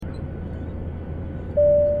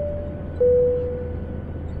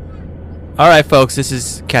Alright folks, this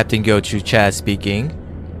is Captain Gochu Chaz speaking.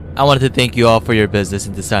 I wanted to thank you all for your business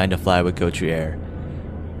in deciding to fly with Gochu Air.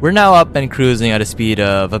 We're now up and cruising at a speed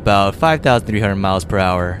of about 5,300 miles per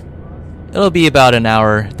hour. It'll be about an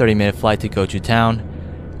hour, 30-minute flight to Gochu Town.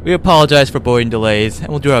 We apologize for boarding delays and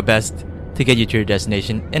we'll do our best to get you to your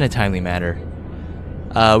destination in a timely manner.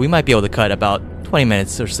 We might be able to cut about 20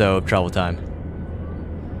 minutes or so of travel time.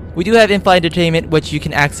 We do have in-flight entertainment, which you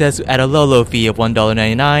can access at a low fee of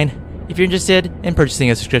 $1.99. If you're interested in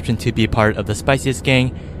purchasing a subscription to be part of the Spiciest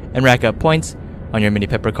Gang and rack up points on your Mini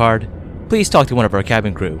Pepper card, please talk to one of our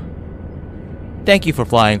cabin crew. Thank you for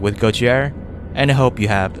flying with Gochu Air, and I hope you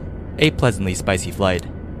have a pleasantly spicy flight.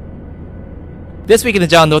 This week in the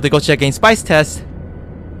John Doe, the Gochu Gang Spice Test,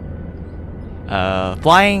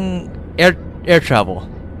 flying air travel.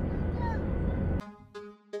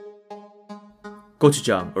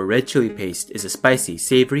 Gochujang, or red chili paste, is a spicy,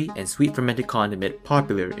 savory, and sweet fermented condiment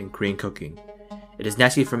popular in Korean cooking. It is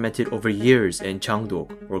naturally fermented over years in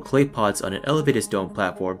changdok, or clay pots on an elevated stone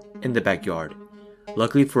platform in the backyard.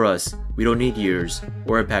 Luckily for us, we don't need years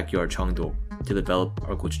or a backyard changdok to develop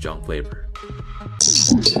our gochujang flavor.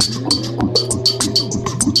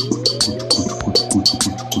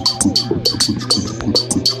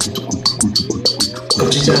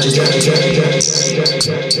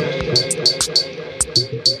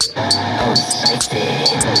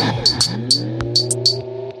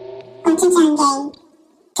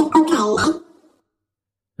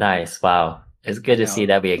 Nice, wow. It's good to see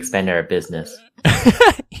that we expanded our business.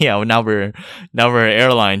 Yeah, well, now we're an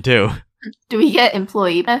airline too. Do we get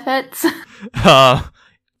employee benefits?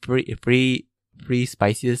 Free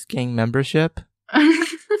Spiciest Gang membership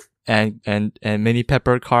and Mini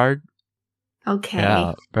Pepper card. Okay.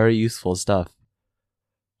 Yeah, very useful stuff.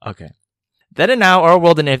 Okay. Then and now, our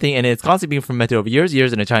world and everything, and it's constantly being fermented over years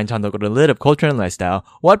in a giant chandok with a lid of culture and lifestyle.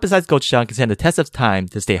 What besides gochujang can stand the test of time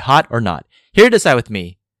to stay hot or not? Here to decide with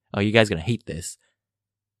me. Oh, you guys are gonna hate this.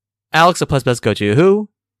 Alex of Plus Plus Gochu, who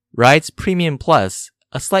rides Premium Plus,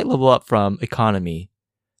 a slight level up from economy,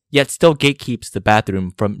 yet still gatekeeps the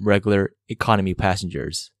bathroom from regular economy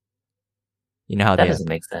passengers. You know how that they doesn't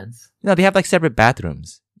make sense. No, they have like separate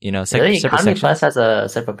bathrooms. You know, Really? separate Economy sections. Plus has a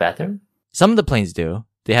separate bathroom? Some of the planes do.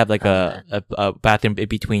 They have like a bathroom in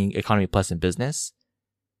between economy plus and business.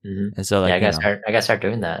 Mm-hmm. And so like, yeah, I gotta start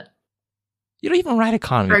doing that. You don't even ride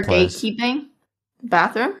economy For plus. gatekeeping?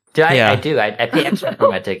 Bathroom? Yeah. I do. I pay extra for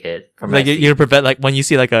my ticket. For my Like seat. you prevent like when you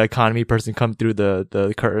see like an economy person come through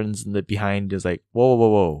the curtains and the behind is like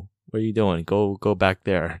whoa, what are you doing? Go back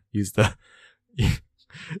there. Use the.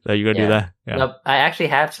 That you're gonna do that? Yeah. No, I actually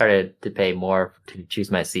have started to pay more to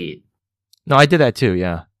choose my seat. No, I did that too.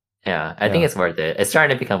 Yeah. Yeah, I think it's worth it. It's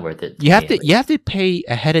starting to become worth it. You have to pay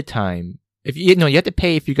ahead of time. If you have to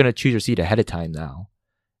pay if you're gonna choose your seat ahead of time now,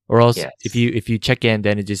 or else Yes. if you check in,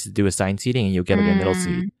 then it just do assigned seating and you'll get like a middle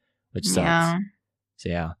seat, which sucks. Yeah. So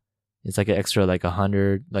yeah, it's like an extra like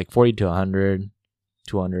 100, like 40 to 100,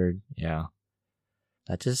 200. Yeah,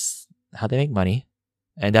 that's just how they make money,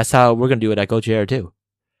 and that's how we're gonna do it at Gochu Air too.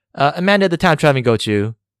 Amanda, the time traveling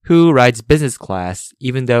Gochu, who rides business class,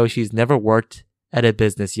 even though she's never worked at a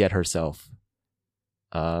business yet herself.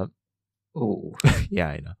 Ooh. Yeah,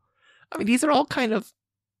 I know. I mean, these are all kind of.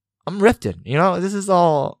 I'm rifting, you know. This is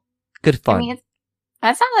all good fun. I mean,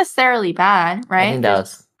 that's not necessarily bad, right? I think that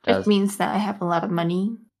was. It means that I have a lot of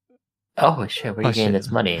money. Oh shit! Where are you getting shit.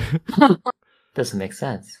 this money? Doesn't make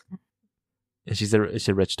sense. And she's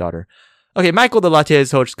a rich daughter. Okay, Michael the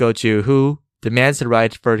Latte's host Gochu, who demands to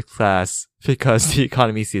ride first class because the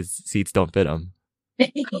economy seats don't fit him.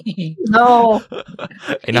 No.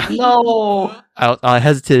 And No. I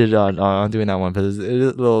hesitated on doing that one because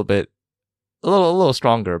it's a little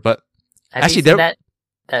stronger. But Have actually, you seen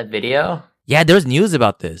that video? yeah, there's news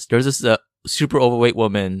about this. There's this super overweight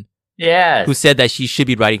woman Yes. who said that she should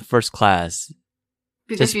be riding first class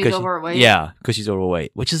Because she's overweight. Yeah, because she's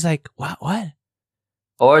overweight, which is like what?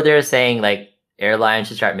 Or they're saying like airlines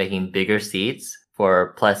should start making bigger seats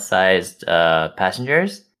for plus-sized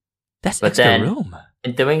passengers. That's But extra then- room.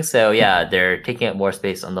 In doing so, yeah, they're taking up more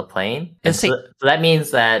space on the plane. And It's like- so that means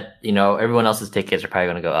that, everyone else's tickets are probably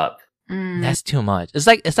going to go up. Mm. That's too much. It's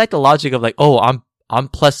like the logic of like, oh, I'm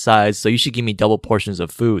plus size, so you should give me double portions of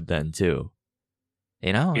food then too.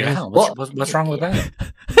 You know? Yeah, Well- what's wrong with that?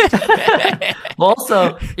 Well,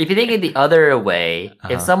 also, if you think it the other way,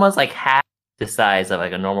 Uh-huh. if someone's like half the size of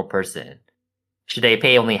like a normal person, should they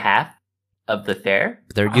pay only half of the fare?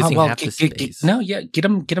 They're using well, half the get- space. no, yeah, get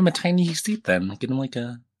them a tiny seat then. Get them like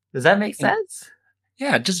a Does that make sense?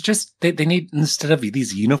 yeah. Just they need, instead of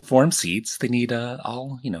these uniform seats, they need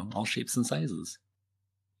all shapes and sizes.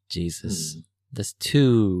 Jesus, that's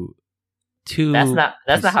too too. That's not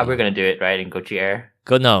how PC. we're gonna do it, right? In Gochu Air.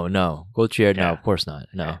 No. Go chair. No, Yeah. of course not.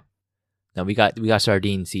 No. No, we got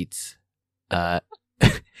sardine seats.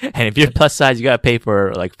 And if you're plus size, you gotta pay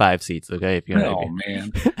for like 5 seats. Okay, if you know what I Oh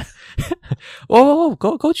mean. man. Whoa,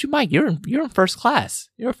 go to Mike. You're in first class.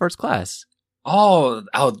 You're in first class. Oh,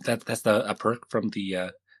 that's a perk from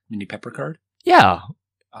the mini pepper card. Yeah,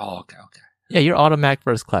 Oh, okay. yeah. You're automatic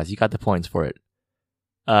first class. You got the points for it.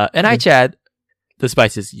 And I, Chad, the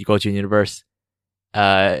spiciest you go to universe,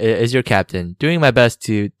 is your captain, doing my best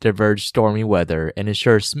to diverge stormy weather and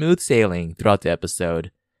ensure smooth sailing throughout the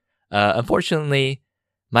episode. Unfortunately,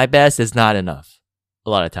 my best is not enough a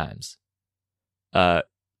lot of times. But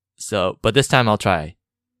this time I'll try.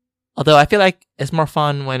 Although I feel like it's more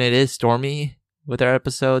fun when it is stormy with our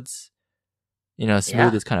episodes. Smooth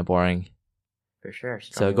Yeah. is kind of boring. For sure. So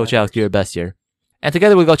Stormy go Alex, weather. do your best here. And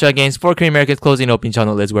together we go Chad Games, 4 Korean Americans closing and opening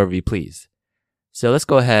channel lids wherever we please. So let's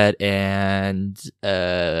go ahead and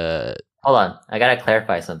Hold on, I gotta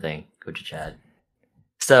clarify something, Coach Chad.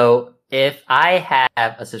 So if I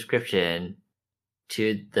have a subscription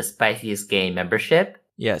to the Spiciest Game membership,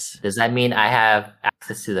 yes. does that mean I have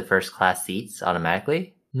access to the first class seats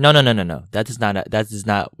automatically? No. That's not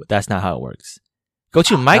how it works. Go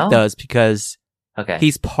to Mike no? does because Okay.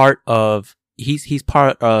 he's part of he's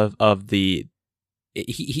part of the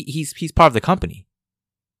he's part of the company.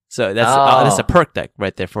 So that's a Oh. perk deck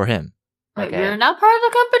right there for him. Wait, Okay. you're not part of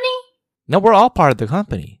the company? No, we're all part of the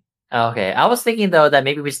company. Okay. I was thinking though that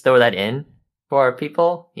maybe we should throw that in for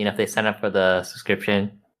people. If they sign up for the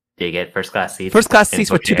subscription, they get first class seats. First class in seats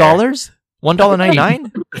for Gochu Air. $2?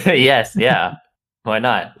 $1.99? Yes. Yeah. Why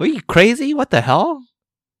not? Are you crazy? What the hell?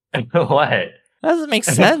 What? That doesn't make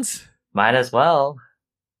sense. Might as well.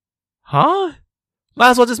 Huh? Might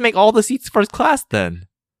as well just make all the seats first class then.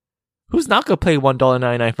 Who's not gonna pay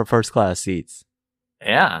 $1.99 for first class seats?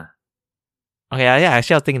 Yeah. Okay, yeah,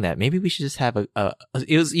 actually I was thinking that. Maybe we should just have it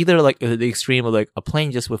was either like the extreme of like a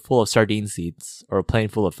plane just with full of sardine seats or a plane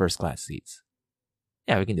full of first class seats.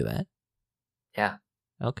 Yeah, we can do that. Yeah.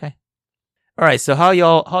 Okay. Alright, so how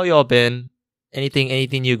y'all been?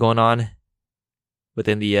 Anything new going on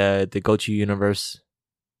within the Gochu universe?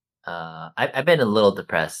 I've been a little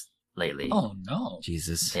depressed lately. Oh no.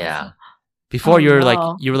 Jesus. Yeah. Before Oh, you were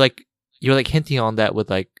no. like hinting on that with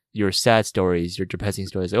like your sad stories, your depressing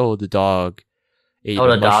stories. Oh, the dog ate Oh,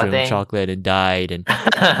 a the dog mushroom thing? chocolate and died, and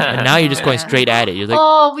now you're just going Yeah. straight at it. You're like,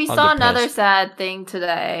 Oh, we I'm saw another depressed. sad thing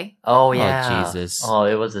today. Oh yeah. Jesus. Oh,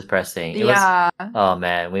 it was depressing. It Yeah. was. Oh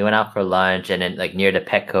man, we went out for lunch and then like near the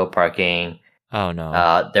Petco parking, oh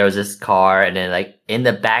no. there was this car and then like in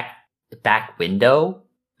the back window,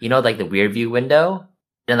 like the rear view window.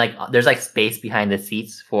 Then like there's like space behind the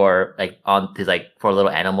seats for for a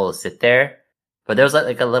little animal to sit there. But there was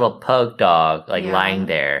like a little pug dog Yeah. lying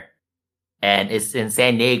there. And it's in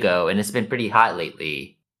San Diego and it's been pretty hot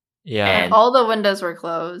lately. Yeah. and- All the windows were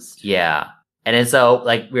closed. Yeah. And then so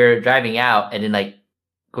like we were driving out and then like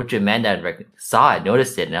Coach Amanda saw it,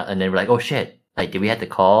 noticed it, and then we're like, oh shit. Like did we have to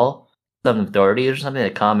call some authorities or something to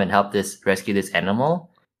come and help rescue this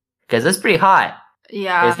animal? Because it's pretty hot.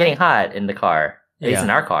 Yeah. It's getting hot in the car. At least Yeah. in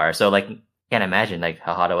our car. So like can't imagine like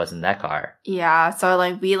how hot it was in that car. Yeah. So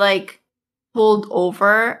like we like pulled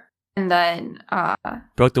over and then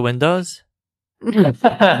Broke the windows?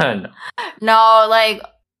 no, like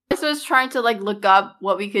I was trying to like look up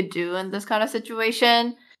what we could do in this kind of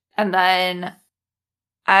situation, and then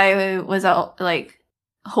I was like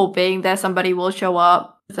hoping that somebody will show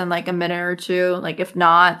up within like a minute or two. Like if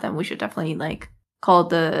not, then we should definitely like call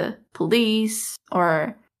the police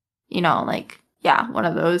or like one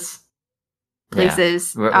of those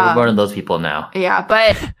places. We're one of those people now. Yeah,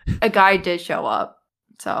 but a guy did show up,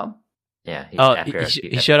 so Yeah. Oh, after a he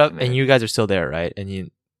few- showed up, few and minutes. you guys are still there, right? And you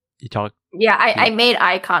talk. yeah, I made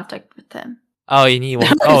eye contact with him. Oh, you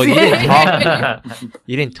didn't talk.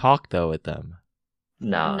 You didn't talk though with them.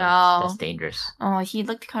 No. No. That's dangerous. Oh, he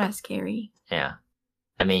looked kind of scary. Yeah.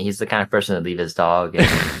 I mean, he's the kind of person to leave his dog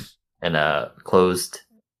in a closed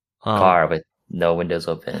car with no windows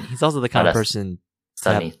open. He's also the kind On of a person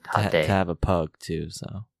Sunny, to hot day. have a pug too.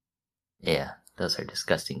 So Yeah. Those are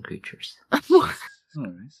disgusting creatures.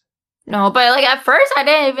 Nice. No, but like at first I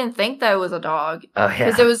didn't even think that it was a dog Oh, yeah.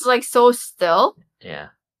 because it was like so still, Yeah.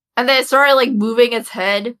 and then it started like moving its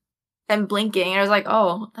head and blinking, and I was like,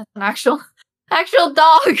 "Oh, that's an actual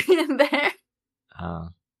dog in there."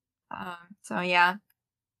 So yeah,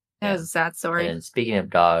 that Yeah. was a sad story. And speaking of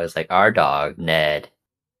dogs, like our dog, Ned,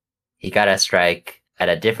 he got a strike at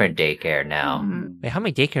a different daycare now. Mhm. wait, how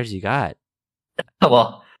many daycares you got?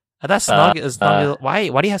 Well, I thought Snug is why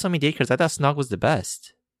do you have so many daycares? I thought Snug was the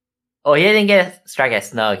best. Oh, he didn't get a strike at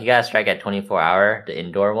Snug. He got a strike at 24-hour, the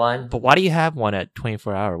indoor one. But why do you have one at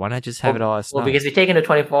 24-hour? Why not just have it all at Snug? Well, because we take him to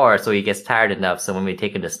 24, so he gets tired enough. So when we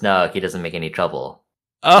take him to Snug, he doesn't make any trouble.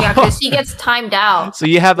 oh. Yeah, because he gets timed out. So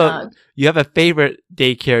you have Snug. a favorite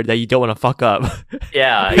daycare that you don't want to fuck up.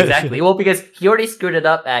 Yeah, exactly. Well, because he already screwed it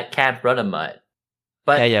up at Camp Runamut.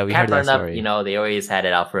 But Yeah, we Camp heard that Runamut, story. you know, they always had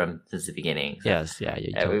it out for him since the beginning. So, Yes, yeah.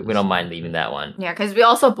 You yeah, told we us. don't mind leaving that one. Yeah, because we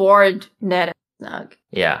also bored Ned at Snug.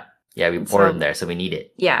 Yeah, we So- poured him there, so we need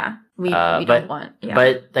it. Yeah, we But- don't want. Yeah.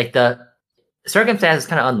 But like the circumstance is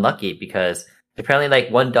kind of unlucky because apparently like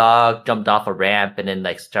one dog jumped off a ramp and then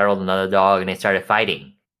like startled another dog and they started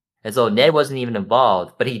fighting. And so Ned wasn't even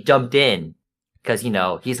involved, but he jumped in because he's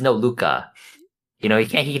no Luca. He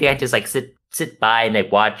can't just like sit by and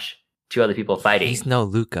like watch two other people fighting. He's no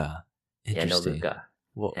Luca. Yeah, no Interesting. Luca.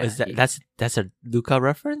 Well, Yeah, is he- that's a Luca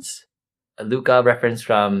reference? A Luca reference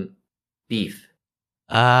from Beef.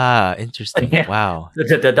 Ah, interesting. Yeah. Wow.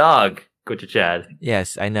 The dog. Go to Chad.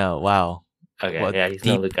 Yes, I know. Wow. Okay, What yeah, he's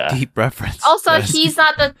deep, no Luca. deep reference. also, Yes. he's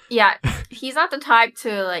not the type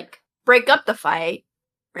to like break up the fight,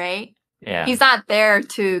 right? Yeah. He's not there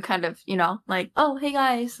to kind of, like, oh, hey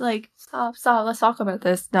guys, like, stop, let's talk about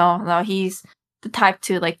this. No, he's the type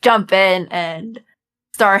to like jump in and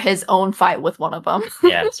start his own fight with one of them.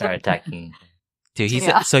 Yeah, start attacking. Dude,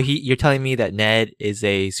 Yeah. you're telling me that Ned is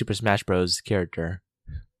a Super Smash Bros. Character.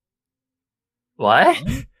 What?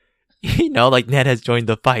 Like Ned has joined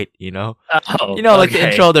the fight, Oh, like the okay.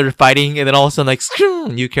 intro, they're fighting, and then all of a sudden, like,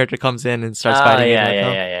 new character comes in and starts fighting. Yeah, and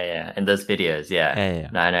like, yeah. In those videos, yeah. yeah.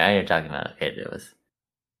 No, I know what you're talking about. Okay, it was.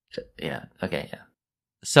 Yeah. Okay. Yeah.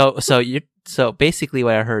 So basically,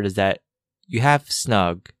 what I heard is that you have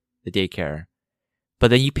Snug, the daycare, but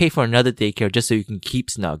then you pay for another daycare just so you can keep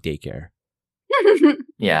Snug daycare.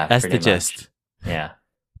 Yeah. That's the pretty much. gist. Yeah.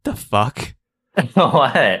 The fuck?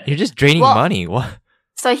 What? You're just draining Well- money. What?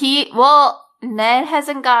 So Ned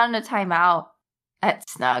hasn't gotten a timeout at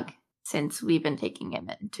Snug since we've been taking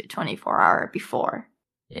him into 24-hour before.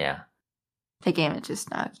 Yeah. Taking him into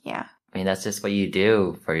Snug, yeah. I mean, that's just what you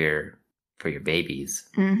do for your babies.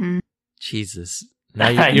 Mm-hmm. Jesus. Now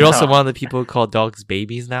I you're also know. one of the people who call dogs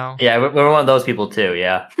babies now. Yeah, we're one of those people too.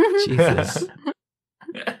 Yeah. Jesus.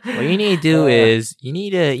 What you need to do is you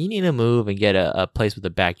need to move and get a place with a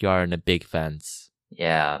backyard and a big fence.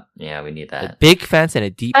 Yeah, we need A that. big fence and a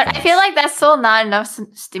deep But fence. I feel like that's still not enough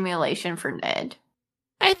stimulation for Ned.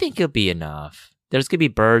 I think it'll be enough. There's gonna be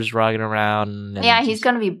birds running around. and Yeah, he's just-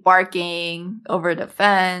 gonna be barking over the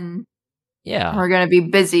fence. Yeah, We're gonna be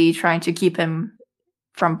busy trying to keep him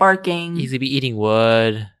from barking. he's gonna be eating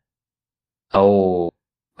wood. Oh,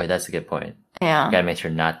 wait, that's a good point. Yeah. You gotta make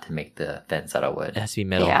sure not to make the fence out of It wood. has to be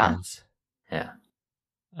metal Yeah. fence. Yeah.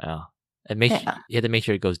 Yeah, and make Yeah. you have to make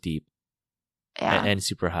sure it goes deep Yeah. and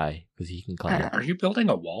super high because he can climb it. Are you building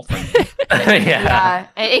a wall for me? yeah.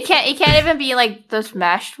 Yeah. It can't even be like those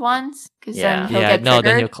mashed ones because Yeah. then he'll Yeah, get no,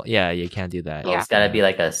 then triggered. you can't do that. Well, it's gotta be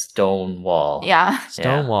like a stone wall. Yeah.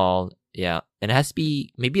 stone Yeah. wall. Yeah, and it has to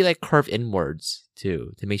be maybe like curved inwards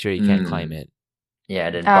too to make sure you can't Mm. climb it. Yeah,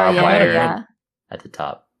 and then Oh barbed yeah, wire yeah. at the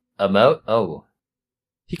top. A moat? Oh.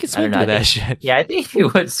 He can I swim don't know, through I that think- shit. Yeah, I think he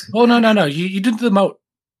was. Oh no! You did the moat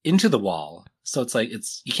into the wall, so it's like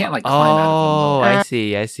you can't like climb out Oh, of the moat.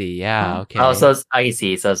 I see. Yeah. Oh. Okay. Oh, so I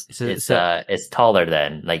see. So it's So- it's, so- it's taller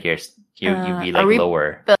then. Like you be Are like we-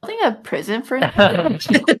 lower. Building a prison for him?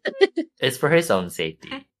 It's for his own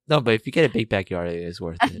safety. No, but if you get a big backyard, it is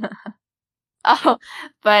worth it. Oh,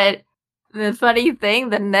 but the funny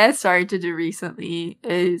thing that Ned started to do recently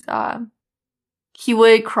is he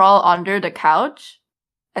would crawl under the couch,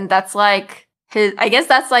 and that's like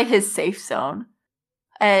his safe zone.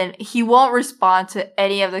 And he won't respond to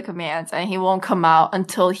any of the commands, and he won't come out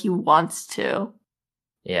until he wants to.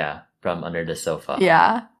 Yeah, from under the sofa.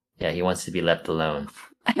 Yeah. Yeah, he wants to be left alone.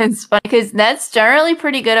 And it's funny because Ned's generally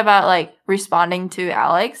pretty good about like responding to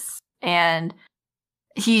Alex, and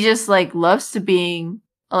he just like loves to be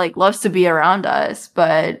around us.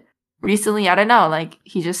 But recently, I don't know, like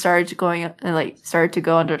he just started to go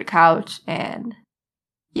under the couch, and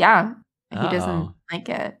yeah, he doesn't Uh-oh. like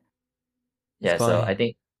it. Yeah, It's so funny. I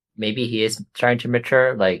think maybe he is trying to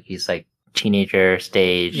mature. Like he's like teenager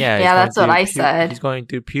stage. Yeah, Yeah, he's that's going what through I said. He's going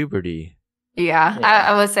through puberty. Yeah, Yeah.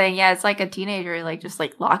 I was saying, yeah, it's like a teenager, like just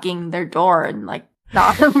like locking their door and like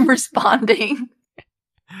not responding.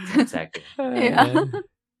 Exactly. Yeah.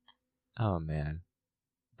 Oh man.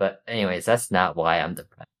 But anyways, that's not why I'm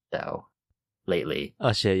depressed though. Lately,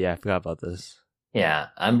 Oh shit. Yeah, I forgot about this. yeah,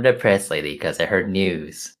 I'm depressed lately because I heard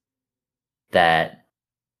news that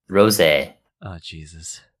Rose Oh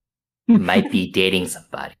Jesus. might be dating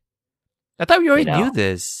somebody. I thought we already You know. knew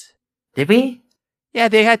this. Did we? Yeah, I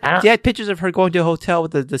don't- they had pictures of her going to a hotel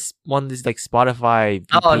with this one this like Spotify.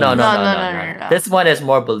 Oh no, VP. No. This one is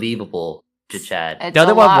more believable to Chad. It's The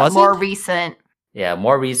other a one lot wasn't? more recent. Yeah,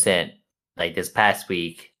 more recent. Like this past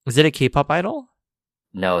week. Was it a K-pop idol?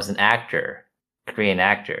 No, it's an actor, Korean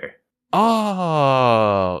actor.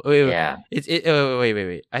 Oh, wait. Yeah.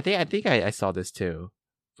 Wait. I think I saw this too.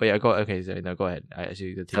 But yeah, go. Okay, so, no, go ahead. I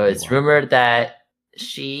actually did take So me a it's while. rumored that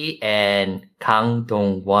she and Kang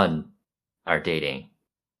Dong Won are dating.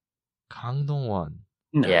 Kang Dong Won.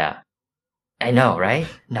 No. Yeah. I know, right?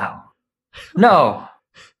 No.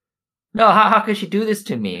 How could she do this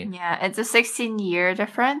to me? Yeah, it's a 16-year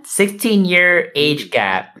difference. 16-year age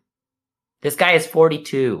gap. This guy is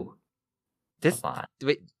 42. This Come on.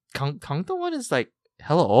 wait, Kang Dong Won is like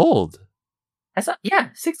hella old. That's not, yeah,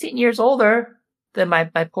 16 years older than my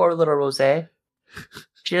poor little Rose.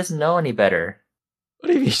 She doesn't know any better. What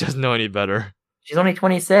do you mean she doesn't know any better? She's only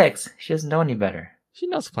 26. She doesn't know any better. She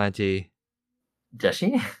knows plenty. Does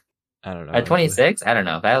she? I don't know. At 26? I don't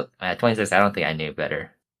know. At 26, I don't think I knew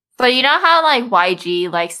better. But you know how like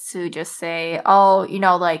YG likes to just say, "Oh,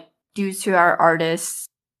 like due to our artists'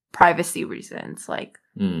 privacy reasons, like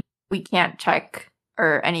Mm. we can't check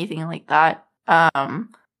or anything like that."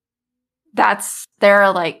 That's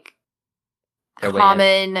their like Their way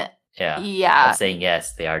common, Yeah. yeah, I'm saying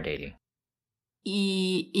yes, they are dating.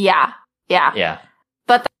 yeah. Yeah.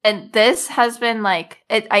 But then this has been like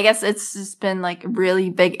it. I guess it's just been like a really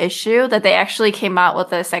big issue that they actually came out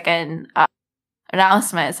with a second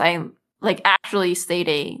announcement saying like actually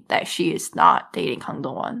stating that she is not dating Kang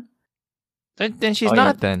Dong Won. Then she's Oh,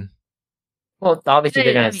 not. yeah. Then Well, obviously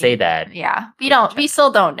they're I gonna mean, say that. Yeah, Check. we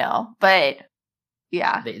still don't know, but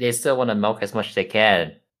yeah, They still want to milk as much as they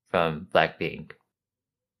can from Blackpink.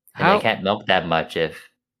 And How- they can't milk that much if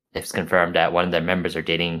it's confirmed that one of their members are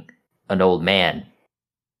dating an old man,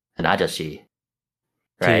 an ajashi.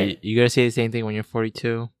 So Right? you gotta say the same thing when you're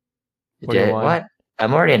 42. Did- 41. What?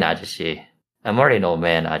 I'm already an ajashi. I'm already an old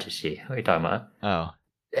man ajashi. What are you talking about? Oh,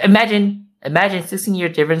 Imagine 16-year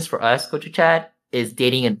difference for us, Coach Chad, is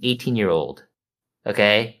dating an 18-year-old.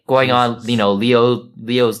 Okay? Going on, Jesus.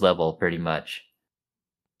 Leo's level pretty much.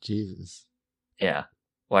 Jesus. Yeah.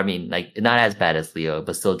 Well, I mean, like, not as bad as Leo,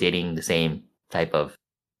 but still dating the same type of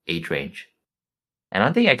age range. And I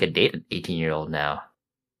don't think I could date an 18-year-old now.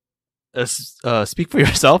 Speak for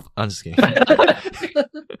yourself. I'm just kidding.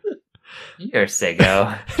 You're a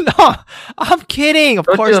sicko. No, I'm kidding. Of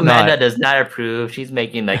Coach course Amanda not. does not approve. She's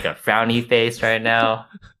making like a frowny face right now.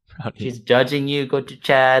 She's judging you, Coach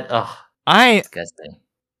Chad. Oh, I disgusting.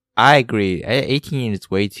 agree. 18 is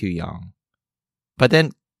way too young. But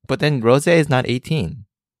then Rose is not 18.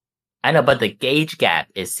 I know, but the age gap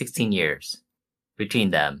is 16 years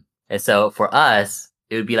between them. And so for us,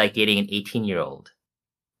 it would be like dating an 18-year-old.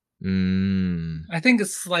 I think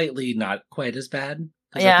it's slightly not quite as bad.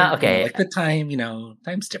 'Cause I Yeah, think, okay. like the time,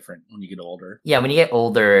 time's different when you get older. Yeah, when you get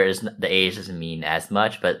older, the age doesn't mean as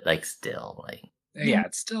much, but like still, like, Yeah,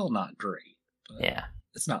 it's still not great. But yeah.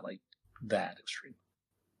 it's not like that extreme.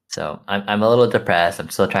 So I'm a little depressed. I'm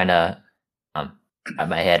still trying to wrap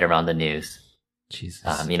my head around the news. Jesus.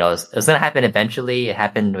 It was gonna happen eventually. It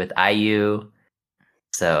happened with IU.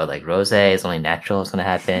 So like Rose is only natural. It's gonna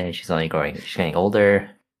happen. She's getting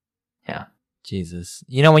older. Yeah. Jesus.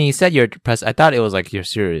 When you said you're depressed, I thought it was like you're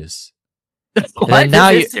serious. What? now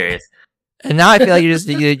This you- is serious. And now I feel like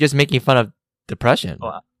you're just making fun of depression.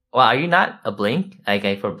 Well, are you not a Blink?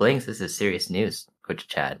 Like for Blinks, this is serious news, Coach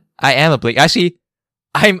Chad. I am a Blink. Actually,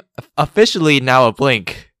 I'm officially now a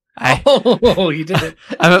Blink. Oh, you did it.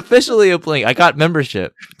 I'm officially a Blink. I got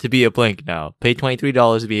membership to be a Blink now. Pay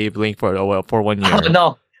 $23 to be a Blink for 1 year. Oh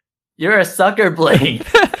no, you're a sucker, Blink.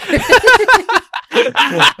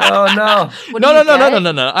 Oh no. What do No. you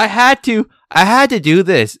get? I had to do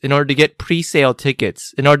this in order to get pre-sale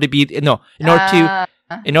tickets. In order to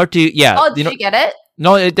yeah. Oh, did you get it?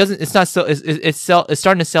 No, it doesn't. It's not so. It's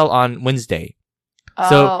starting to sell on Wednesday. Oh,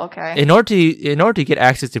 So, okay. In order to get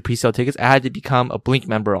access to pre-sale tickets, I had to become a Blink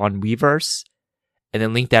member on Weverse, and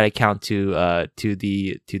then link that account to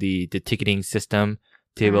the ticketing system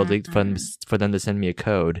to be able to for them to send me a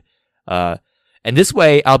code. And this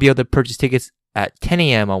way, I'll be able to purchase tickets at 10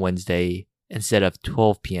 a.m. on Wednesday instead of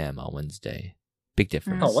 12 p.m. on Wednesday. Big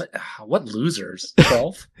difference. Oh, what losers?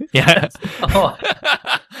 12? Yeah. Oh.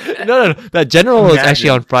 No. That general is actually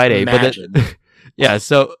on Friday, Imagine. but yeah.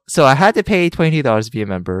 So I had to pay $22 to be a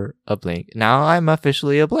member of Blink. Now I'm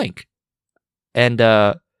officially a Blink, and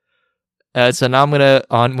so now I'm gonna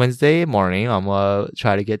on Wednesday morning. I'm gonna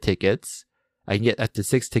try to get tickets. I can get up to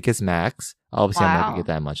 6 tickets max. Obviously, I'm not Wow. gonna get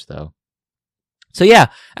that much though. So yeah,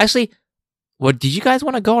 actually, What did you guys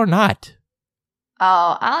want to go or not?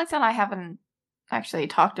 Oh, Alex and I haven't actually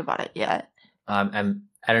talked about it yet. I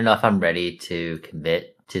don't know if I'm ready to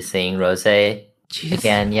commit to seeing Rose Jeez.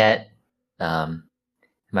 again yet.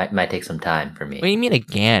 Might take some time for me. What do you mean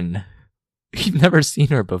again? You've never seen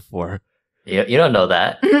her before. You don't know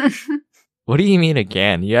that. What do you mean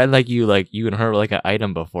again? You had you and her were like an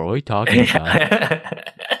item before. What are you talking about?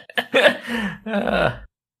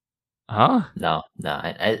 Huh? No,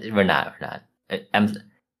 we're not. I'm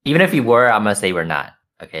even if you were, I'm gonna say we're not.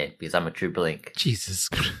 Okay, because I'm a true Blink. Jesus.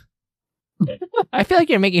 I feel like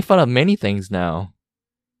you're making fun of many things now.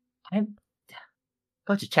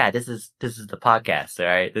 Go to chat. This is the podcast. All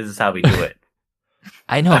right, this is how we do it.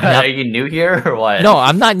 I know. Are you new here or what? No,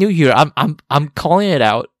 I'm not new here. I'm calling it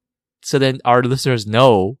out so then our listeners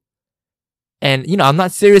know. And I'm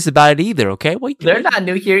not serious about it either. Okay, wait. They're not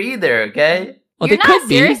new here either. Okay. Well, You're they not could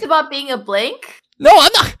be. serious about being a Blink? No,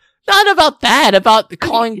 I'm not. Not about that. About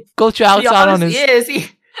calling Gochu Alex out on his. Yes,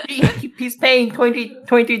 he's paying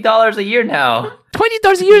 $23 a year now.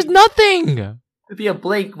 $20 a year is nothing. To be a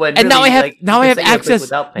Blink when And really, now I have you can say you're a Blink access.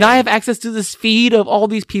 without Now I paying. have access to this feed of all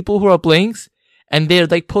these people who are Blinks, and they're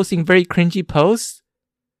posting very cringy posts.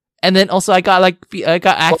 And then also I got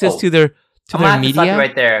access Whoa. to their I'm gonna have to stop you media.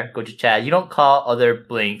 right there. Go to chat. You don't call other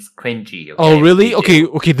Blinks cringy. Okay? Oh really? You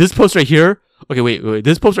do. Okay. This post right here. Okay, wait.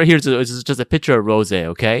 This post right here is just a picture of Rose.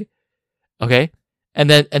 Okay. And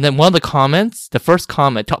then one of the comments, the first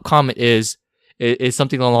comment, top comment is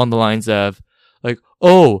something along the lines of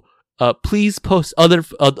please post other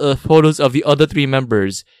photos of the other three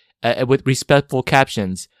members with respectful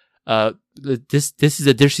captions. This is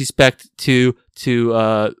a disrespect to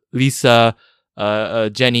Lisa,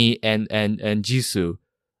 Jenny, and Jisoo.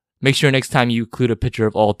 Make sure next time you include a picture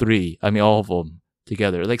of all three. I mean, all of them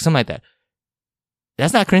together, something like that.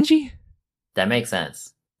 That's not cringy. That makes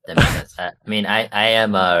sense. I mean, I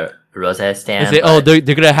am a Rose stan. They say, but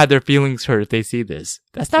they're gonna have their feelings hurt if they see this.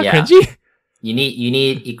 That's not Yeah. cringy. you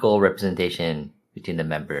need equal representation between the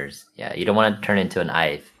members. Yeah, you don't want to turn into an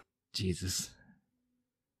IVE. Jesus.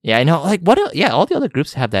 Yeah, I know. All the other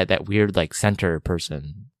groups have that weird center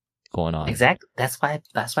person going on. Exactly. That's why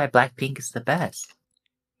Blackpink is the best.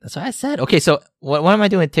 That's what I said. Okay, so what am I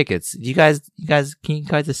doing with tickets? Can you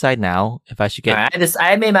guys decide now if I should get? All right,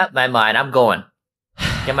 I made up my mind. I'm going.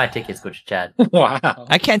 Get my tickets, go to chat. Wow.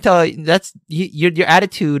 I can't tell. That's your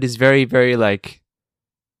attitude is very very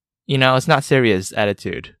it's not serious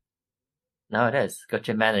attitude. No, it is. Go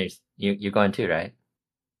to manners. You're going too, right?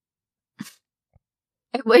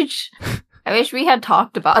 I wish we had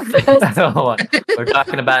talked about this. We're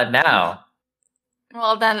talking about it now.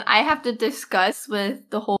 Well, then I have to discuss with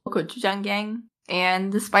the whole gochujang gang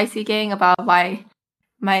and the spicy gang about my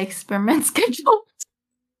experiment schedule.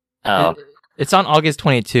 Oh, It's on August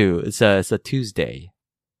 22. It's a Tuesday.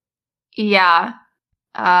 Yeah.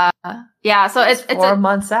 Yeah, so it's 4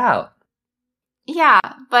 months out. yeah,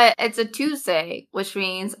 but it's a Tuesday, which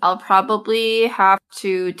means I'll probably have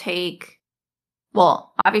to take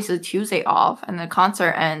obviously Tuesday off, and the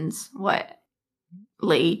concert ends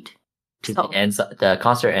late. So The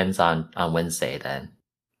concert ends on Wednesday. Then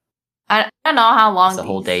I don't know how long it's a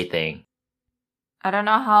whole day thing. I don't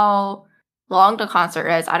know how long the concert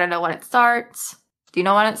is. I don't know when it starts. Do you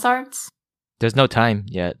know when it starts? There's no time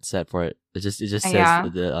yet set for it. It just says Yeah.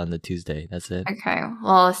 on the Tuesday. That's it. Okay.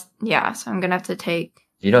 Well, yeah. So I'm gonna have to take.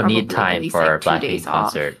 You don't need Probably time at least, for a 2 Blackpink days off.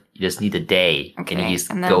 concert. You just need a day, and Okay, you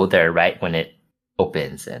just and then- go there right when it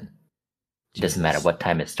opens, and it doesn't matter what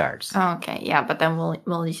time it starts. Oh, okay. Yeah, but then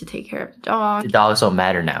we'll need to take care of the dog. The dogs don't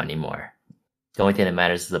matter now anymore. The only thing that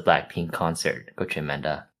matters is the Blackpink concert. Go to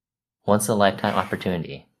Amanda. Once in a lifetime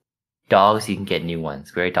opportunity. Dogs, you can get new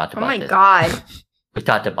ones. We already talked Oh about my this. god. We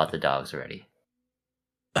talked about the dogs already.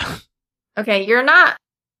 Okay, you're not.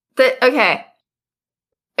 Okay.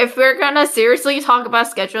 If we're gonna seriously talk about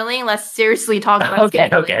scheduling, let's seriously talk about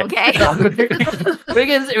scheduling. Okay. we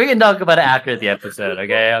can talk about it after the episode.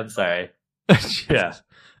 Okay, I'm sorry. Yeah,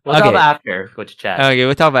 we'll Okay. talk about after. Go to chat. Okay,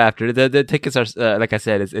 we'll talk about after. The tickets are like I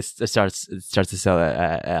said, it starts to sell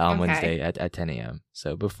on Okay. Wednesday at 10 a.m.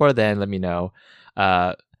 So before then, let me know.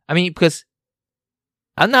 I mean, because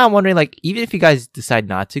I'm now wondering, even if you guys decide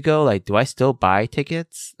not to go, do I still buy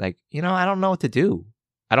tickets? I don't know what to do.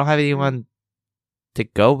 I don't have anyone to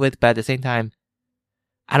go with, but at the same time,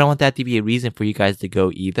 I don't want that to be a reason for you guys to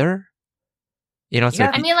go either. So Yeah, if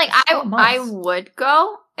I you- mean, I months. would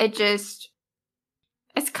go. It's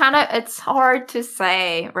hard to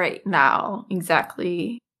say right now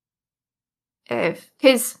exactly because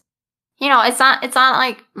it's not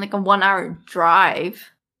like a 1 hour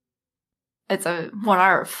drive. It's a 1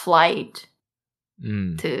 hour flight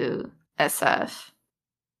Mm. to SF.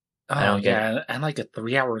 I don't get yeah, and like a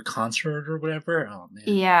 3-hour concert or whatever. Oh man.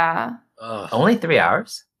 Yeah. Ugh. only 3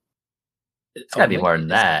 hours. It's gotta be Only? more than Is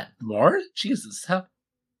that. More? Jesus. How? Is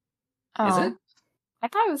Oh, it? I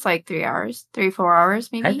thought it was like 3 hours, 4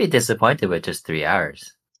 hours maybe. I'd be disappointed with just 3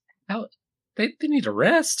 hours. They need a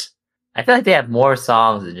rest. I feel like they have more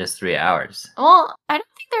songs than just 3 hours. Well, I don't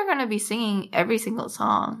think they're gonna be singing every single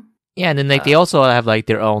song. Yeah, and then like they also have like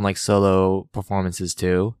their own like solo performances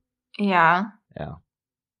too. Yeah. Yeah.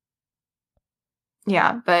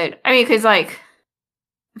 Yeah, but I mean, because like,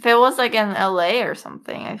 if it was like in LA or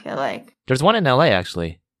something, I feel like. There's one in LA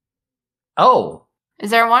actually. Oh, Is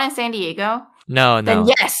there one in San Diego? No, Then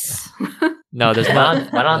no, yes. no. There's why not.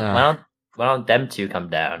 don't, why, don't, No. why don't them two come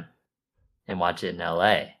down and watch it in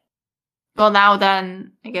LA? Well, now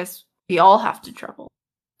then, I guess we all have to travel.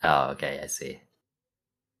 Oh, okay, I see.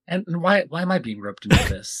 And why am I being roped into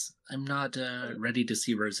this? I'm not ready to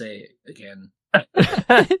see Rose again.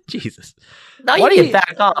 Jesus. No, What you do can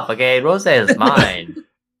back off, okay? Rose is mine.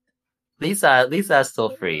 Lisa's still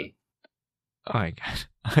free. Oh my god.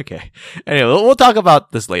 Okay. Anyway, we'll talk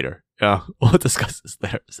about this later. Yeah, we'll discuss this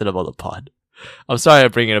later instead of on the pod. I'm sorry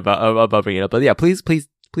I'm bringing it about bringing it up, but yeah, please take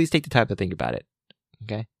the time to think about it.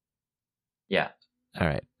 Okay. Yeah. All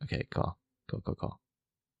right. Okay. Cool.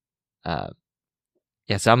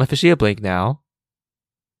 Yeah. So I'm officially a Blink now.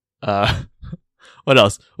 What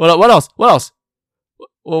else? What else?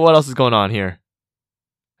 What else is going on here?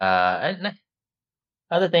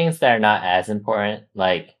 Other things that are not as important,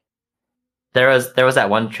 like there was that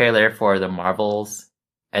one trailer for the Marvels,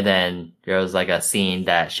 and then there was like a scene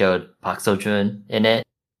that showed Park Seo Joon in it.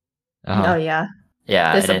 Uh-huh. Oh yeah,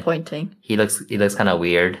 Yeah, and then disappointing. he looks kind of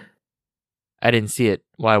weird. I didn't see it.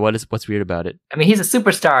 Why? What's weird about it? I mean, he's a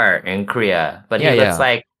superstar in Korea, but Yeah, he looks yeah.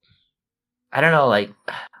 like, I don't know, like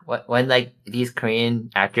when like these Korean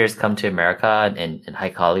actors come to America and high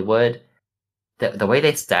Hollywood, the way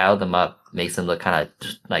they style them up makes them look kind of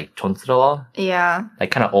like 촌스러워, Yeah, like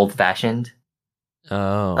kind of old fashioned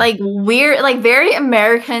Oh. like weird, like very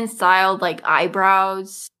American styled, like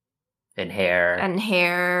eyebrows and hair. and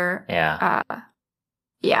hair. Yeah,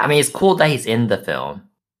 Yeah. I mean, it's cool that he's in the film,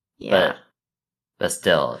 yeah, but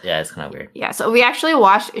still, yeah, it's kind of weird. yeah. So we actually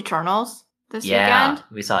watched Eternals this Yeah, weekend.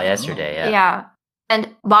 we saw it yesterday. Yeah. Yeah.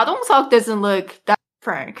 And Ma Dong-seok doesn't look that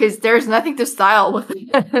different because there's nothing to style with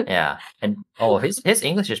it. Yeah. And his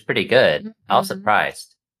English is pretty good. I was Mhm.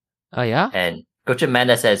 surprised. Oh yeah. And Coach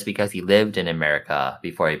Amanda says because he lived in America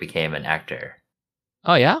before he became an actor.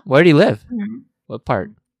 Oh yeah. Where do you live? Mhm. What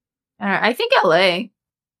part? I think LA.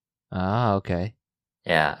 Ah, okay.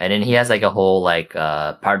 Yeah. And then he has like a whole like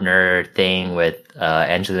partner thing with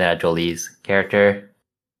Angelina Jolie's character.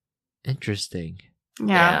 Interesting.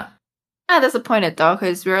 Yeah. Kind of disappointed though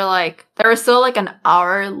because we were like, there was still like an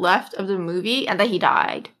hour left of the movie and then he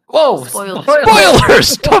died. Whoa! Spoilers.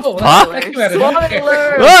 Spoilers! The Whoa, fuck? that came out of nowhere.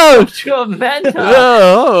 Spoiler! Whoa! Coach Amanda!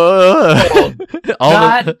 All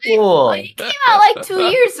Not the- cool. Well, it came out like 2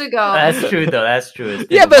 years ago. That's true though. That's true.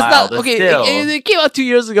 It's yeah, been but a it's while, not okay. Still. It came out 2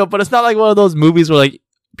 years ago, but it's not like one of those movies where like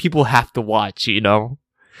people have to watch. You know,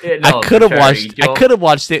 Yeah, no, I could have for sure, watched. you I don't- could have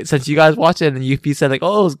watched it since you guys watched it, and you said like,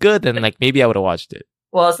 "Oh, it was good," then like maybe I would have watched it.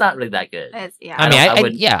 Well, it's not really that good. Yeah. I mean,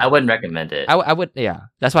 I wouldn't recommend it. I would.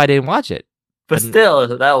 Yeah, that's why I didn't watch it. but still,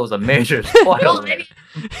 that was a major spoiler.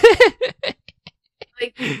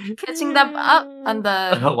 like catching them up on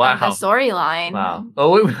the, Wow. on the storyline. Wow.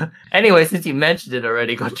 Oh, anyway, since you mentioned it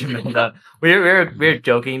already, Coach Amanda, we're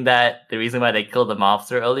joking that the reason why they killed the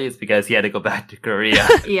mobster early is because he had to go back to Korea.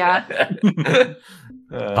 Yeah.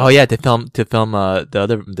 Oh yeah, to film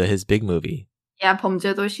his big movie. Yeah,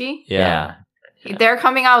 범죄도시. Yeah. They're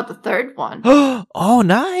coming out with the third one. Oh,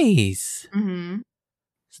 nice, hmm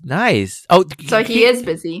nice. Oh, So he is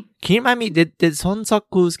busy. Can you remind me? Did Son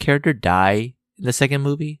Seok-woo's character die in the second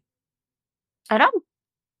movie? I don't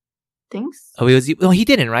think so. Oh, he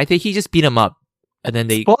didn't, right? He just beat him up, and then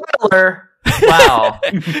they Spoiler! Wow.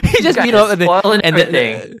 he just You beat him guys up, and then spoiling and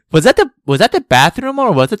everything. was that the bathroom or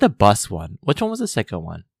was it the bus one? Which one was the second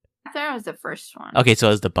one? I thought it was the first one. Okay, so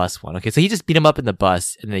it was the bus one. Okay, so he just beat him up in the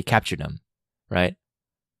bus, and they captured him, right?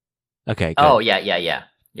 Okay. Good. Oh yeah.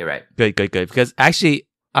 You're right. Good. Because actually,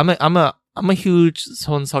 I'm a huge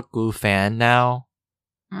Son Seok-woo fan now.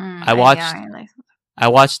 I watched- I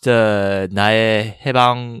watched 나의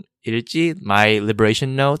해방 일지, my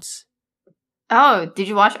liberation notes. Oh, did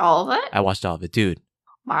you watch all of it? I watched all of it, dude.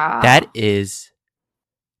 Wow. That is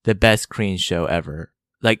the best Korean show ever.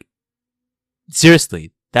 Like,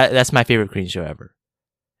 seriously, that's my favorite Korean show ever.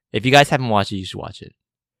 If you guys haven't watched it, you should watch it.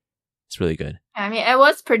 It's really good. I mean, it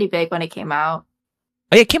was pretty big when it came out.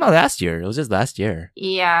 Oh yeah, it came out last year. It was just last year.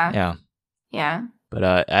 Yeah. Yeah. But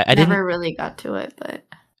I didn't. Never really got to it, but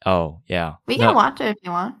Oh yeah. we No, can watch it if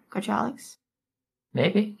you want. Coach Alex.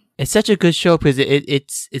 Maybe. it's such a good show because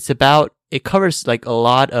it's about it covers like a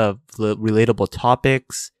lot of relatable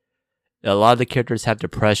topics. A lot of the characters have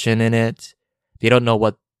depression in it. They don't know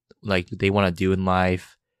what like they want to do in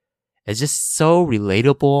life. It's just so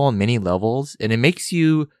relatable on many levels, and it makes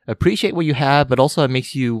you appreciate what you have, but also it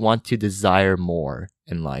makes you want to desire more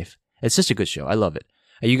in life. It's such a good show. I love it.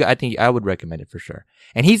 I think I would recommend it for sure.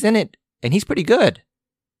 And he's in it, and he's pretty good.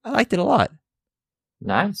 I liked it a lot.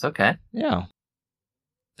 Nice. Okay. Yeah.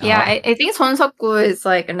 Yeah, I think Son Seok-gu is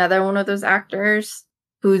like another one of those actors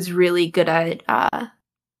who's really good at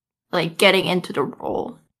like getting into the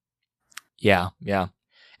role. Yeah.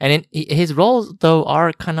 And his roles though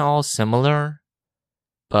are kind of all similar,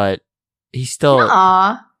 but he's still.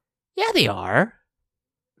 Aw, Yeah, they are.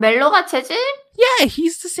 멜로가 체질? Yeah,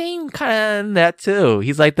 he's the same kind of that too.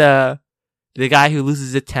 He's like the guy who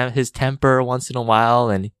loses his temper once in a while,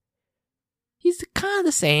 and he's kind of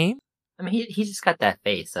the same. I mean, he just got that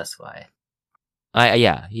face. That's why. I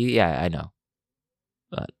know.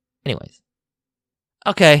 But anyways,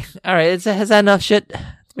 okay, all right. Has that enough shit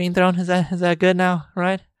being thrown? Is that good now?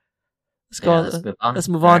 Right. Let's go. Yeah, let's move on. Let's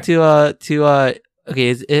move All on right. to.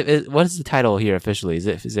 Okay, what is the title here officially? Is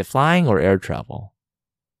it flying or air travel?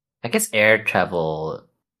 I guess air travel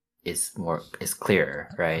is clearer,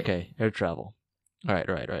 right? Okay, air travel. All right,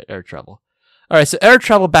 air travel. All right, so air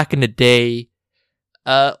travel back in the day.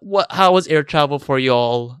 How was air travel for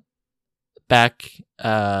y'all back?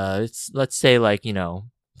 Let's say like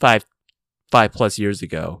 5+ years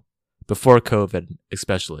ago, before COVID,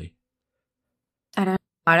 especially. I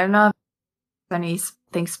don't know if there's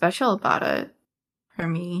anything special about it for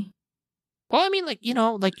me. Well, I mean, like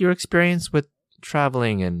your experience with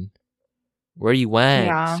traveling and where you went,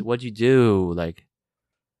 Yeah. what'd you do, like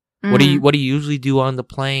what do you usually do on the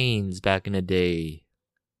planes back in the day?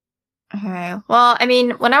 Okay. Well, I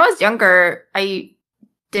mean, when I was younger, I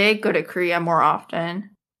did go to Korea more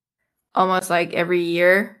often, almost like every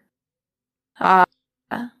year.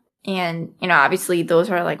 And obviously those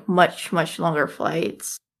are like much, much longer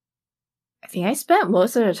flights. I think I spent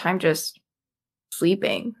most of the time just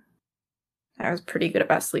sleeping. I was pretty good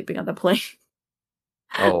about sleeping on the plane.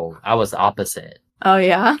 Oh, I was the opposite. Oh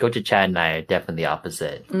yeah. Coach Chad and I are definitely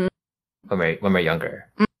opposite. Mm. When we're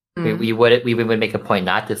younger, Mm. we would make a point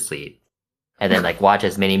not to sleep, and then like watch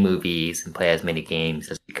as many movies and play as many games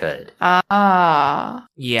as we could. Ah.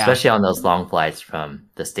 Yeah. Especially on those long flights from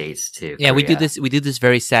the States to Yeah, we do Korea. this. We do this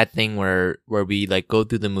very sad thing where we like go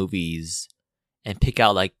through the movies and pick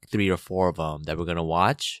out like 3 or 4 of them that we're gonna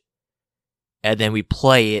watch, and then we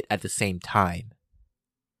play it at the same time.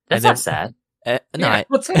 That's and not sad. No, Yeah,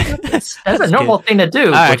 what's up with this? That's a That's normal good. thing to do.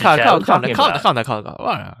 all right, Coach Chad. What are you talking about? calm down. All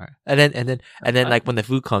right. And then like when the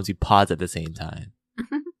food comes, we pause at the same time,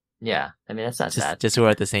 Yeah, I mean that's not sad. just so we're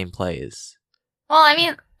at the same place. Well, I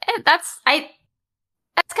mean, that's kind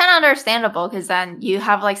of understandable because then you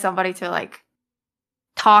have like somebody to like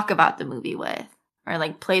talk about the movie with or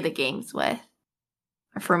like play the games with.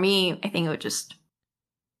 For me, I think it would just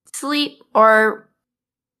sleep or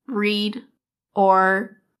read,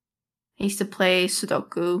 or I used to play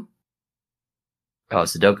Sudoku. Oh,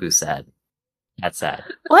 Sudoku's sad. That's sad.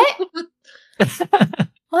 What?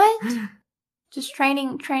 What? Just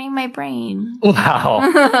training my brain.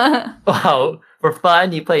 Wow. Wow. For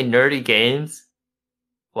fun, you play nerdy games?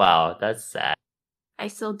 Wow, that's sad. I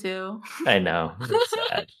still do. I know.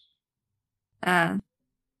 That's sad.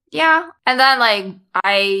 Yeah, and then like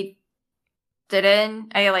I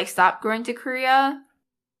like stopped going to Korea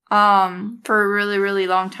for a really, really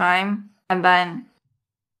long time, and then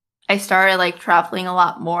I started like traveling a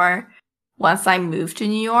lot more once I moved to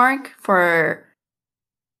New York for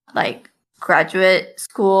like graduate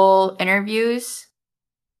school interviews.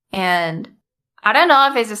 And I don't know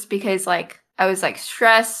if it's just because like I was like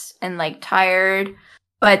stressed and like tired,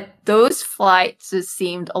 but those flights just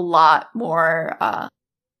seemed a lot more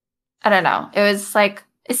I don't know. It was like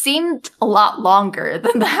it seemed a lot longer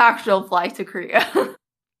than the actual flight to Korea.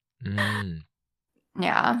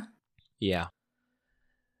 Yeah. Yeah.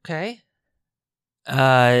 Okay.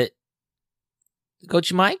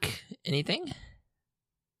 Coach Mike, anything?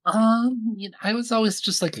 I was always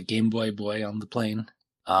just like a Game Boy boy on the plane.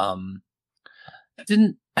 I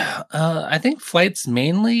didn't. I think flights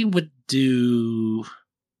mainly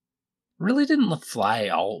really didn't fly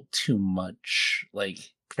all too much, like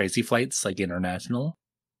crazy flights, like international.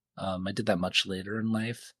 I did that much later in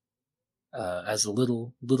life. As a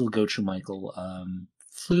little Gochu Michael,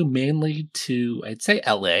 flew mainly to, I'd say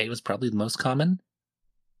LA was probably the most common.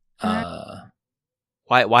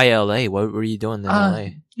 Why LA? What were you doing in LA?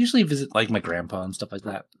 Usually visit like my grandpa and stuff like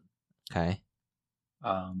that. Okay.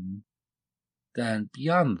 Then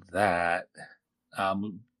beyond that,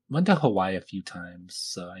 went to Hawaii a few times,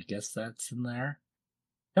 so I guess that's in there.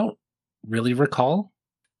 Don't really recall.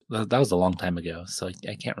 That was a long time ago, so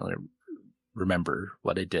I can't really remember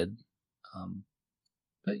what I did.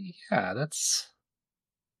 But yeah, that's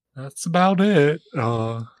about it.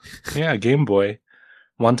 Yeah, Game Boy.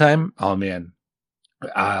 One time, oh man,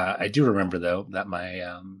 I do remember though that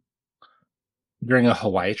my during a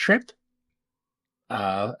Hawaii trip,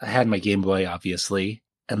 I had my Game Boy obviously,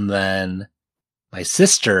 and then my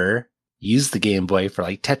sister used the Game Boy for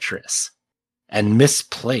like Tetris and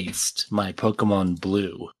misplaced my Pokemon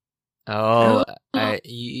Blue. Oh, I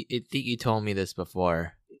think you told me this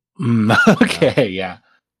before. Okay, yeah.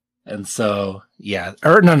 And so, yeah.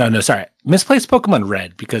 Or no, sorry. Misplaced Pokemon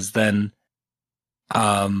Red because then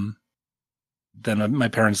my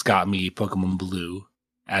parents got me Pokemon Blue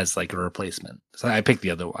as like a replacement. So I picked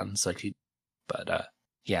the other one so I could, but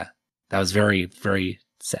yeah. That was very, very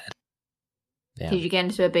sad. Yeah. Did you get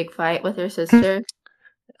into a big fight with your sister?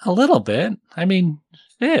 A little bit. I mean,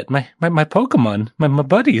 shit, my Pokemon, my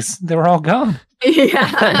buddies, they were all gone.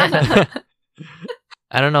 Yeah.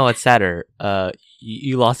 I don't know what's sadder.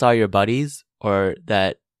 You lost all your buddies, or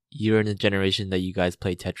that you're in the generation that you guys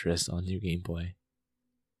play Tetris on your Game Boy.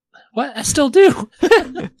 What? I still do.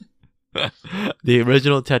 The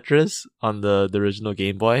original Tetris on the original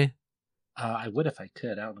Game Boy. I would if I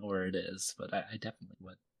could. I don't know where it is, but I definitely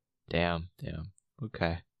would. Damn.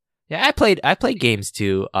 Okay. Yeah, I played games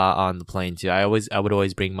too on the plane too. I would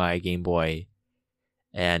always bring my Game Boy,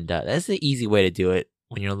 and that's the easy way to do it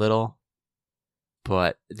when you're little.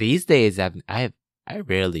 But these days, I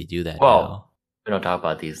rarely do that. Well, now. we don't talk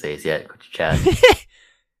about these days yet. Go to Chad.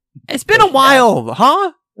 It's been a while,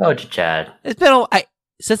 huh? Go to Chad. It's been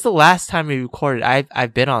since the last time we recorded.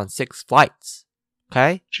 I've been on 6 flights.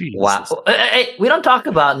 Okay. Jesus. Wow. Hey, we don't talk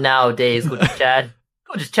about nowadays. Go to Chad.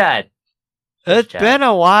 Go to Chad. It's been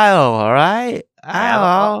a while. All right.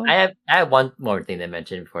 I have one more thing to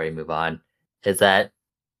mention before we move on. Is that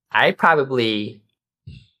I probably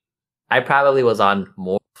was on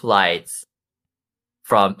more flights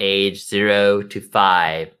from age 0 to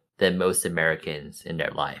 5 than most Americans in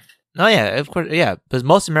their life. Oh yeah, of course, yeah. Because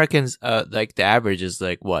most Americans, like the average is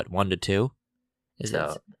like what, 1 to 2.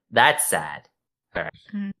 That's sad. All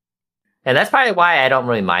right. And that's probably why I don't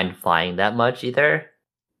really mind flying that much either.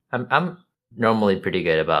 I'm normally pretty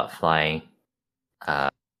good about flying. Yeah,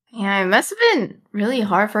 it must have been really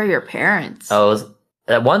hard for your parents.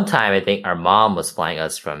 At one time, I think our mom was flying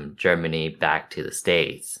us from Germany back to the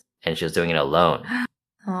States, and she was doing it alone.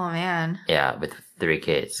 Oh man. Yeah, with 3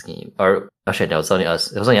 kids. No, it was only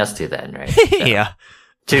us. It was only us 2 then, right? So, Yeah.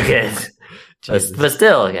 2 kids. But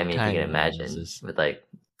still, I mean, you can imagine with like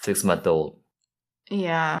 6-month-old.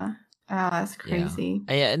 Yeah. Oh, that's crazy.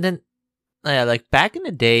 Yeah, and then like back in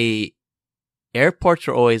the day, airports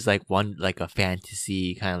were always like a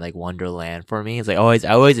fantasy kind of like wonderland for me. It's like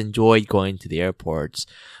I always enjoyed going to the airports.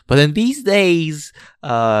 But then these days,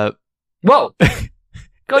 whoa,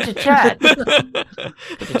 go to Chad. Go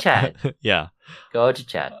to Chad. Yeah. Go to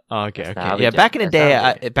Chad. Okay. Yeah, back in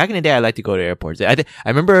the day, I liked to go to airports. I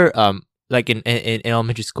remember like in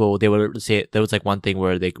elementary school, they would say there was like one thing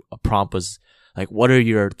where a prompt was like, what are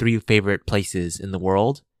your 3 favorite places in the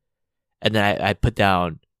world? And then I put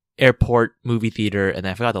down airport, movie theater, and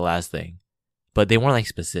I forgot the last thing. But they weren't like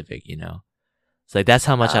specific, you know? It's like that's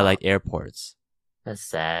how much I like airports. That's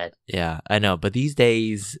sad. Yeah, I know. But these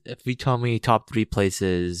days, if you told me top 3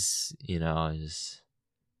 places, you know, just...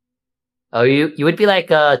 Oh, you would be like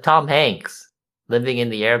Tom Hanks living in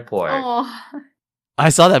the airport. Oh. I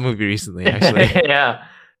saw that movie recently, actually.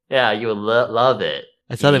 Yeah, you would love it.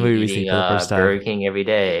 I saw the movie recently for the first time. Burger King every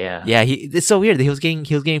day. Yeah. Yeah, it's so weird. He was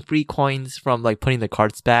getting free coins from like putting the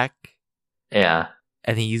carts back. Yeah.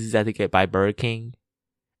 And he uses that to buy Burger King.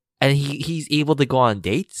 And he's able to go on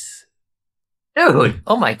dates. Dude,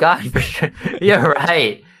 oh my god, for sure. You're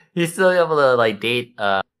right. He's still able to like date.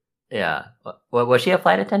 Yeah. Was she a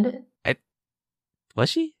flight attendant? Was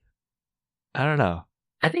she? I don't know.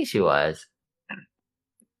 I think she was.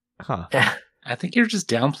 Huh. I think you're just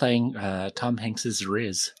downplaying Tom Hanks's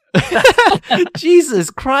Riz.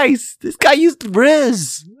 Jesus Christ. This guy used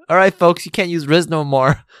Riz. All right, folks, you can't use Riz no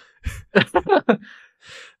more.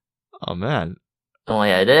 Oh, man. Oh,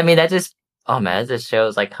 yeah. I mean, that just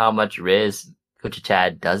shows like how much Riz Coach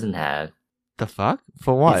Chad doesn't have. The fuck?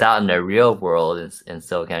 For what? He's out in the real world and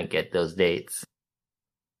still can't get those dates.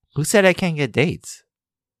 Who said I can't get dates?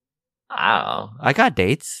 I don't know. I got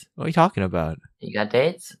dates. What are you talking about? You got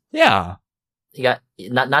dates? Yeah. You got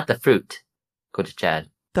not the fruit, Coach Chad.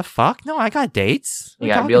 The fuck? No, I got dates. What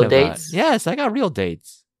You are got talking real about? dates? Yes, I got real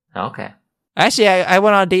dates. Okay. Actually, I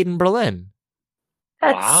went on a date in Berlin.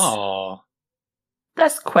 That's Wow.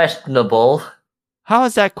 that's questionable. How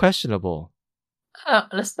is that questionable?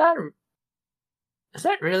 Is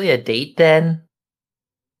that really a date then?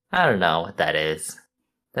 I don't know what that is.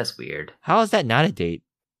 That's weird. How is that not a date?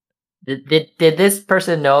 Did this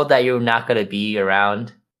person know that you're not gonna be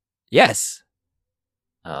around? Yes.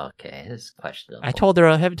 Okay, this is questionable. I told her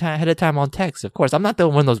ahead of time on text. Of course, I'm not the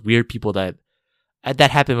one of those weird people that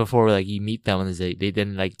happened before. Like you meet them and they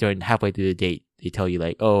then like during halfway through the date they tell you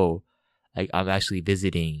like, oh, like I'm actually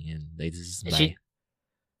visiting and like this is my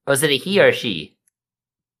Was it a he or she?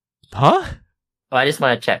 huh? Oh, I just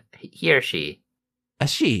want to check. He or she? A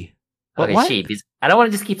she. Okay, What? she. Because I don't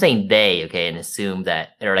want to just keep saying they, okay, and assume that,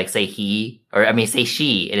 or like say he, or I mean say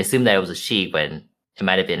she, and assume that it was a she when it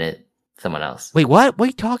might have been someone else. Wait, what? What are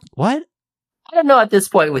you talking? What? I don't know at this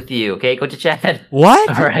point with you, okay? Go to Chad. What?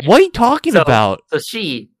 All right. What are you talking So- about? So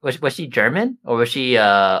she was she German or was she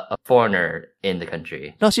a foreigner in the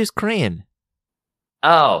country? No, she was Korean.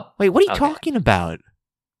 Oh, Wait, what are you Okay. talking about?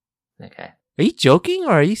 okay. Are you joking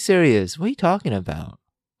or are you serious? What are you talking about?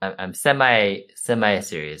 I'm semi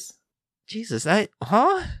serious. Jesus,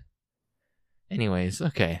 Anyways,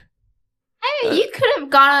 okay. Hey, you could have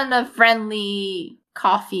gone on a friendly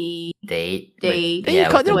coffee Date. Date. Then you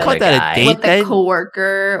with don't another call that a guy. date. with a then-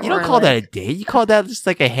 coworker. You don't or call that a like- date. You call that just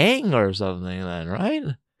like a hang or something, then, right?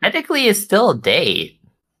 Technically, it's still a date,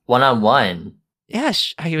 1-on-1. Yeah,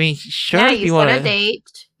 I mean, sure. Yeah, if you you set want a to.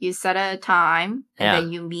 date, you set a time, and Yeah.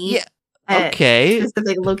 then you meet Yeah, at Okay. a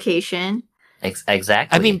specific location.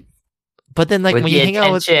 Exactly. I mean, but then like with when the you hang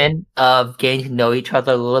out with intention of getting to know each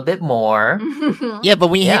other a little bit more. yeah, but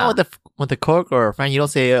when you hang Yeah. out with a coworker or a friend, you don't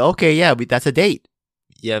say, okay, yeah, that's a date.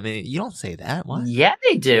 Yeah, I mean, you don't say that. What? Yeah,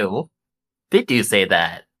 they do. They do say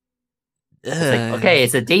that. It's like, okay,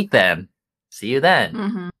 it's a date then. See you then.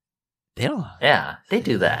 Mhm. They don't. Yeah, they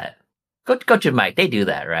do that. Go to Mike. They do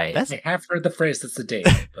that, right? That's I have heard the phrase "it's a date,"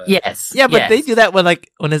 but yes. yeah, but they yes. do that when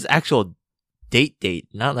it's actual date,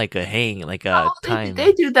 not like a hang, like a Oh, time.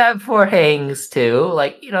 They do that for hangs too.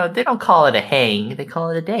 Like, they don't call it a hang. They call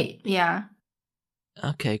it a date. Yeah.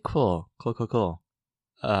 Okay, cool.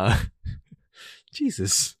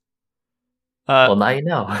 Jesus. Well, now you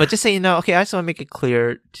know. But just so you know, okay, I just want to make it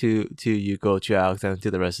clear to you, Coach Alex, and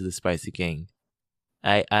to the rest of the Spicy Gang.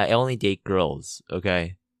 I only date girls,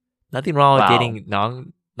 okay? Nothing wrong with Wow. dating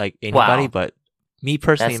anybody, Wow. but me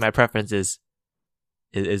personally, That's- my preference is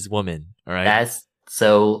women, all right? That's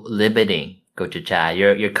so limiting. Go to Chad.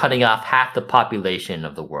 You're cutting off half the population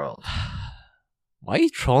of the world. Why are you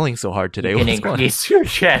trolling so hard today? You can What's going on? increase your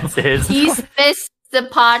chances. He's missed the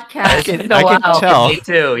podcast. can- It's been a I can while tell. for me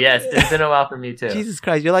too. Yes, it's been a while for me too. Jesus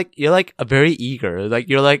Christ, you're like a very eager. Like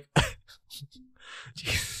you're like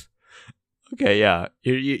Jesus. Okay, yeah.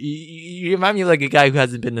 You remind me of like a guy who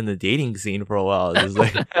hasn't been in the dating scene for a while. It's just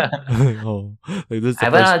like, oh, like this is the I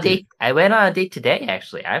went first on a date. I went on a date today.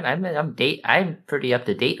 Actually, I'm pretty up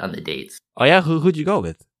to date on the dates. Oh yeah, who'd you go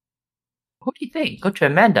with? Who do you think? Go to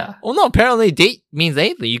Amanda. Well, no. Apparently, date means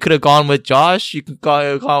anything. You could have gone with Josh. You could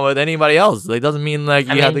gone with anybody else. Like, doesn't mean like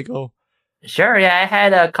you I had mean- to go. Sure, yeah, I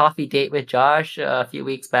had a coffee date with Josh a few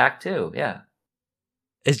weeks back too. Yeah,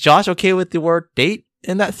 Is Josh okay with the word date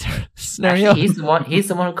in that scenario? actually, he's the one. He's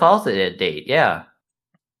the one who calls it a date. Yeah,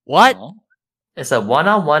 What? Oh. it's a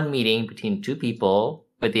one-on-one meeting between two people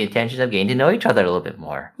with the intention of getting to know each other a little bit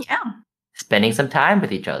more, Yeah. spending some time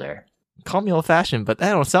with each other. Call me old fashioned, but that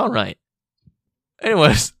don't sound right.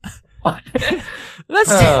 Anyways,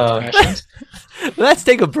 let's Oh. Passions? let's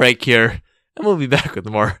take a break here, and we'll be back with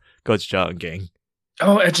more Coach John Gang.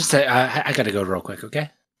 Oh, I just say I gotta go real quick.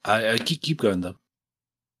 Okay, keep going though.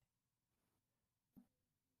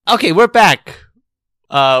 Okay, we're back.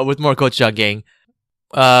 With more Coach John Gang.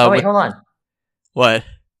 Oh wait, with- hold on. what?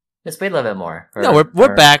 Let's wait a little bit more. No,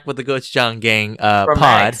 we're back with the Coach John Gang for pod.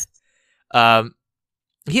 Max.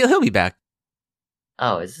 He'll be back.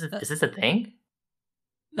 Oh, is this a thing?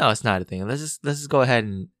 No, it's not a thing. Let's just go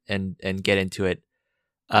ahead and get into it.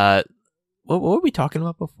 What were we talking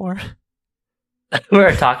about before? We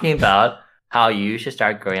were talking about how you should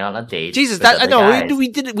start going out on dates. Jesus, with that I other know guys.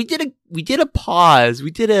 we did a pause.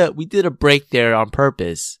 We did a break there on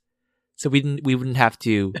purpose, so we wouldn't have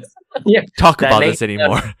to Yeah, talk that about makes this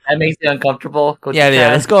anymore. That makes you uncomfortable. Coach Yeah.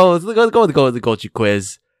 Chad? Let's go with the Gochu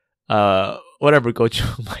quiz. Whatever.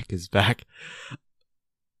 Gochu Mike is back,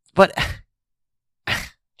 but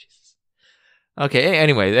Jesus. Okay.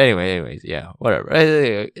 Anyways. Yeah. Whatever.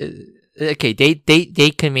 Okay,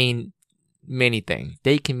 date can mean many things.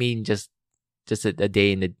 Date can mean just a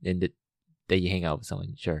day in the that you hang out with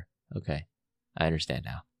someone. Sure. Okay. I understand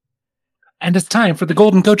now. And it's time for the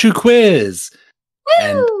Golden Gochu quiz.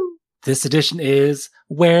 And Woo! this edition is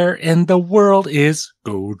Where in the World is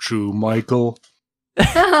Gochu Michael?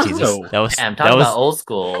 Jesus. So- That was Damn, that talking was about old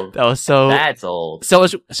school. that was so That's old. so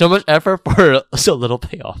much effort for so little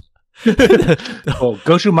payoff. Oh,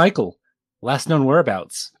 Gochu Michael, last known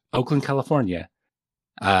whereabouts, Oakland, California.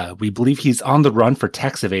 We believe he's on the run for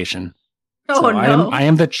tax evasion. Oh So no. I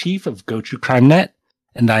am the chief of Gochu CrimeNet,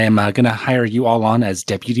 and I am going to hire you all on as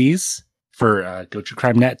deputies for Gochu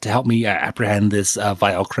CrimeNet to help me apprehend this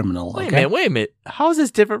vile criminal. Wait Okay? a minute. How is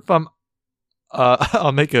this different from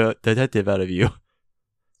I'll make a detective out of you?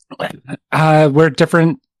 We're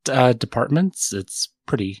different departments. It's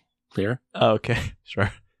pretty clear. Oh, okay.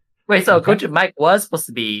 Sure. Wait, so Okay. Coach Mike was supposed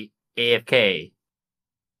to be AFK.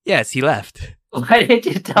 Yes, he left. Why didn't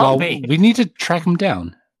you tell Well, me? we need to track him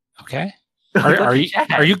down. Okay. Are Coach you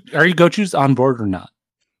Chad. are you Gochu's on board or not?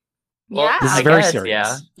 Well, Yeah. This is I very guess,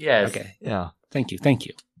 serious. Yeah. Yes. Okay. Yeah. Thank you.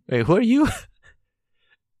 Wait, who are you?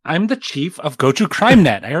 I'm the chief of Gochu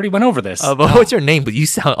CrimeNet. I already went over this. But what's your name? But you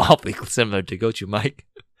sound awfully similar to Gochu Mike.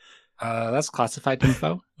 That's classified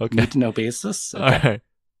info. Okay. Need to know basis. All right.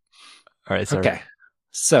 All right. Sorry. Okay.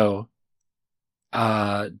 So,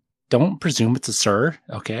 don't presume it's a sir.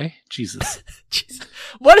 Okay. Jesus. Jeez.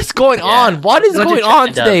 What is going Yeah. on? What is Gochu going Chad on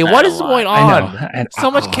does today? that What a is lot. going I on? know. And, So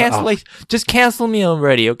much oh, cancellation. Just cancel me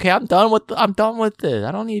already, okay? I'm done with this.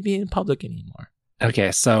 I don't need to be in public anymore.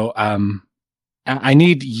 Okay. So, I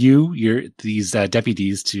need these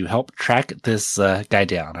deputies to help track this guy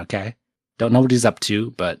down. Okay. Don't know what he's up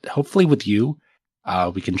to, but hopefully with you,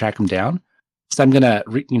 we can track him down. So I'm gonna,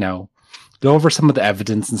 go over some of the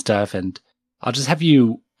evidence and stuff, and I'll just have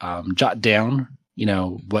you jot down,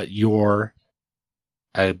 what your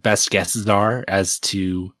best guesses are as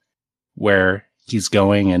to where he's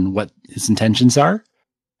going and what his intentions are.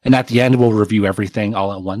 And at the end, we'll review everything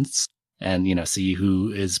all at once and, see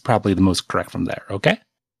who is probably the most correct from there. Okay.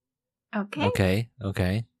 Okay.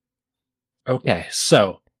 Okay. Okay.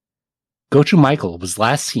 So Gochu Michael was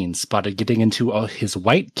last seen spotted getting into his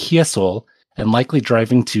white Kia Soul and likely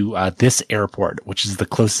driving to this airport, which is the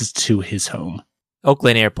closest to his home.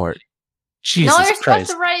 Oakland Airport. Jesus No, you're Christ.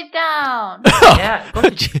 supposed to write it down. Yeah,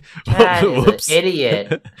 Chad is an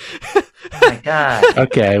idiot. Oh my god.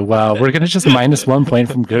 Okay, well, we're going to just minus 1 point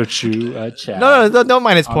from Gochu Chad. No, don't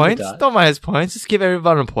minus On the points. dot. Don't minus points. Just give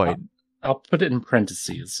everyone a point. I'll put it in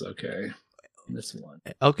parentheses, okay? This one.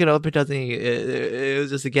 Okay, no, it doesn't. It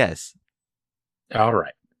was just a guess. All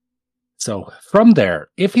right. So from there,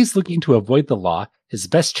 if he's looking to avoid the law, his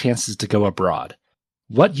best chance is to go abroad.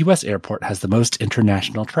 What U.S. airport has the most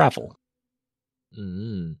international travel?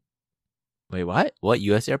 Wait, what? What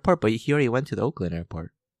U.S. airport? But he already went to the Oakland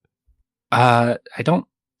Airport. I don't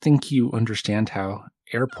think you understand how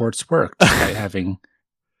airports work by having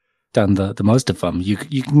done the most of them. You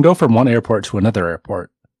can go from one airport to another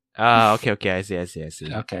airport. Okay. I see.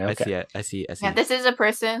 Okay. I see. Yeah, this is a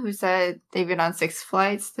person who said they've been on 6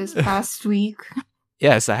 flights this past week.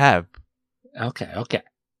 Yes, I have. Okay.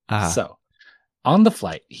 Ah. So, on the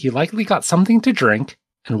flight, he likely got something to drink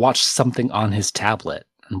and watched something on his tablet.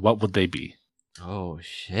 And what would they be? Oh,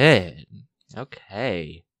 shit.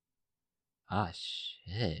 Okay.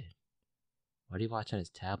 Shit. What do you watch on his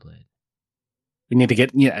tablet? We need to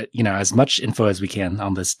get as much info as we can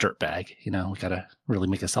on this dirtbag. We gotta really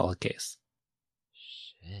make a solid case.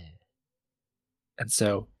 Shit. And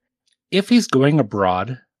so, if he's going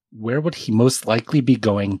abroad, where would he most likely be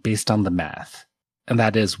going based on the math? And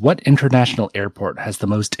that is, what international airport has the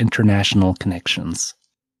most international connections?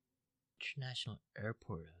 International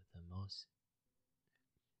airport of the most.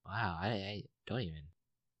 Wow, I don't even.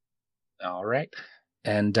 All right.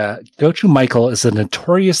 And Gochu Michael is a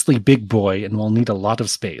notoriously big boy and will need a lot of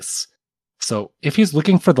space. So, if he's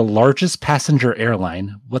looking for the largest passenger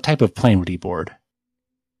airline, what type of plane would he board?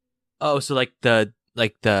 Oh, so like the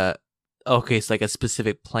okay, it's like a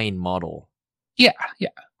specific plane model. Yeah.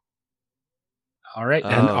 All right.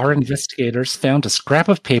 And Oh, our okay. investigators found a scrap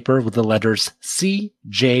of paper with the letters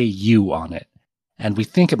CJU on it. And we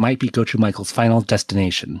think it might be Gochu Michael's final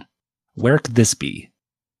destination. Where could this be?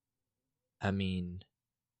 I mean,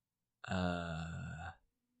 All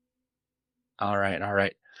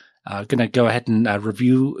right. Gonna go ahead and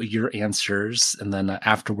review your answers, and then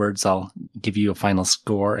afterwards I'll give you a final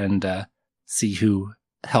score and see who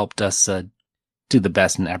helped us do the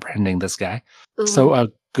best in apprehending this guy. Ooh. So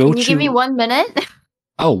Gochu. Can you give me 1 minute?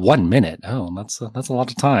 Oh, 1 minute. Oh, that's a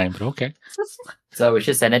lot of time. But okay. So we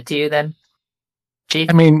should send it to you then, Chief.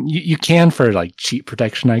 I mean, you can for like cheat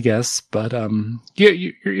protection, I guess, but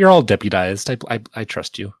you're all deputized. I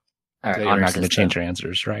trust you. All right, That you're honor not going to system. change your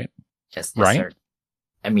answers, right? Yes, Right? sir.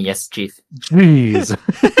 I mean, yes, Chief. Jeez.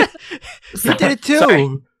 You did it too.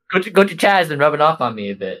 Sorry. Go to Chaz and rubbing off on me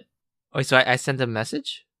a bit. Oh, so I sent a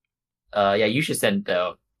message? Yeah, you should send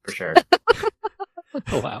though for sure.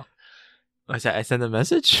 Oh, wow. I sent a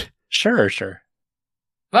message? Sure.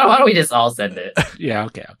 Why don't we just all send it? Yeah.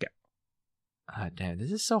 Okay. Damn,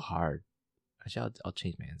 this is so hard. Actually, I'll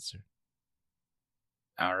change my answer.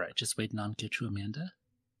 All right. Just waiting on Gochu Amanda.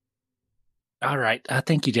 All right.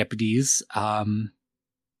 Thank you, deputies. I'm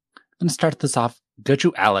going to start this off.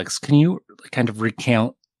 Gochu Alex, can you kind of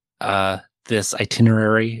recount this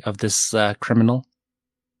itinerary of this criminal?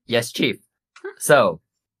 Yes, Chief. So,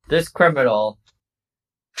 this criminal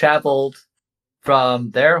traveled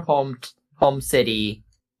from their home city,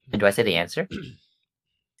 and do I say the answer?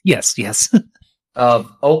 Yes.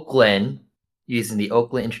 Of Oakland, using the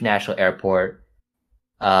Oakland International Airport,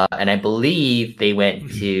 and I believe they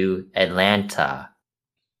went to Atlanta,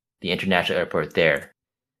 the international airport there.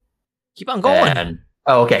 Keep on going.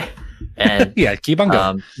 Okay. And Yeah, keep on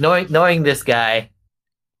going. knowing this guy,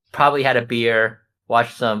 probably had a beer,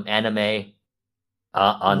 watched some anime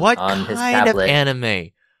on what his kind tablet. of anime?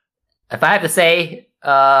 If I have to say,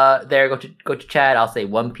 go to Chad, I'll say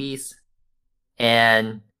One Piece,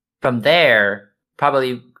 and from there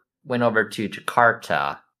probably went over to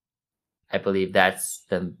Jakarta. I believe that's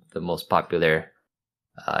the most popular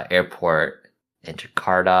airport in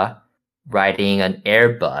Jakarta. Riding an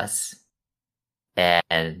Airbus,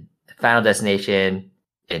 and final destination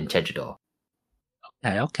in Jeju-do.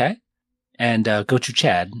 Okay. And Gochu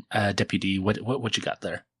Chad, deputy, what you got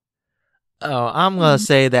there? Oh, I'm gonna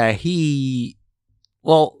say that who's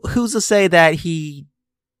to say that he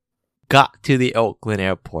got to the Oakland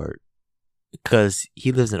airport? Because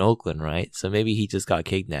he lives in Oakland, right? So maybe he just got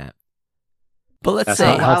kidnapped. But let's That's say,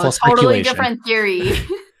 not helpful totally speculation. different theory.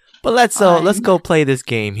 but let's Fine. go play this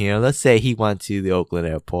game here. Let's say he went to the Oakland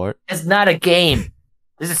airport. It's not a game.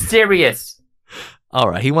 This is serious. All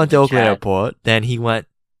right, he went to Oakland Chad. airport. Then he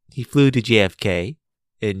flew to JFK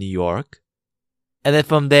in New York. And then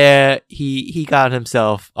from there, he got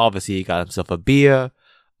himself a beer.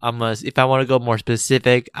 If I want to go more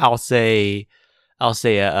specific, I'll say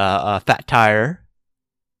a fat tire.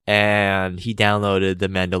 And he downloaded the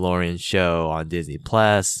Mandalorian show on Disney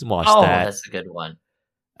Plus. Watched that. That's a good one.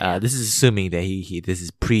 This is assuming that this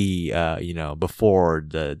is before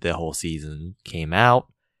the whole season came out.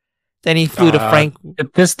 Then he flew to Frank.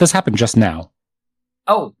 This happened just now.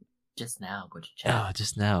 Oh, just now. Go to Chad. Oh,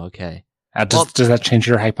 just now. Okay. Does that change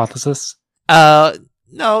your hypothesis? No.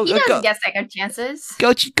 He doesn't get second chances.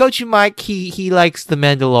 Gochu Mike. He likes the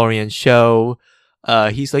Mandalorian show.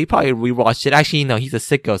 He probably rewatched it. Actually, no, he's a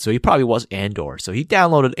sicko, so he probably watched Andor. So he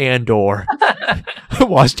downloaded Andor,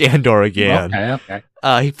 watched Andor again. Okay.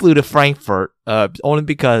 He flew to Frankfurt, only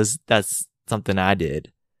because that's something I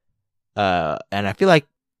did. And I feel like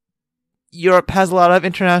Europe has a lot of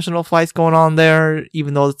international flights going on there,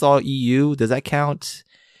 even though it's all EU. Does that count?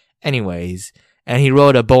 Anyways, and he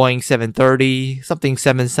rode a Boeing 730, something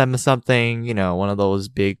 77 one of those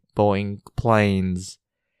big Boeing planes.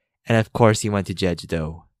 And of course, he went to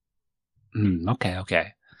Jeju-do.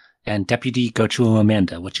 Okay. And Deputy Gochu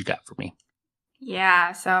Amanda, what you got for me?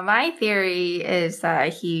 Yeah, so my theory is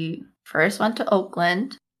that he first went to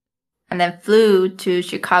Oakland and then flew to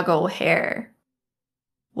Chicago O'Hare.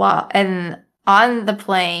 Well, and on the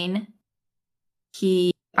plane,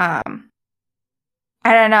 he, I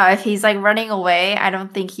don't know, if he's like running away, I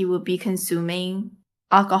don't think he would be consuming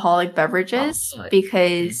alcoholic beverages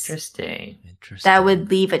because Interesting. that would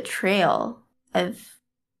leave a trail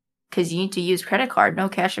because you need to use credit card, no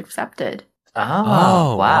cash accepted.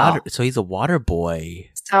 Oh, wow. So he's a water boy.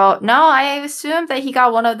 So no, I assumed that he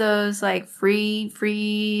got one of those like free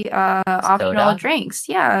optional Soda? drinks.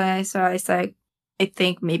 Yeah, so I said I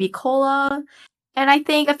think maybe cola. And I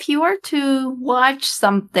think if you were to watch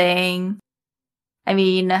something, I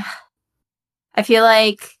mean, I feel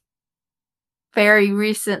like very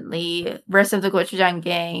recently, rest of the Gochujang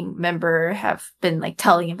gang member have been like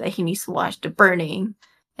telling him that he needs to watch The Burning,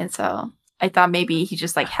 and so I thought maybe he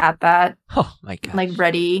just like had that Oh my god! like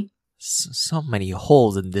ready. So many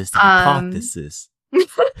holes in this hypothesis.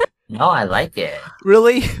 No, I like it.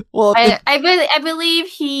 Really? Well, I believe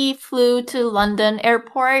he flew to London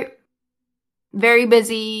airport. Very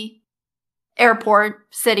busy airport,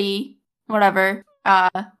 city, whatever.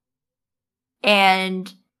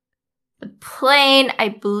 And the plane, I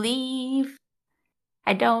believe,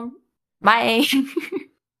 my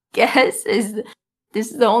guess is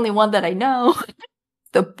this is the only one that I know.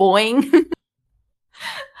 the Boeing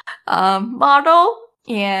model,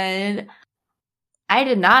 and I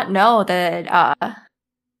did not know that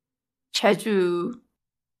Jeju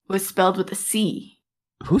was spelled with a C.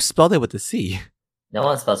 Who spelled it with a C? No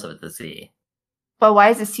one spells it with the C. But why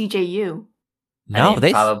is it CJU? I No, think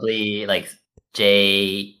they. probably like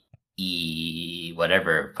JE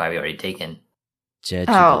whatever, probably already taken. Jeju.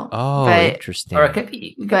 Oh, Oh, but- interesting. Or it could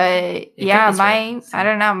be. But could yeah, be spelled. I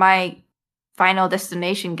don't know, my final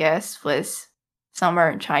destination guess was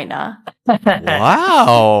somewhere in China.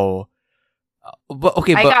 Wow. But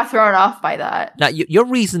okay, I but got thrown off by that. now your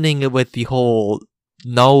reasoning with the whole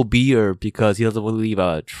no beer because he doesn't want to leave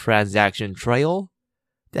a transaction trail.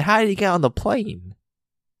 Then how did he get on the plane?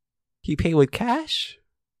 He paid with cash?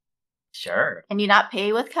 Sure. Can you not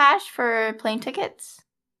pay with cash for plane tickets?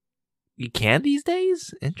 You can these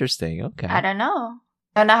days? Interesting. Okay. I don't know.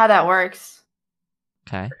 Don't know how that works.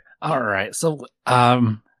 Okay. All right. So,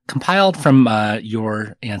 compiled from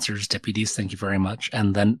your answers, deputies, thank you very much.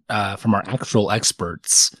 And then from our actual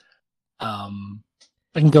experts, I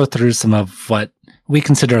can go through some of what we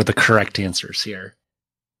consider the correct answers here.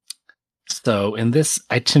 So, in this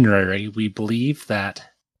itinerary, we believe that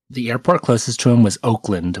the airport closest to him was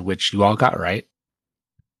Oakland, which you all got right.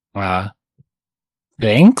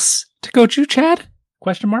 Thanks to Gochu, Chad?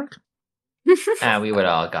 Question mark? We would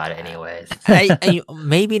all got it anyways.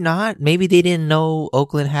 Maybe not. Maybe they didn't know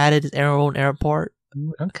Oakland had its own airport.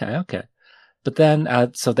 Okay. But then,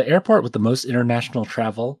 so the airport with the most international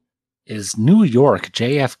travel is New York,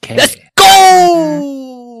 JFK. Let's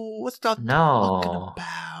go! What's that No. talking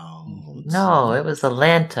about? No, it was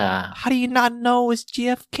Atlanta. How do you not know it's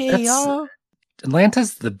GFK, That's- y'all?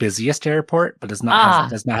 Atlanta's the busiest airport, but does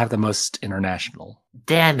not have the most international.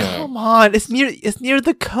 Damn it. Come on, it's near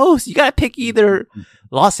the coast. You gotta pick either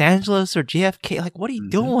Los Angeles or JFK. Like, what are you Mhm.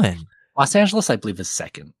 doing? Los Angeles, I believe, is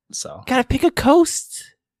second. So, Gotta pick a coast.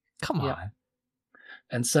 Come on. Yeah.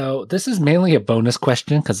 and so this is mainly a bonus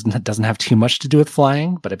question because it doesn't have too much to do with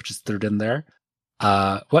flying, but I've just threw it in there.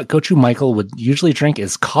 What Gochu Michael would usually drink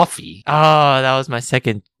is coffee, Oh, that was my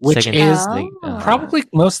second. which second is probably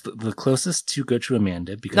the closest to Gochu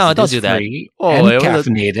Amanda because No, it don't is do that. free Oh, and it was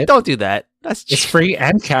caffeinated. Don't do that. That's It's free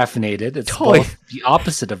and caffeinated. It's Toy. both the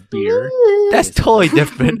opposite of beer. That's totally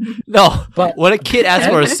different. No, But when a kid asks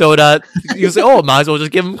for a soda, you say, "Oh, might as well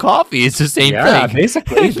just give him coffee." It's the same yeah, thing.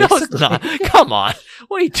 basically. No, it's not. Come on,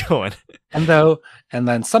 what are you doing? And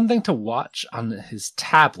then something to watch on his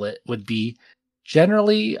tablet would be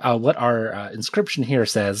generally what our inscription here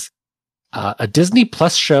says: a Disney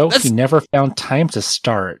Plus show That's- he never found time to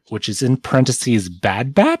start, which is in parentheses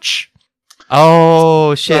Bad Batch.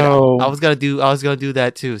 Oh shit! So- I was gonna do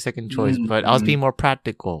that too, second choice, but I was being more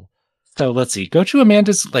practical. So let's see. Go to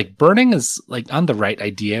Amanda's like burning is like on the right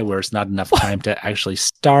idea where it's not enough time to actually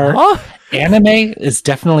start. Huh? Anime is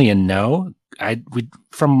definitely a no. We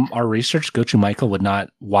from our research, Go to Michael would not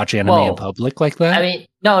watch anime Whoa. in public like that. I mean,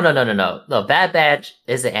 no. No, Bad Batch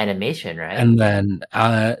is an animation, right? And then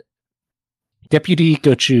Deputy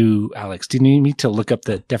Gochu Alex, do you need me to look up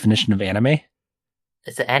the definition of anime?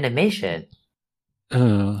 It's an animation.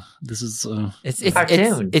 This is It's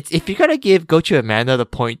Cartoon. it's if you're gonna give Gochu Amanda the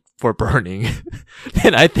point for burning,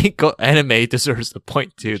 then I think anime deserves the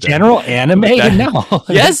point too. then. general anime. That- No,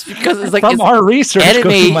 Yes, because it's like from it's our research, anime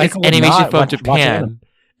Gochu is Michael would animation not from watch Japan, anime.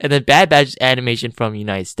 and then Bad Batch is animation from the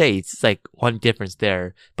United States. It's like one difference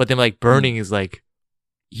there, but then like burning is like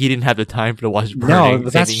he didn't have the time to watch No, burning.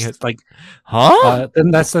 but that's saving just his- like huh?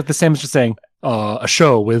 then that's like the same as just saying a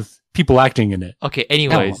show with people acting in it. Okay.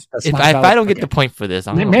 Anyways, that's if not I valid. don't get Okay. the point for this,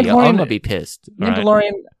 I'm Mandalorian- gonna be pissed. all right?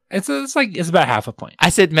 Mandalorian, it's about half a point. I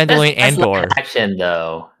said Mandalorian That's Andor, live action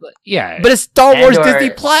though. Yeah, but it's Star Wars Andor- Disney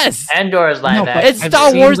Plus. Andor is live No, but action. It's I've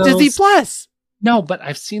Star seen Wars those- Disney Plus. no, but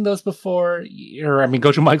I've seen those before. Or I mean,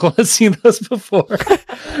 Gochu Michael has seen those before.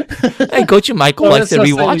 And Gochu Michael So likes to it's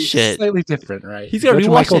rewatch slightly, shit. Slightly different, right? He's gonna Gochu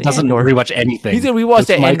rewatch Michael the doesn't Andor. rewatch anything. He's gonna rewatch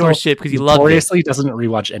that Gochu Andor Michael shit because he loved it. notoriously doesn't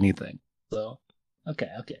rewatch anything. So okay.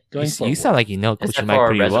 Going You forward. sound like you know Gochu Except Mike for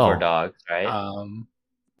pretty Reservoir well. Dogs, right?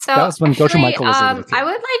 So That was when Gochu actually, Michael was a little kid. I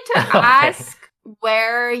would like to Okay. ask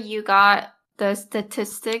where you got the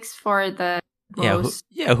statistics for the Yeah, most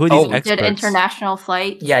who are these Oh, did experts? international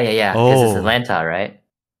flights. yeah. This is Oh. Atlanta, right?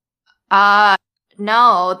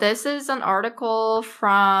 No, this is an article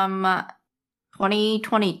from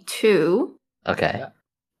 2022, Okay.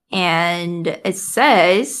 and it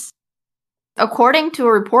says, according to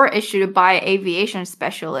a report issued by aviation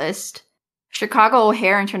specialist, Chicago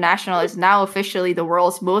O'Hare International is now officially the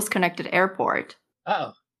world's most connected airport.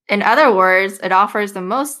 Oh, In other words, it offers the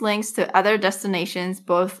most links to other destinations,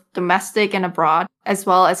 both domestic and abroad. as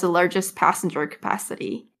well as the largest passenger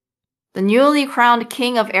capacity. The newly crowned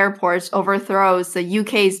king of airports overthrows the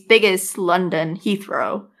UK's biggest London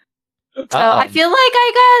Heathrow. So I feel like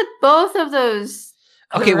I got both of those.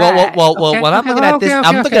 Okay, correct. well. When I'm looking at this,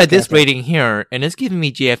 I'm looking at this okay. rating here, and it's giving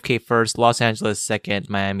me JFK first, Los Angeles second,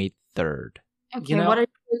 Miami third. Okay, You know, what are you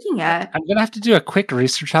looking at? I'm gonna have to do a quick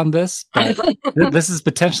research on this, but this is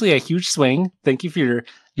potentially a huge swing. Thank you for your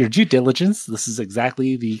due diligence. This is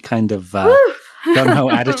exactly the kind of gung-ho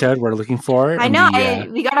attitude we're looking for. I in know. the,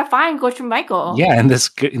 We gotta find Gochu Michael. yeah, in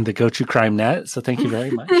the Go-To Crime Net. So thank you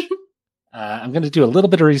very much. I'm going to do a little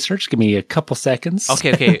bit of research. Give me a couple seconds.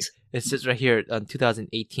 Okay. It says right here on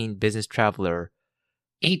 2018 Business Traveler.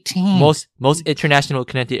 18. Most international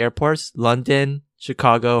connected airports: London,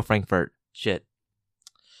 Chicago, Frankfurt. Shit.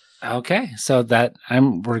 Okay, so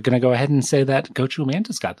we're going to go ahead and say that Gochu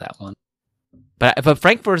Amanda's got that one. But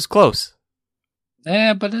Frankfurt is close.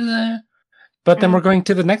 But then we're going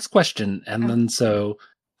to the next question, and then so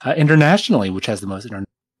internationally, which has the most internet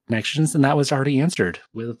connections, and that was already answered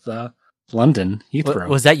with London Heathrow.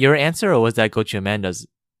 Was that your answer, or was that Gochu Amanda's?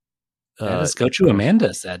 That is Gochu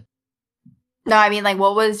Amanda said. No, I mean, like,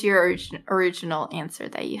 what was your original answer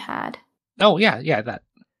that you had? Oh yeah, that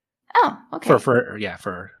Oh, okay.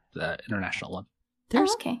 for the international one.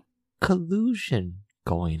 There's okay. collusion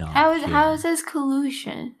going on. How here. is this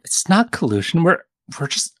collusion? It's not collusion. We're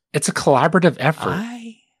just. It's a collaborative effort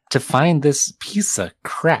to find this piece of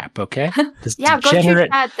crap. Okay, this Yeah,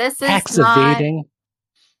 degenerate Gochu, this is tax not evading.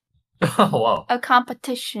 Oh, whoa. a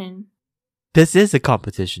competition. This is a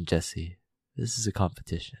competition, Jesse. This is a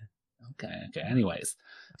competition. Okay. Anyways,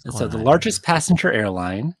 What's so going the on largest passenger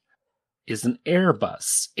airline is an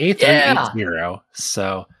Airbus A380.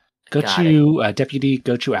 So go Got to Deputy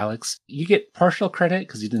Gochu Alex. You get partial credit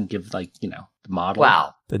because you didn't give the model.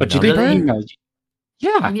 Wow. The But you number? did.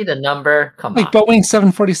 Yeah. You need a number. Come Like on. Boeing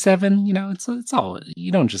 747, it's all.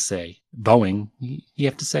 You don't just say Boeing. You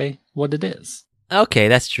have to say what it is. Okay,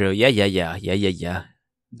 that's true. Yeah.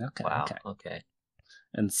 Okay. Wow. Okay. Okay.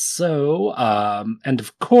 And so, and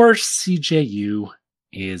of course, CJU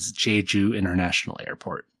is Jeju International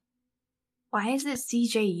Airport. Why is it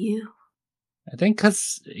CJU? I think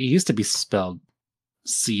because it used to be spelled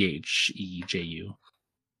CHEJU.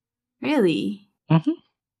 Really?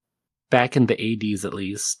 Back in the 80s, at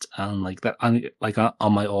least, on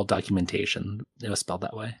my old documentation, it was spelled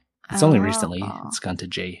that way. It's only recently it's gone to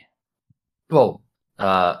J. Whoa.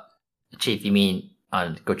 Chief, you mean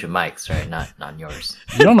on Gochu Mike's, right? Not on yours.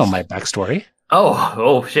 You don't know my backstory.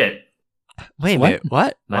 Oh, shit. Wait a What? minute.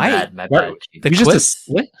 What? My Why? bad, What? Chief. The You quiz- just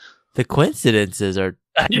what? The coincidences are.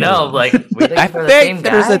 You know, like, we I for the same think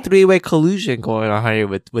there's guy? a three-way collusion going on here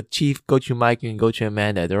with Chief Gochu Mike and Gochu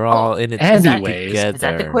Amanda. They're all in it anyways. together. Is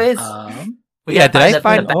that the quiz? Well, yeah, did I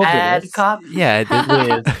find the all bad this? cop?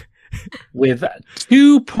 Yeah, with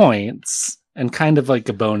 2 points and kind of like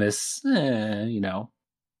a bonus,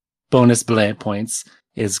 bonus bullet points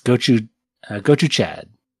is Gochu Chad.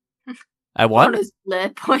 I won. Bonus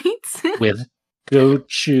lead points. With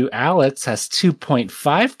Gochu Alex has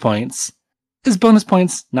 2.5 points. His bonus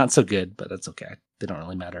points, not so good, but that's okay. They don't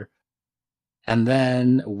really matter. And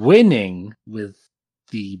then winning with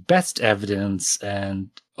the best evidence and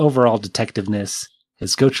overall detectiveness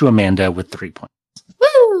is Gochu Amanda with 3 points.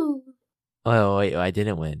 Woo! Oh wait, I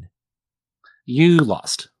didn't win. You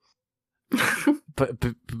lost.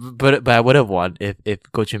 But I would have won if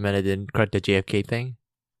Gochu Amanda didn't correct the JFK thing.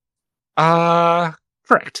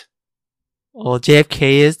 Correct. Well, JFK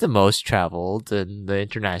is the most traveled in the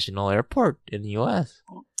international airport in the U.S.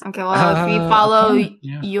 Okay, well, if we follow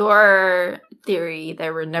yeah. your theory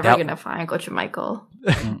that we're never That- gonna find Gochu Michael.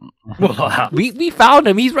 Wow. We found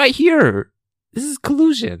him. He's right here. This is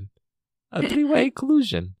collusion. A three-way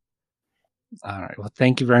collusion. All right. Well,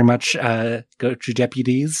 thank you very much, Gochu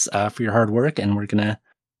deputies, for your hard work, and we're gonna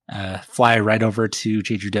fly right over to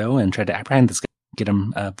Jeju-do and try to apprehend this guy, get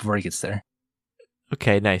him before he gets there.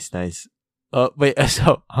 Okay, nice. Wait,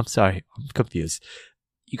 so I'm sorry. I'm confused.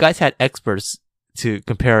 You guys had experts to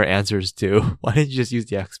compare our answers to. Why didn't you just use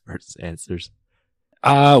the experts' answers?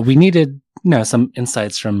 We needed, some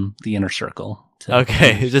insights from the inner circle. To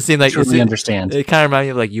Okay, it just seemed like truly understand. It kind of reminded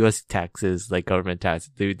me of like U.S. taxes, like government taxes.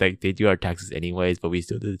 They do our taxes anyways, but we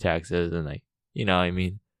still do the taxes, and what I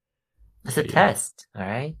mean. It's a test, all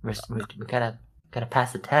right? We gotta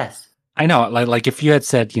pass the test. I know, like if you had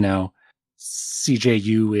said, CJU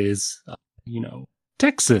is,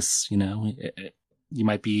 Texas, you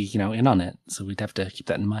might be, in on it. So we'd have to keep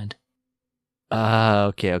that in mind.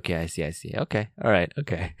 Okay, I see. Okay, all right,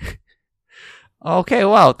 okay. Okay,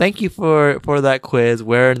 wow, thank you for that quiz.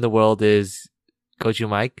 Where in the world is Gochu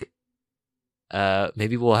Mike?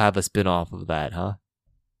 maybe we'll have a spin-off of that, huh?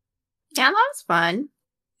 Yeah, that was fun.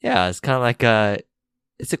 Yeah, it's kind of like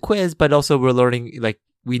it's a quiz, but also we're learning, like,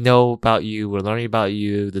 we know about you, we're learning about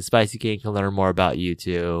you, the Spicy Gang can learn more about you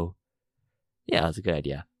too. Yeah, it's a good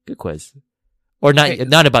idea. Good quiz. Or not, Hey,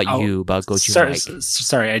 not about you, about Gochu sorry, Mike.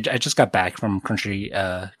 sorry, I just got back from crispy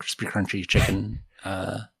crunchy chicken.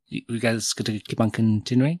 You guys going to keep on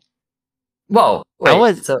continuing? Whoa! Wait, I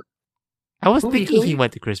was who thinking we- he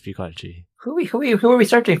went to Crispy Crunchy. who are we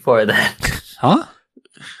searching for then? Huh?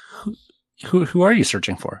 Who are you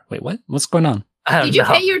searching for? Wait, what? What's going on? I don't Did you know.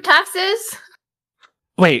 pay your taxes?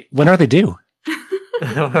 Wait, when are they due?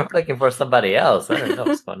 We're looking for somebody else. I don't know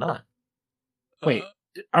what's going on. Wait,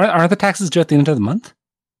 are the taxes due at the end of the month?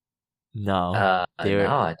 No, they were.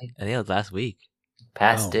 No, I think I think it was last week.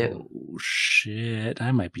 past due. Oh shit!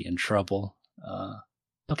 I might be in trouble.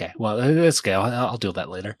 Okay, well, it's okay. I'll deal with that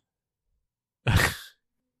later.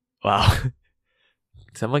 Wow.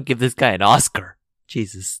 Someone give this guy an Oscar.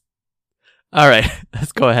 Jesus. All right,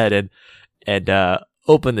 let's go ahead and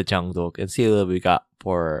open the Jeongdok and see what we got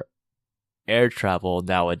for air travel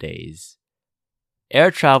nowadays.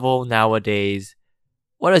 Air travel nowadays.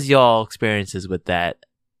 What is y'all experiences with that?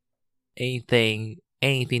 Anything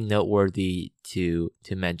noteworthy to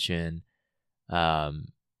mention?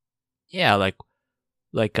 Yeah, like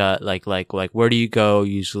where do you go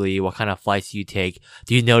usually? What kind of flights do you take?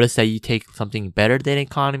 Do you notice that you take something better than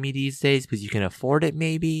economy these days because you can afford it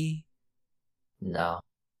maybe? No.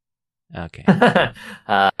 Okay.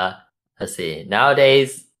 Let's see.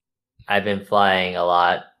 Nowadays, I've been flying a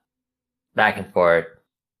lot back and forth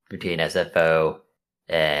between SFO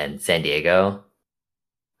and San Diego.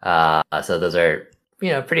 So those are,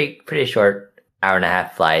 pretty short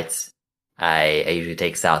 1.5-hour flights. I usually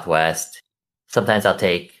take Southwest. Sometimes I'll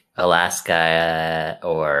take Alaska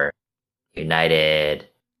or United,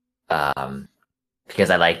 because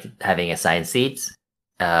I like having assigned seats.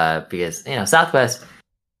 Because Southwest,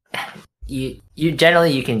 you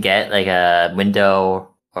generally you can get like a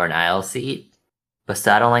window or an aisle seat, but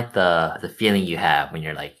still I don't like the feeling you have when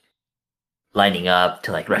you're like lining up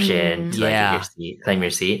to like rush in to like get your seat, claim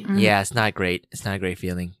your seat. Yeah, it's not great. It's not a great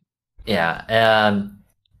feeling. Yeah.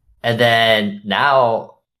 And then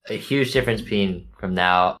now a huge difference from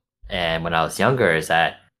now and when I was younger is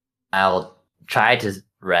that I'll try to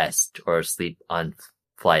rest or sleep on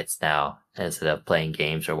flights now instead of playing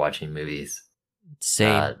games or watching movies.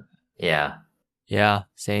 Same. Yeah. Yeah,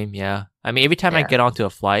 same. Yeah. I mean, every time I Yeah. get onto a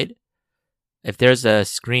flight, if there's a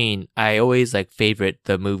screen, I always like favorite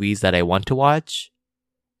the movies that I want to watch.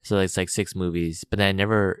 So it's like 6 movies, but I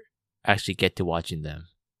never actually get to watching them.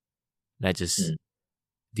 And I just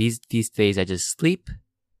these days I just sleep,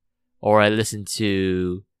 or I listen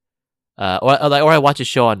to, or I watch a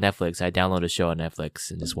show on Netflix. I download a show on Netflix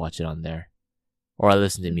and just watch it on there, or I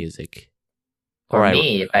listen to music. For Or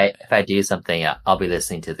me, if I do something, I'll be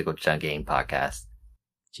listening to the Gochujang Gang podcast,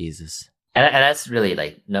 Jesus. and that's really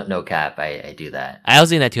like no cap. I do that. I was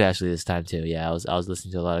doing that too actually this time too. Yeah, I was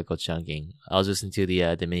listening to a lot of Gochujang Gang. I was listening to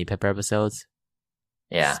the mini pepper episodes.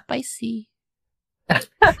 Yeah. Spicy.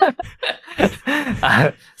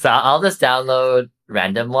 So I'll just download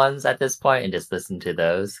random ones at this point and just listen to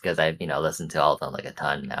those because I've listened to all of them like a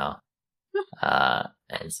ton now.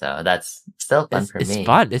 And so that's still fun for me. It's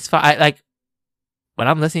fun. It's fun. I like when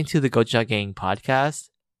I'm listening to the Gochujang Gang podcast,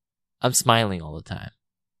 I'm smiling all the time.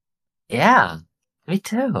 Yeah, me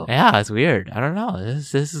too. Yeah, it's weird. I don't know.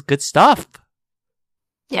 This is good stuff.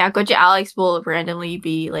 Yeah, Goju Alex will randomly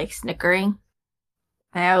be like snickering.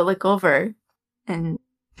 And I'll look over and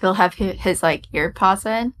he'll have his like earpods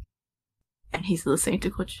in. And he's listening to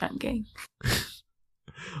Gochujang Gang.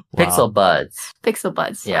 Wow. Pixel Buds. Pixel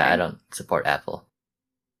Buds. Yeah, sorry. I don't support Apple.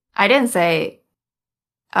 I didn't say.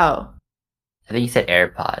 Oh, I think you said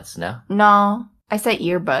AirPods. No. no. I said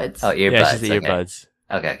earbuds. Oh, earbuds. Yeah, she's the okay. earbuds.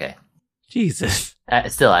 Okay. Jesus.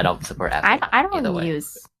 Still, I don't support Apple. I either don't way.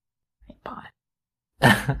 use iPod.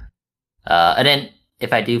 And then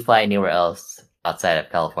if I do fly anywhere else outside of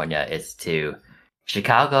California, it's to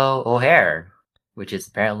Chicago O'Hare, which is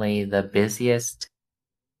apparently the busiest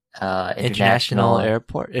International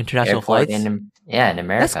airport flights. in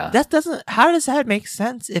America. That doesn't. How does that make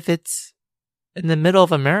sense if it's in the middle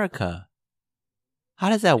of America? How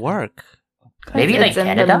does that work? Maybe like it's in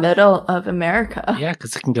Canada? the middle of America. Yeah,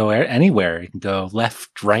 because it can go anywhere. It can go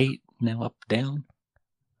left, right, up, down.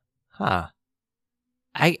 Huh.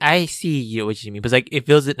 I see what you mean, but like if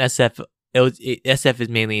it was an SF, SF is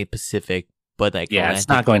mainly Pacific, but like Yeah, it's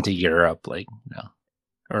not going to Europe,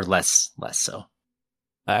 or less so.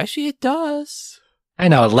 Actually, it does. I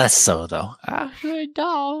know, less so though. Actually,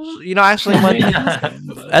 no. You know, actually, when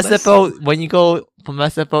Less so. SFO, when you go from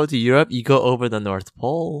SFO to Europe, you go over the North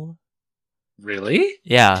Pole. Really?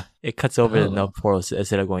 Yeah, it cuts over the Oh. North Pole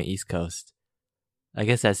instead of going East Coast. I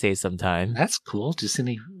guess that saves some time. That's cool. Do you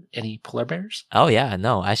see any polar bears? Oh yeah,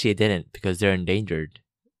 no, actually, I didn't because they're endangered.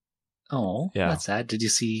 Oh, Yeah. that's sad. Did you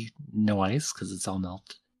see no ice because it's all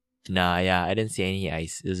melted? Nah, yeah, I didn't see any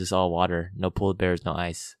ice. It was just all water. No polar bears, no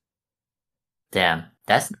ice. Damn,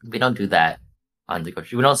 we don't do that on the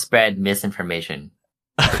grocery. We don't spread misinformation.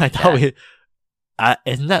 I thought we.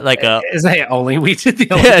 Isn't that like a? Is that only we did the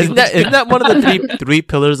only Yeah, isn't that one of the three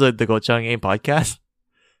pillars of the Gochang Game podcast?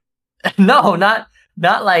 No, not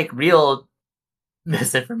like real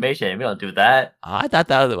misinformation. We don't do that. I thought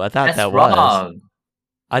that was. That's I wrong.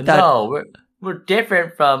 thought No, we're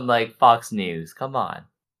different from like Fox News. Come on.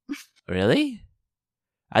 really.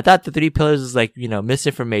 I thought the three pillars is like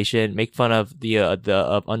misinformation, make fun of the of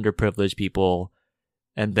underprivileged people,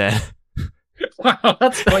 and then. Wow,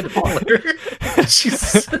 that's quite polar.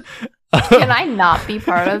 Jesus. Can I not be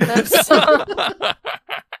part of this?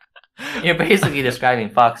 You're basically describing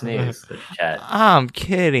Fox News in the chat. I'm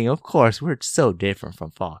kidding. Of course, we're so different from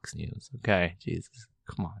Fox News. Okay, Jesus,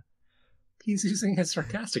 come on. He's using his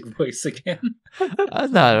sarcastic voice again.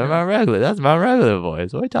 That's not my regular. That's my regular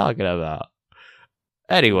voice. What are you talking about?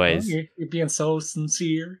 Anyways, You're being so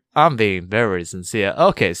sincere. I'm being very sincere.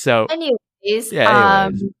 Okay, so Anyways, Yeah,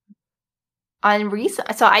 anyways. on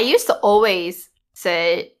recent, so I used to always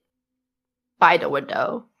sit by the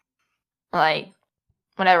window, like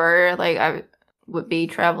whenever like I would be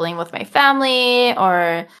traveling with my family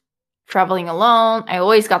or traveling alone. I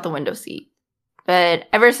always got the window seat. But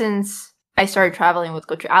ever since I started traveling with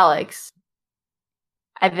Coach Alex,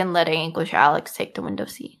 I've been letting Coach Alex take the window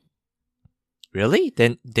seat. really,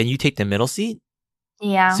 then you take the middle seat.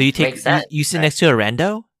 Yeah, So you take Makes sense, you sit right? next to a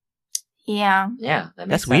rando. yeah, Yeah, that makes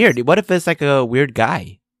That's sense. weird. What if it's like a weird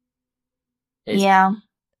guy? It's- yeah.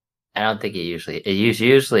 I don't think it's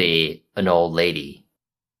usually an old lady.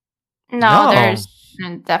 No, there's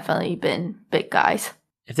definitely been big guys.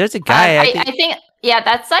 If there's a guy, I think, yeah,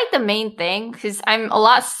 that's like the main thing because I'm a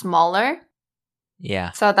lot smaller,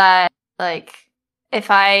 yeah. so that like if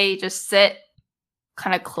I just sit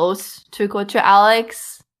kind of close to Coach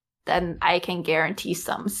Alex, then I can guarantee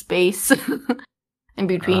some space in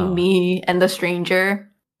between Oh. me and the stranger.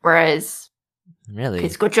 Whereas Really?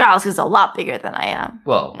 because Coach Alex is a lot bigger than I am.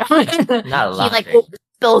 Whoa, Not a lot He like bigger.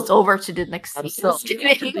 spills over to the next I'm seat. still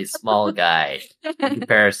a small guy in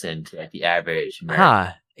comparison to like, the average American.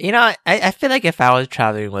 Huh. You know, I feel like if I was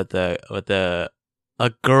traveling with a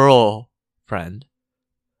girlfriend,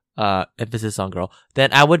 emphasis on girl,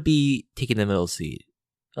 then I would be taking the middle seat.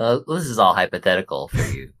 This is all hypothetical for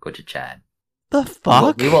you, Coach Chad. The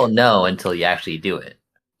fuck? We won't know until you actually do it.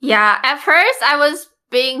 Yeah, at first I was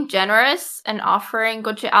being generous and offering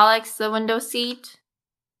Coach Alex the window seat.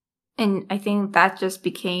 And I think that just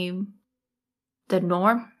became the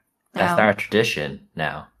norm. That's now. our tradition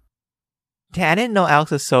now. Damn, I didn't know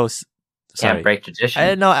Alex is so. Sorry, Can't break tradition. I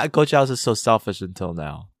didn't know Coach Alex is so selfish until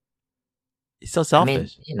now. He's so I mean,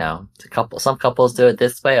 selfish. some couples do it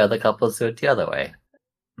this way, other couples do it the other way.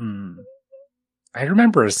 I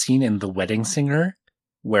remember a scene in The Wedding Singer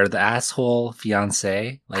where the asshole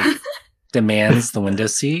fiance like demands the window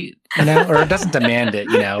seat, or doesn't demand it,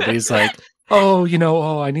 but he's like, oh,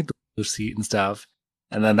 I need the window seat and stuff.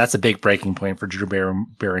 And then that's a big breaking point for Drew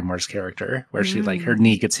Barrymore's character, where she like her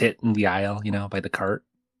knee gets hit in the aisle, by the cart.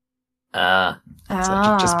 Uh,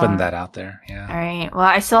 So just putting that out there. All Yeah. right. Well,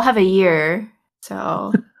 I still have a year.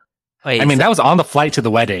 So, Wait, I mean, so- that was on the flight to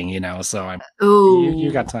the wedding, so ooh.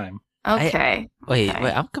 you got time. Okay. wait, Okay.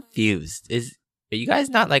 wait. I'm confused. Are you guys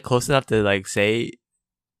not like close enough to like say,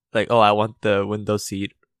 like, oh, I want the window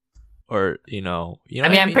seat, or you know? I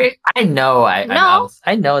mean, I know, No.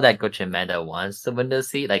 I know that Coach Amanda wants the window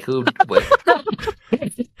seat. Like, who would,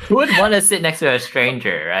 who would want to sit next to a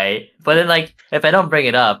stranger, right? But then, like, if I don't bring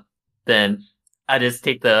it up, then I just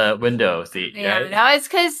take the window seat. Yeah, Right? no, it's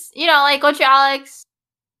because, like Coach Alex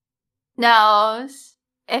knows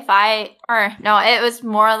it was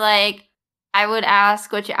more like I would ask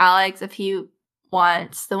Coach Alex if he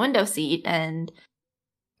wants the window seat. And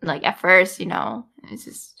like at first, it's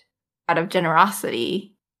just out of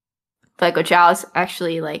generosity. But Coach Alex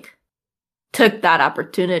actually like took that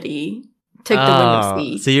opportunity, took the window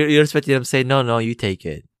seat. So you're expecting them to say, no, you take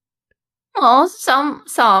it. Well, some.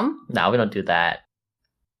 No, we don't do that.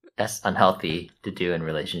 That's unhealthy to do in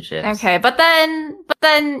relationships. Okay, but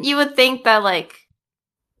then you would think that like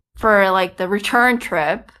for like the return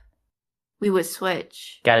trip, we would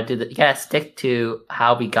switch. You gotta stick to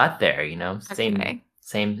how we got there, Same Okay.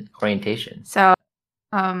 same orientation. So,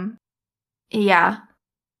 yeah.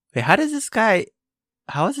 Wait, how is this guy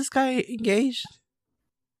engaged?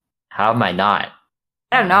 How am I not?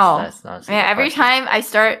 I don't know. That's not a Man, every question. time I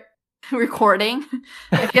start recording,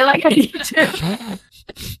 I feel like I need to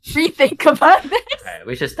rethink about this. All right,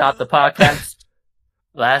 we should stop the podcast.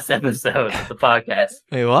 Last episode of the podcast.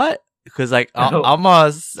 Wait, what? Because like No. I'm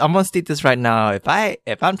gonna state this right now.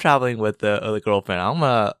 If I'm traveling with the girlfriend, I'm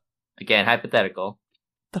gonna Again, hypothetical.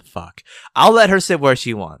 the fuck. I'll let her sit where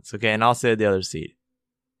she wants, okay, and I'll sit at the other seat.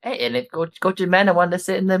 Hey, and if Coach Amanda wanted to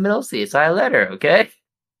sit in the middle seat, so I let her. Okay,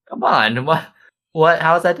 come on. What?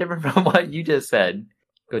 How is that different from what you just said,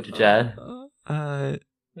 Coach Chad?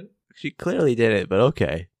 She clearly did it, but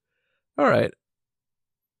okay. All right.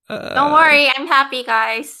 Don't worry, I'm happy,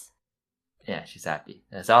 guys. Yeah, she's happy.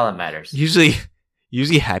 That's all that matters.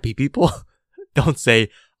 Usually happy people don't say,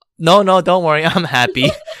 no, don't worry, I'm happy.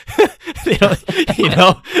 They don't,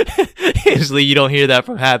 usually you don't hear that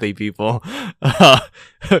from happy people.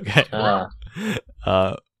 Okay.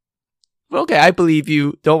 Okay, I believe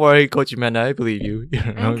you. Don't worry, Coach Amanda, I believe you.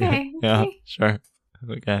 Okay. Yeah, Okay. sure.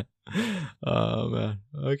 Okay. Oh, man.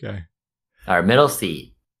 Okay. Our middle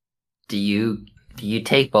seat. Do you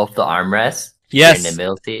take both the armrests? Yes. In the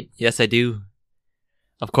middle seat. Yes, I do.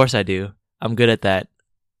 Of course I do. I'm good at that.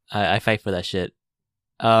 I fight for that shit.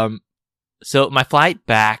 So my flight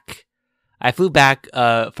back, I flew back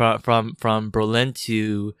from Berlin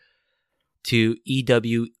to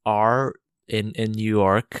EWR in New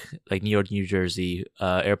York, like New York, New Jersey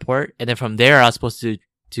airport, and then from there I was supposed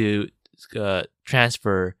to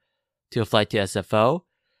transfer to a flight to SFO.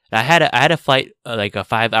 I had a flight like a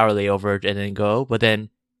 5-hour layover and then go, but then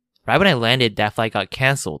right when I landed, that flight got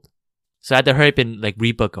canceled. So I had to hurry up and like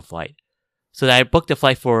rebook a flight. So I booked a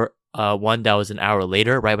flight for one that was an hour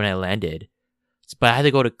later, right when I landed. But I had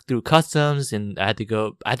to go through customs, and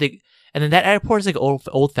and then that airport is like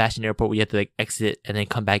old fashioned airport where you have to like exit and then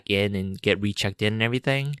come back in and get rechecked in and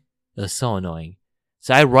everything. It was so annoying.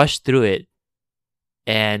 So I rushed through it,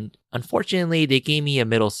 and unfortunately, they gave me a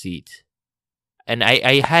middle seat. And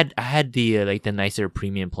I had the like the nicer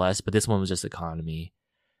premium plus, but this one was just economy.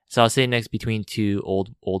 So I was sitting next between two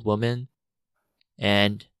old women,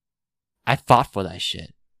 and I fought for that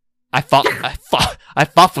shit. I fought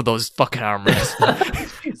for those fucking armrests.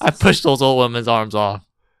 I pushed those old women's arms off.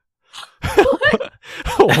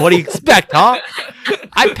 What do you expect, huh?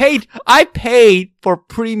 I paid for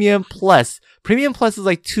premium plus. Premium plus is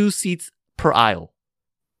like 2 seats per aisle,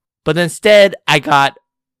 but instead I got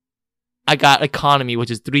economy, which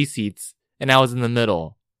is 3 seats, and I was in the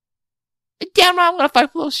middle. Damn right, I'm gonna fight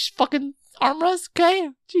for those fucking armrests,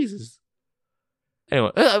 okay? Jesus.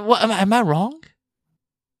 Anyway, what am I wrong?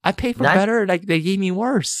 I paid for better. Like they gave me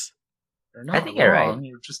worse. You're not I think you're wrong, right.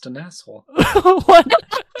 You're just an asshole. What?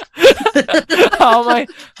 How am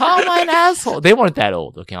I an asshole? They weren't that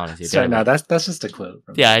old, okay, honestly. Sorry, They no, were- that's just a quote.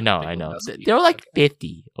 From yeah, I know. Big They were like Okay.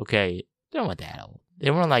 50, okay? They weren't that old. They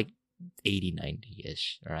were like 80,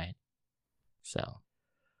 90-ish, alright? So.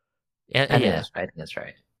 I think Yeah. that's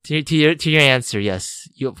right. To your answer, yes.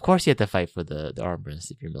 Of course you have to fight for the armrest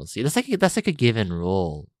if you're middle seat. That's like a given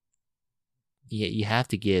rule. You have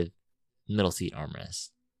to give middle seat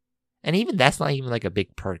armrest. And even that's not even like a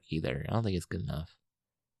big perk either. I don't think it's good enough.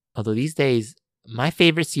 Although these days, my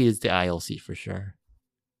favorite seat is the aisle seat for sure.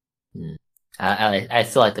 I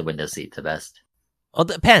still like the window seat the best. Well,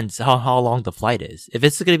 it depends how long the flight is. If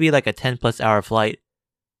it's going to be like a 10+ hour flight,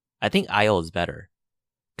 I think aisle is better.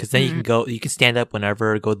 Because then you can stand up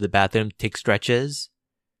whenever, go to the bathroom, take stretches.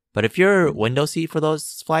 But if you're window seat for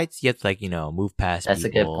those flights, you have to move past That's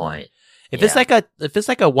people. a good point. If it's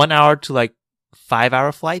like a 1 hour to like 5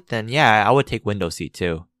 hour flight, then yeah, I would take window seat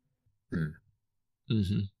too.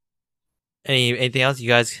 Mm-hmm. Anything else, you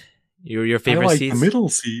guys? Your favorite I like seats? the middle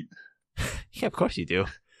seat. Yeah, of course you do.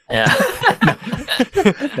 Yeah.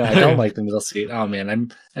 No, I don't like the middle seat. Oh man,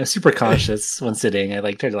 I'm super conscious when sitting. I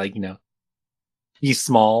like try to be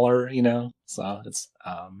smaller, So it's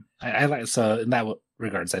I like, so in that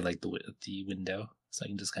regards I like the window, so I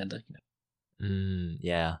can just kind of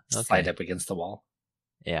Yeah. slide up against the wall.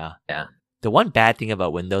 Yeah. Yeah. The one bad thing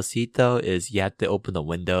about window seat though is you have to open the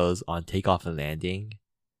windows on takeoff and landing.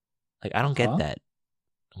 Like I don't get that.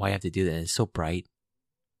 Why you have to do that? It's so bright.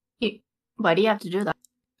 Why do you have to do that?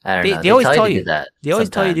 I don't know. They always tell to you do that. They always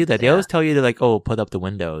tell you to do that. sometimes, They always tell you to put up the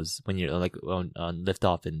windows when you're like on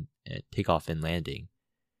liftoff and takeoff and landing.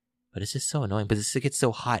 But it's just so annoying. But it gets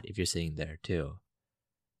so hot if you're sitting there too.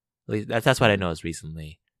 At least that's what I noticed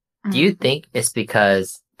recently. Do you think it's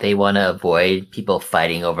because they want to avoid people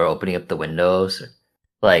fighting over opening up the windows?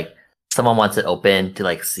 Like someone wants it open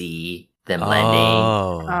to see them landing,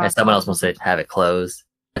 Oh, and someone else wants to have it closed.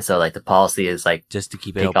 And so like the policy is like just to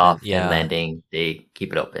keep it open. takeoff Yeah, and landing, they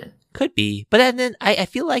keep it open. could be. But then I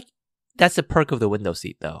feel like that's a perk of the window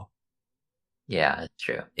seat, though. Yeah, that's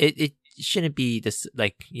true. It shouldn't be this,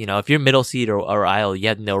 like, you know, if you're middle seat or aisle, you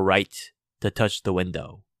have no right to touch the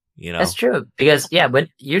window. You know, That's true because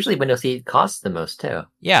usually window seat costs the most too.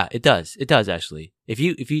 yeah, it does. It does actually. If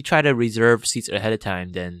you try to reserve seats ahead of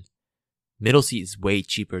time, then middle seat is way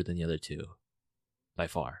cheaper than the other two, by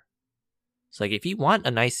far. It's like if you want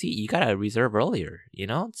a nice seat, you gotta reserve earlier. You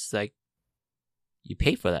know, it's like you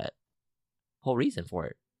pay for that. Whole reason for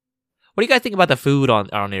it. What do you guys think about the food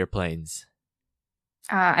on airplanes?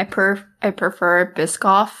 I prefer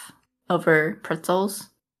Biscoff over pretzels.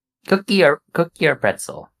 Cookie or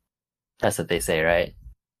pretzel. That's what they say, right?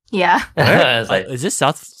 Yeah. It's like, Is this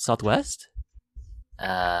Southwest?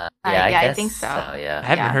 yeah, yeah, I guess think so. Yeah, I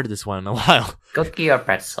haven't Yeah. heard this one in a while. cookie or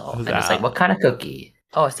pretzel. And it's like, what kind of cookie?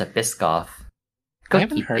 Oh, it's a Biscoff. I haven't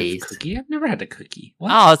Cookie heard of based. cookie. I've never had a cookie.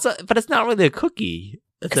 What? Oh, but it's not really a cookie.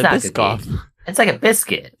 It's a not a Biscoff. cookie. It's like a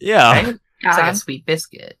biscuit. Yeah. Right? It's like Yeah. a sweet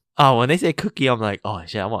biscuit. Oh, when they say cookie, I'm like, oh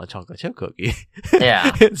shit, I want a chocolate chip cookie.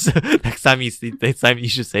 Yeah. So next time you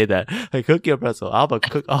should say that. Like, cookie or pretzel? I'll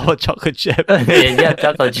have a chocolate chip. Yeah,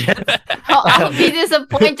 chocolate chip. I'll be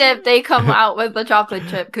disappointed if they come out with a chocolate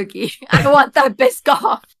chip cookie. I want that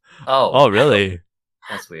Biscoff. Oh, Oh, really?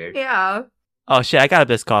 that's weird. Yeah. Oh shit, I got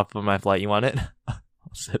a Biscoff for my flight. You want it? I'll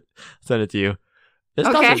send it to you.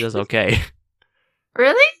 Biscoffs Okay. are just okay.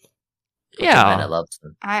 Really? Yeah. Amanda loves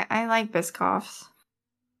them. I like Biscoffs.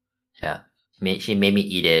 Yeah, she made me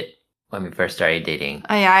eat it when we first started dating.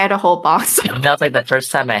 Oh yeah, I had a whole box. And that was like the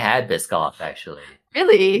first time I had Biscoff, actually.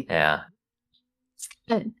 Really? Yeah,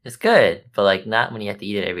 Good. it's good, but like not when you have to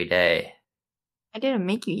eat it every day. I didn't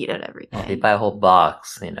make you eat it every They day. buy a whole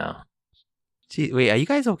box, you know. Gee, wait, are you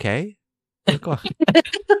guys okay? What's going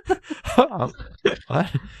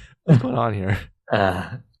what? What's going on here?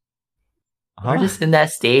 We're Huh? just in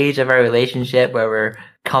that stage of our relationship where we're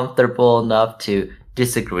comfortable enough to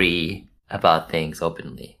disagree about things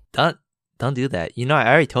openly. Don't do that. You know, I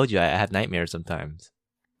already told you I have nightmares sometimes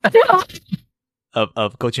of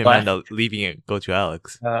Coach What? Amanda leaving and Coach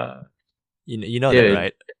Alex. You know Dude. that,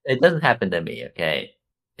 right? It doesn't happen to me, okay?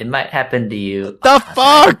 It might happen to you. The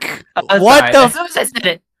fuck? I'm What sorry. the?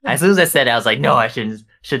 As soon as I said it, I was like, no, I shouldn't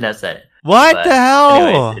have said it. What But the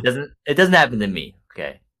hell? anyways, it doesn't happen to me,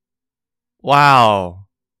 okay? Wow.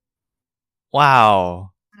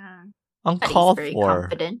 Mm, Uncalled that he's very for.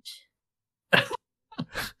 confident.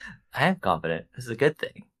 I am confident. This is a good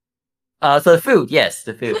thing. So the food, yes,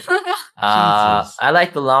 the food. Jesus. I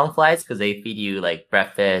like the long flights because they feed you like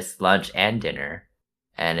breakfast, lunch, and dinner,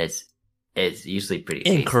 and it's usually pretty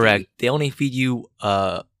tasty. Incorrect. They only feed you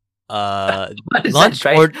What is lunch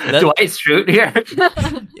that, or Dwight Schrute here?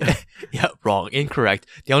 yeah, wrong. Incorrect.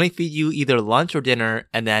 They only feed you either lunch or dinner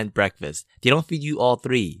and then breakfast. They don't feed you all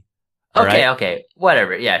three. Okay, Alright? okay,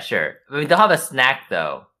 whatever. Yeah, sure. I mean, they'll have a snack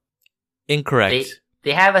though. Incorrect.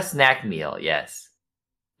 They have a snack meal. Yes,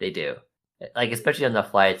 they do. Like especially on the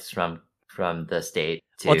flights from the state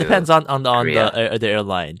to. Well, it depends on Korea. the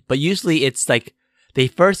airline, but usually it's like they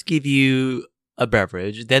first give you a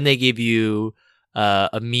beverage, then they give you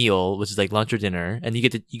a meal, which is like lunch or dinner, and you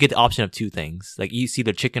get the option of two things, like you see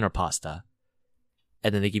either chicken or pasta,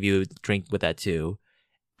 and then they give you a drink with that too.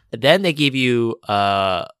 And then they give you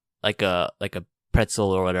like a pretzel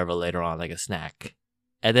or whatever later on, like a snack.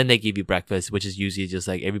 And then they give you breakfast, which is usually just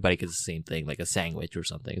like everybody gets the same thing, like a sandwich or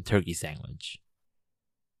something, a turkey sandwich.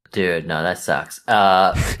 Dude, no, that sucks.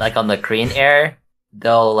 Like on the Korean Air,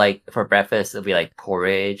 they'll like for breakfast it'll be like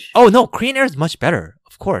porridge. Oh no, Korean Air is much better,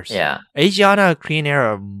 of course. Yeah. Asiana, Korean Air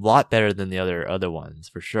are a lot better than the other ones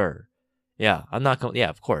for sure. Yeah, I'm not going. Yeah,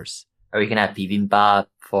 of course. Or you can have bibimbap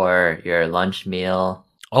for your lunch meal.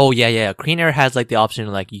 Oh yeah. Korean Air has like the option,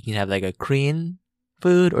 like you can have like a Korean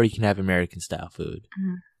food or you can have American style food.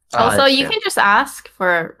 Also, that's you true. can just ask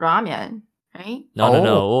for ramen, right? No.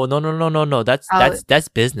 Oh, no. That's Oh. that's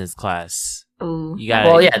business class. Ooh. You got.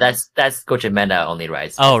 Well, yeah, that's Coach Amanda only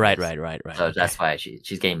rides. Oh right. So Okay. that's why she's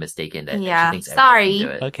getting mistaken that Yeah, she thinks sorry. everyone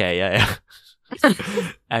can do it. Okay, yeah.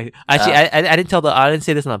 I didn't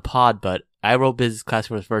say this on the pod, but I rode business class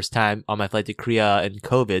for the first time on my flight to Korea in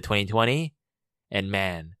COVID 2020, and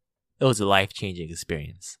man, it was a life-changing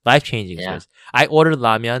experience. Life-changing Yeah. experience. I ordered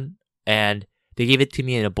ramyeon, and they gave it to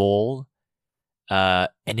me in a bowl, and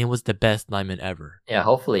it was the best ramen ever. Yeah,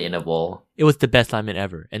 hopefully in a bowl. It was the best ramen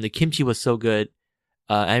ever, and the kimchi was so good.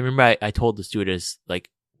 I remember I told the stewardess, like,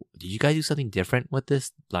 did you guys do something different with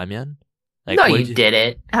this ramen? Like, No, what you did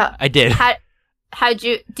it. I did.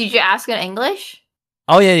 Did you ask in English?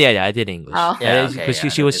 Oh yeah. I did English. Oh. Yeah, Because okay,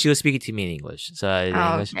 she yeah, was speaking to me in English, so I did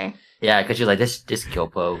Oh, English. okay. Yeah, because you're like this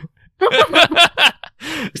Kyopo.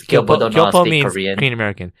 Kyopo, don't know how to Kyopo speak means Korean. Korean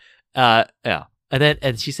American. Yeah.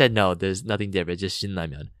 And she said no, there's nothing different, just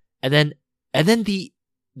shinramyeon. And then the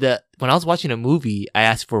when I was watching a movie, I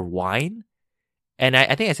asked for wine, and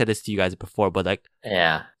I think I said this to you guys before, but like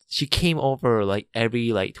Yeah. she came over like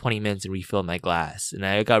every like 20 minutes and refilled my glass, and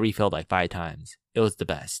I got refilled like 5 times. It was the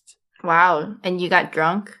best. Wow. And you got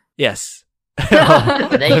drunk? Yes.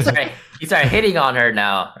 But then you start hitting on her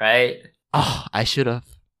now, right? Oh, I should have.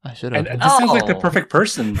 And this sounds like the Oh. perfect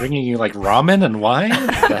person bringing you like ramen and wine.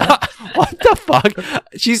 What the fuck?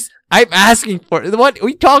 I'm asking for it. What are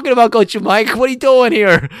you talking about, Coach Mike? What are you doing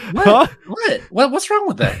here? Huh? What's wrong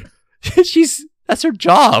with that? That's her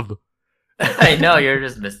job. I know you're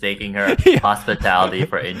just mistaking her Yeah. hospitality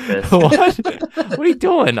for interest. What? What are you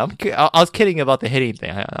doing? I was kidding about the hitting thing.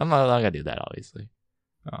 I'm not gonna do that, obviously.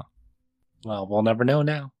 Well, we'll never know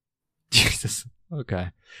now. Jesus. Okay.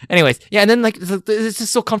 Anyways, yeah, and then like it's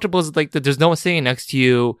just so comfortable. It's like there's no one sitting next to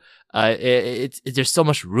you. There's so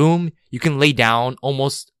much room. You can lay down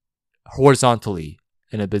almost horizontally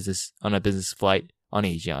on a business flight on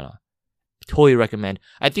Asiana. Totally recommend.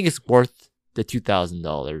 I think it's worth the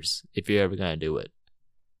 $2,000 if you're ever gonna do it.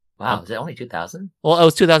 Wow, is it only 2,000? Well, it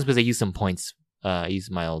was 2,000 because I used some points. I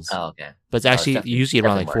used miles, Oh, okay. but it's actually definitely- usually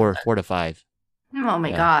around like definitely worth four to five. Oh my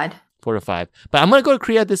Yeah. god. 4 to 5. But I'm gonna go to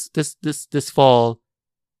Korea this fall,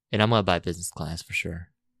 and I'm gonna buy business class for sure.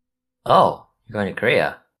 Oh, you're going to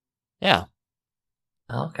Korea. Yeah,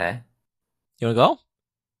 Oh, okay. you wanna go?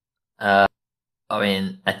 I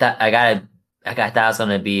mean, I thought I was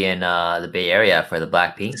gonna be in the Bay Area for the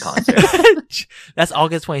Blackpink concert. That's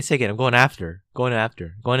August 22nd. I'm going after. Going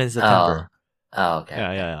in September. Oh, okay.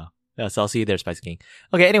 Yeah. So I'll see you there, Spice King.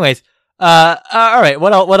 Okay. Anyways, all right.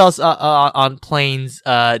 What else on planes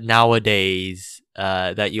nowadays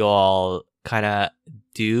that you all kind of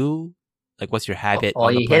do? Like, what's your habit? Well,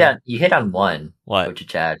 on the you plane? hit on one, What? Coach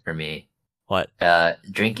Chad, for me. What?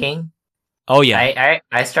 Drinking. Oh yeah.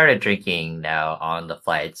 I started drinking now on the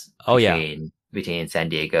flights. Oh, yeah. Between San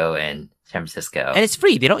Diego and San Francisco. And it's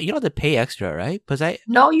free. You don't have to pay extra, right? Because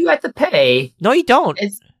No, you have to pay. no, you don't.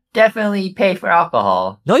 It's definitely pay for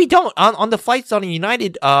alcohol. No, you don't. On the flights on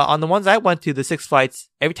United, on the ones I went to, the 6 flights,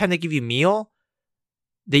 every time they give you a meal,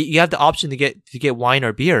 you have the option to get wine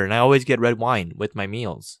or beer, and I always get red wine with my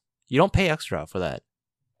meals. You don't pay extra for that.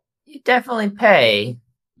 You definitely pay.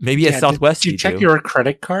 Maybe at Southwest Did you check do. your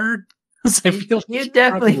credit card? 'Cause I feel like You should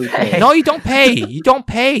definitely probably pay. No, you don't pay. You don't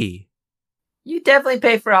pay. You definitely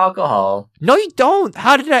pay for alcohol. No, you don't.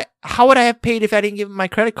 How would I have paid if I didn't give them my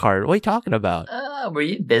credit card? What are you talking about? Were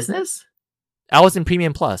you in business? I was in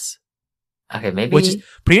Premium Plus. Okay, maybe. Which is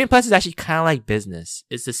Premium Plus is actually kind of like business.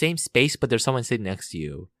 It's the same space, but there's someone sitting next to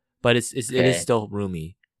you. But it is Okay. still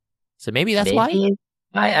roomy. So maybe that's why. maybe?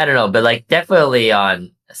 I don't know, but like definitely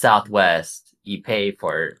on Southwest, you pay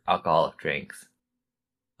for alcoholic drinks.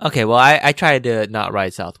 Okay, well I tried to not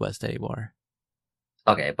ride Southwest anymore.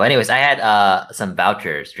 Okay, but anyways, I had some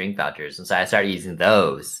vouchers, drink vouchers, and so I started using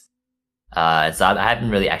those. And so I haven't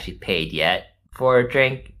really actually paid yet for a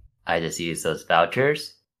drink. I just used those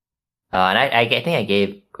vouchers. And I think I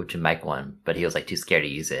gave Coach Mike one, but he was like too scared to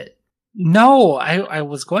use it. No, I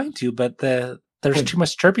was going to, but there's too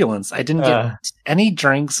much turbulence. I didn't get any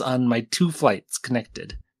drinks on my 2 flights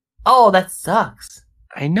connected. Oh, that sucks.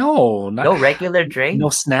 I know. No regular drink? No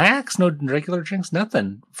snacks, no regular drinks,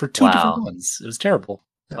 nothing. For 2 Wow. different ones. It was terrible.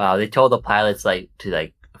 Wow, they told the pilots to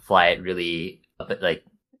fly it really like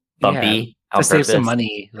bumpy To on save some purpose.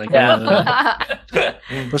 money. Like, Yeah.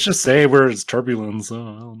 let's just say where it's turbulence. I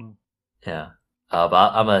don't know. Yeah. But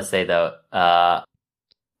I'm gonna say though, I'm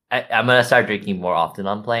gonna start drinking more often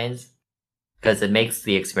on planes because it makes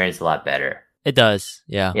the experience a lot better. It does,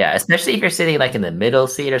 yeah. Yeah, especially if you're sitting like in the middle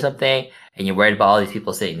seat or something, and you're worried about all these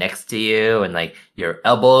people sitting next to you, and like your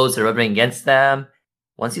elbows are rubbing against them.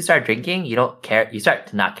 Once you start drinking, you don't care. You start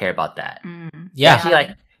to not care about that. Yeah.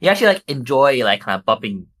 You actually enjoy like kind of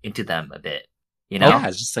bumping into them a bit. You know? Yeah,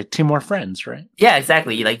 it's just like 2 more friends, right? Yeah,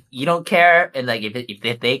 exactly. You don't care, and like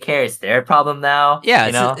if they care, it's their problem now. Yeah,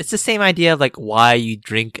 you know. it's the same idea of like why you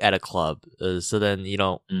drink at a club. So then you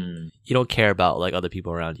don't care about like other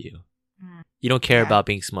people around you. You don't care Yeah. about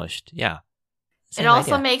being smushed. Yeah. It Same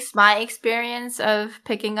also idea. makes my experience of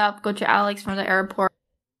picking up Gochu Alex from the airport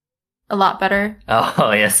a lot better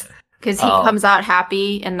Oh yes, because he Oh. comes out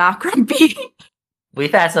happy and not grumpy.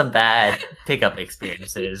 we've had some bad pickup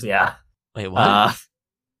experiences. Yeah. Wait, what?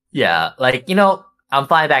 Yeah, like, I'm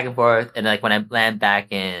flying back and forth, and like when I land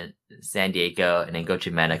back in San Diego, and then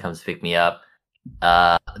Gochu Mana comes to pick me up,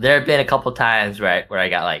 There have been a couple times where I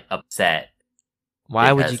got like upset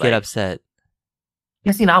Why would you because, get like, upset?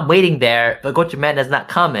 because I'm waiting there, but Gochu Man is not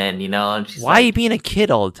coming, and she's Why are you like, being a kid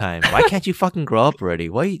all the time? Why can't you fucking grow up already?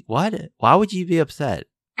 What? Why would you be upset?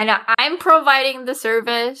 And I'm providing the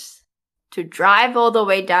service to drive all the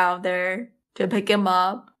way down there to pick him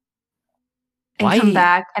up and Why come you-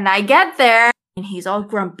 back. And I get there and he's all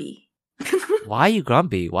grumpy. Why are you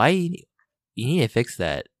grumpy? You need to fix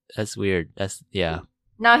that. That's weird. Yeah.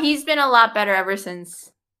 No, he's been a lot better ever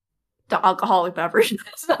since the alcoholic beverage.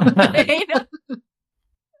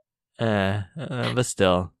 But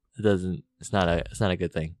still, it's not a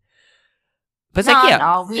good thing. But it's no, like, yeah.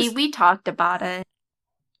 no, we talked about it.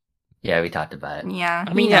 yeah, we talked about it. Yeah,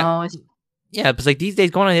 I mean, he yeah. knows. Yeah, but it's like these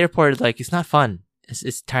days going to the airport is like it's not fun.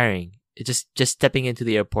 It's tiring. It just stepping into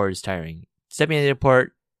the airport is tiring. Stepping into the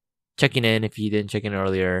airport, checking in if you didn't check in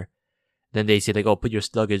earlier, then they say like, oh, put your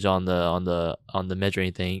luggage on the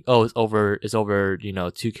measuring thing. Oh, it's over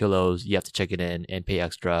 2 kilos. You have to check it in and pay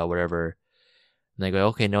extra, whatever. And they go,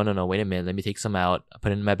 okay, no, wait a minute, let me take some out,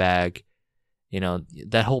 put it in my bag.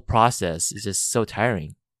 That whole process is just so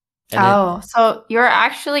tiring. And So you're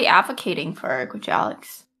actually advocating for Coach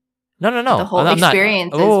Alex. No. The whole I'm not.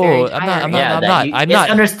 experience is Oh, very I'm tiring. not. I'm not.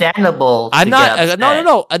 It's understandable. I'm to not. get upset.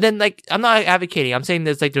 No. And then like I'm not advocating. I'm saying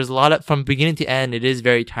there's a lot of from beginning to end. It is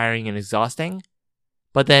very tiring and exhausting.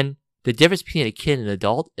 But then the difference between a kid and an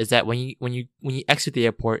adult is that when you exit the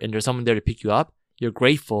airport and there's someone there to pick you up, you're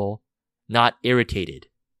grateful, not irritated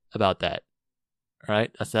about that. All right.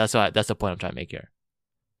 That's the point I'm trying to make here.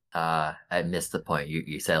 I missed the point.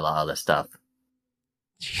 You said a lot of other stuff.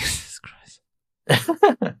 Jesus Christ.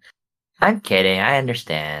 I'm kidding. I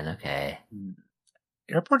understand. Okay.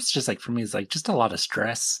 Airports just like for me is like just a lot of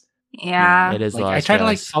stress. Yeah. It is a Like lot I of try to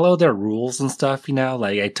like stress. follow their rules and stuff,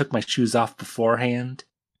 Like I took my shoes off beforehand,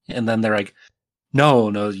 and then they're like, "No,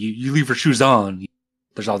 you leave your shoes on."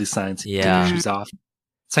 There's all these signs. Take Yeah. your shoes off.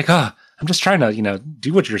 It's like, I'm just trying to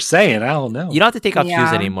do what you're saying. I don't know. You don't have to take off shoes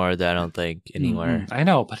Yeah. anymore. I don't think anywhere. I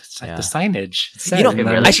know, but it's like Yeah. the signage. It You says, know, and they're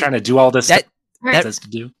really- just trying to do all this That- stuff Right. it says to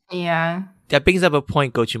do. Yeah. That brings up a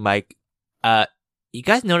point, Gochu Mike. You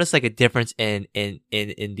guys notice like a difference in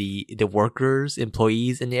the workers,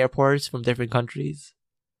 employees in the airports from different countries?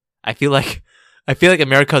 I feel like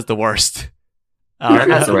America's the worst.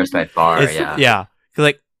 That's the worst by far. It's- Yeah. 'Cause,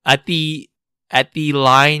 like at the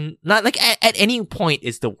line, not like at any point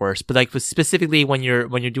it's the worst, but like specifically when you're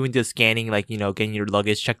doing the scanning, like getting your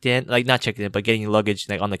luggage checked in, like not checked in, but getting your luggage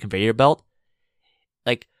like on the conveyor belt.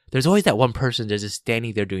 Like there's always that one person that's just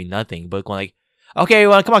standing there doing nothing, but going like, okay,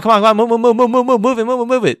 well, come on,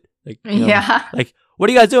 move it. Like, Yeah. like, what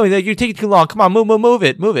are you guys doing? Like, you're taking too long. Come on, move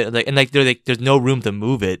it. Like, and like, there's no room to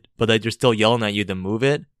move it, but like, they're still yelling at you to move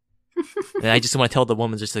it. And I just want to tell the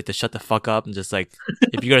woman just like to shut the fuck up and just like,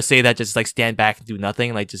 if you're gonna say that, just like stand back and do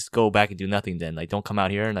nothing. Like, just go back and do nothing. Then, like, don't come out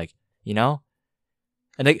here and like,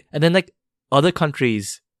 And then like other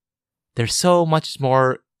countries, they're so much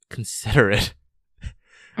more considerate.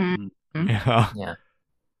 Mm. Yeah.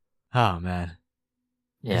 Oh man.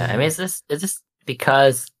 Yeah. I mean, it's just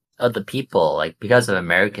because of the people, like because of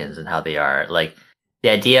Americans and how they are. Like the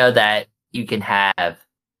idea that you can have,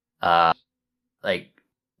 like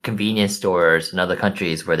convenience stores in other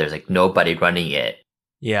countries where there's like nobody running it,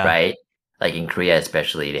 Yeah. right? Like in Korea,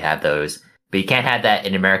 especially, they have those, but you can't have that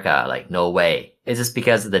in America. Like, no way. It's just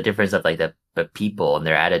because of the difference of like the people and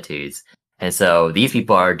their attitudes. And so these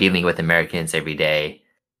people are dealing with Americans every day.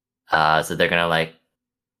 So they're going to like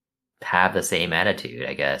have the same attitude,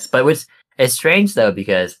 I guess. But it's strange though,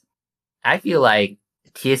 because I feel like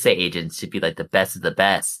TSA agents should be like the best of the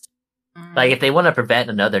best. Like if they want to prevent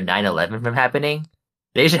another 9/11 from happening,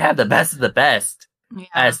 they should have the best of the best Yeah.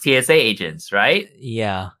 as TSA agents, right?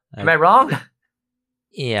 Yeah. Am I wrong?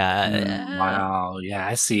 Yeah. Wow. Yeah,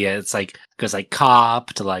 I see it. It's like goes like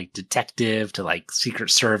cop to like detective to like Secret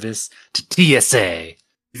Service to TSA.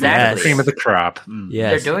 Exactly. Cream of the crop.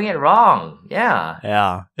 Yes. They're doing it wrong. Yeah.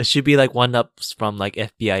 Yeah. It should be like one up from like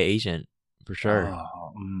FBI agent for sure.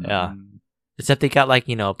 Oh, Yeah. Except they got like,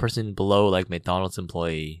 a person below like McDonald's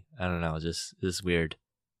employee. I don't know, just weird.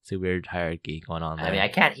 It's a weird hierarchy going on there. I mean, I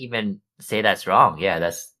can't even say that's wrong. Yeah,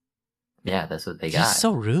 that's what they It's got. just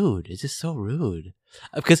so rude. It's just so rude.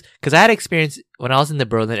 Because I had experience when I was in the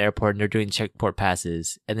Berlin airport and they're doing checkport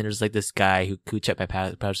passes, and then there's like this guy who checked my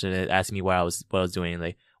passport and asked me what I was doing,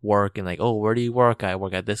 like work, and like, oh, where do you work? I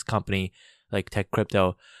work at this company, like tech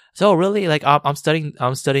crypto. So really, like I'm studying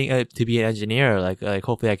to be an engineer. Like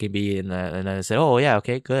hopefully I can be in the. And then I said, oh yeah,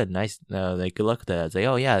 okay, good, nice. Like good luck with that. I was like,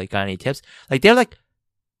 oh yeah, like, got any tips? Like they're like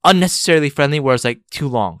unnecessarily friendly, where it's like too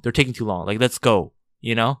long. They're taking too long. Like let's go.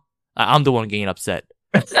 I'm the one getting upset.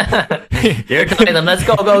 You're telling them, let's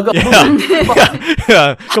go, go, go.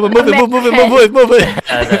 Yeah. Come on, move it.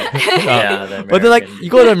 But then, like, you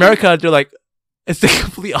go to America, they're like, it's the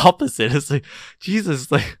complete opposite. It's like,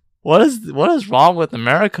 Jesus, like, what is wrong with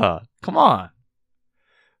America? Come on.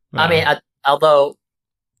 I mean, although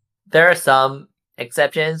there are some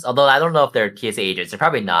exceptions, although I don't know if they're TSA agents, they're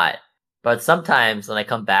probably not. But sometimes when I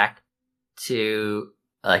come back to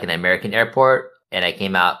like an American airport and I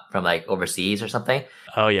came out from like overseas or something,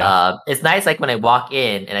 oh yeah, it's nice like when I walk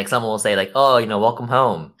in and like someone will say like, oh, welcome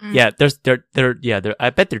home. Yeah, they're I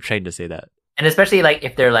bet they're trained to say that. And especially like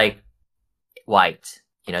if they're like white,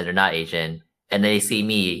 they're not Asian, and they see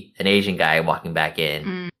me, an Asian guy, walking back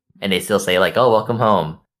in, and they still say like, oh, welcome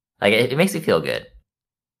home. Like it makes me feel good.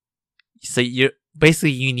 So you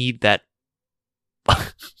need that.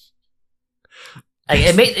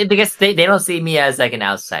 Because they don't see me as like an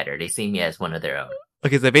outsider. They see me as one of their own.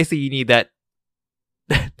 Okay, so basically you need that.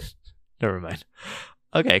 Never mind.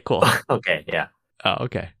 Okay, cool. Okay, yeah. Oh,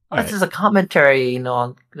 okay. This is a commentary,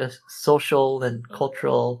 on the social and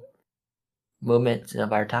cultural movements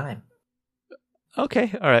of our time.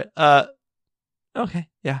 Okay, all right. Okay,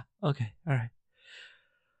 yeah. Okay, all right.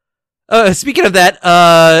 Speaking of that,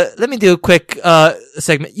 let me do a quick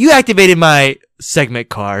segment. You activated my segment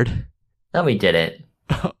card. No, we didn't.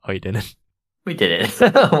 Oh, you didn't? We didn't.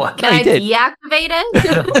 Can I deactivate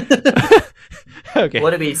it? Okay.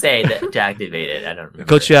 What did we say to activate it? I don't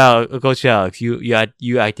remember. Coach Alex,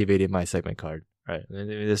 you activated my segment card. All right. Let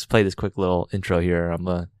me just play this quick little intro here.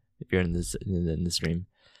 If you're in the stream.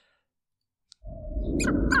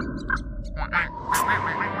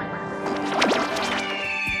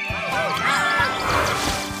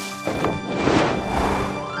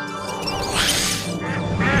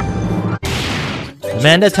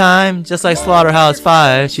 Amanda time, just like Slaughterhouse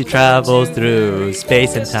 5, she travels through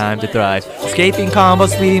space and time to thrive, escaping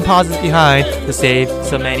combos, leaving pauses behind to save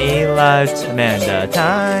so many lives. Amanda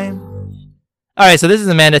time. Alright, so this is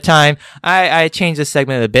Amanda time. I changed this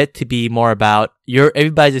segment a bit to be more about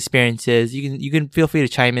everybody's experiences. You can feel free to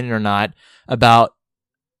chime in or not about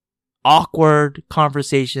awkward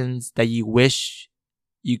conversations that you wish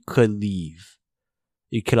you could leave.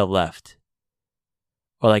 You could have left.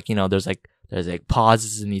 Or there's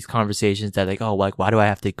pauses in these conversations that like, oh, like, why do I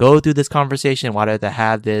have to go through this conversation? Why do I have to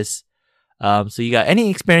have this? So you got any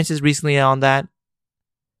experiences recently on that?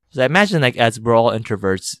 So I imagine like as we're all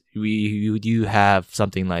introverts, we do have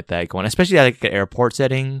something like that going, especially at like an airport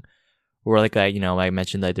setting, or like I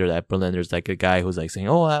mentioned that at Berlin, there's like a guy who's like saying,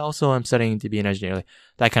 oh, I also am studying to be an engineer, like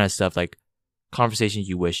that kind of stuff, like conversations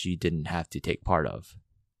you wish you didn't have to take part of.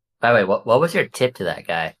 By the way, what was your tip to that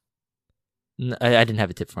guy? I didn't have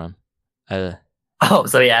a tip for him. So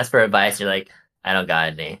he asked for advice. You're like, I don't got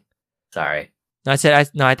any. Sorry. No, I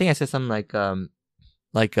think I said something like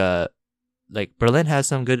Berlin has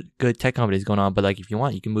some good tech companies going on, but like if you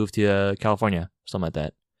want, you can move to California, something like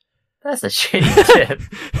that. That's a shitty tip.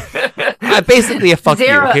 Basically a fuck you.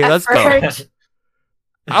 Okay, let's go. effort.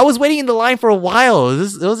 I was waiting in the line for a while. It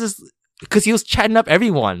was just because he was chatting up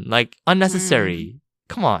everyone, like unnecessary.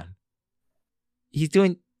 Come on, he's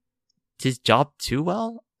doing his job too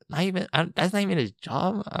well. That's not even his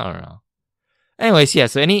job. I don't know. Anyways, yeah.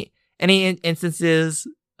 So any instances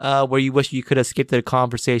where you wish you could have skipped the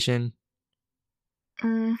conversation?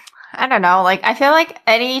 I don't know. Like I feel like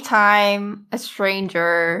anytime a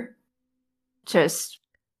stranger just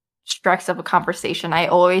strikes up a conversation, I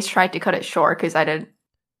always try to cut it short because I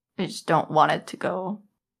just don't want it to go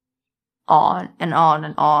on and on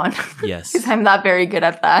and on. Yes, because I'm not very good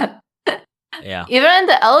at that. Yeah. Even in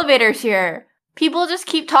the elevators here, people just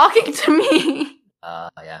keep talking to me.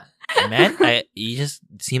 Yeah. Man, you just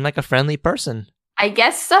seem like a friendly person. I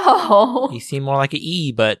guess so. You seem more like an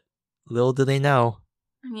E, but little do they know.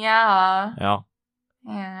 Yeah. Yeah.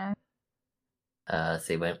 Yeah.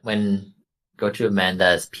 See, when Go to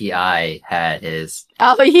Amanda's PI had his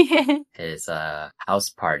house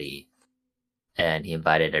party, and he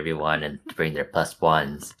invited everyone and to bring their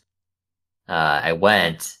 +1s. I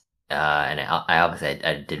went, and I obviously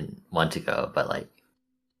I didn't want to go, but like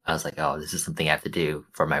I was like, oh, this is something I have to do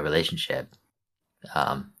for my relationship.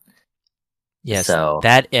 Yes, so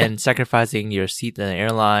that and sacrificing your seat in an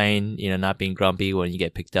airline, not being grumpy when you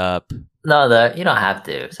get picked up. No, you don't have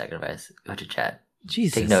to sacrifice. Go to chat.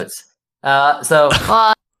 Jesus. Take notes. So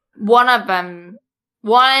one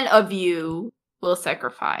of you will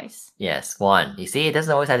sacrifice. Yes, one. You see, it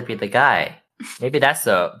doesn't always have to be the guy. Maybe that's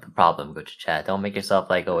the problem. Go to chat. Don't make yourself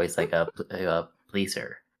like always like a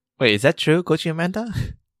pleaser. Wait, is that true, Coach Amanda?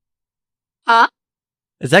 Huh?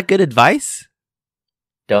 Is that good advice?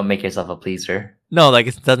 Don't make yourself a pleaser. No, like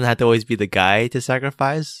it doesn't have to always be the guy to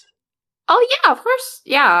sacrifice. Oh yeah, of course.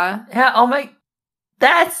 Yeah. Yeah. Oh my.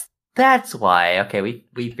 That's why. Okay,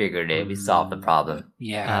 we figured it. We solved the problem.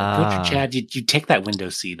 Yeah, Coach Ah. Chad, you take that window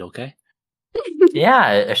seat, okay?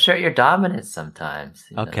 Yeah, assert your dominance sometimes.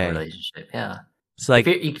 In Okay. a relationship. Yeah. It's like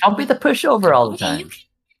You don't be the pushover all the Yeah, you time. can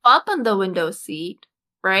up on the window seat,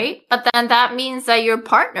 right? But then that means that your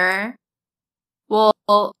partner will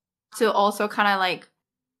to also kind of like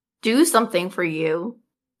do something for you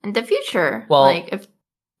in the future. Well, like if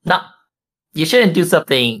Not. You shouldn't do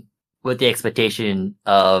something with the expectation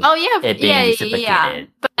of oh yeah, it being yeah, reciprocated, yeah.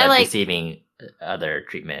 But like like receiving other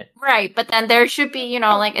treatment. right, but then there should be,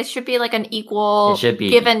 like it should be like an equal It should be-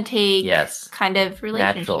 give and take Yes. kind of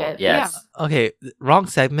relationship. Natural. Yes. okay, wrong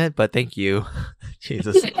segment, but thank you.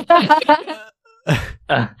 Jesus.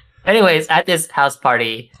 Anyways, at this house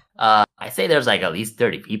party, I say there's like at least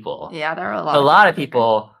 30 people. Yeah, there are a lot. A lot of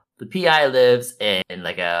people. The PI lives in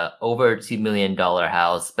like a over $2 million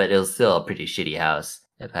house, but it was still a pretty shitty house,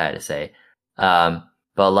 if I had to say. But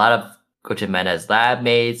a lot of Coach Amanda's lab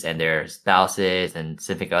mates and their spouses and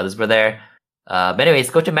significant others were there. But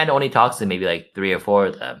anyways, Coach Amanda only talks to maybe like 3 or 4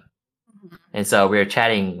 of them. And so we were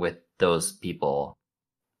chatting with those people.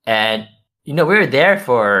 And, we were there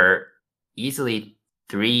for easily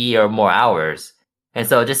 3 or more hours. And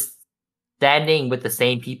so just standing with the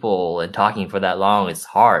same people and talking for that long is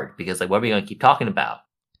hard because like, what are we going to keep talking about?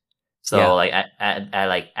 So Yeah. like, I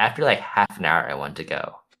like, after like half an hour, I want to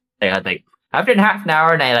go. Like after half an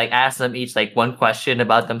hour and I like asked them each like one question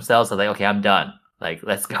about themselves. I was like, okay, I'm done. Like,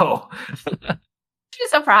 let's go. She's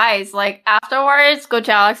surprised. Like afterwards, Coach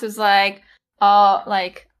Alex was like, "Oh,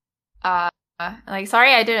 like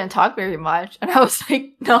sorry, I didn't talk very much." And I was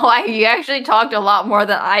like, "No, you actually talked a lot more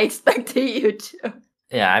than I expected you to."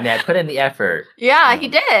 Yeah. I mean, I put in the effort Yeah, he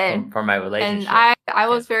did, for my relationship. and I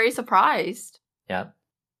was very surprised. Yeah.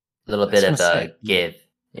 A little I bit was of gonna a say- give.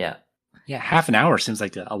 Yeah. Yeah, half an hour seems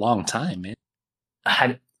like a long time, man.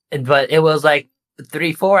 But it was like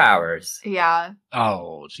 3-4 hours Yeah.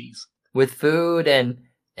 Oh, jeez. with food and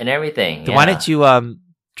everything. Then why yeah. didn't you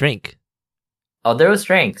drink? Oh, there was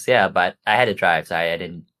drinks, yeah, but I had to drive, so I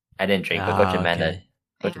didn't drink. But Coach Ah, Amanda, okay.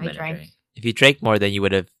 Coach I Amanda drank. drank. If you drank more, then you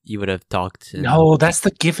would have talked. and- No, that's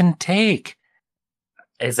the give and take.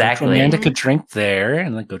 Coach Exactly. Amanda could drink there,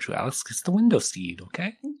 and then Coach Alex gets the window seat,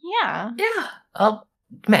 okay? Yeah. Yeah. Oh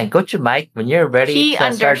man, Coach Mike, when you're ready He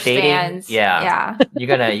to start dating, understands. yeah, Yeah.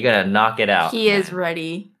 you're gonna knock it out. He is man.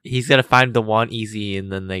 ready. He's gonna find the one easy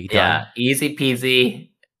and then like Yeah, done. easy peasy.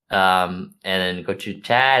 And then Coach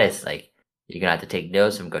Chad is like, you're gonna have to take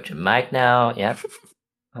notes from Coach Mike now. Yep.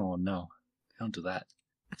 Oh, no. Don't do that.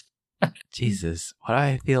 Jesus, why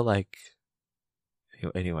do I feel like?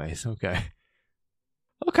 Anyways, okay.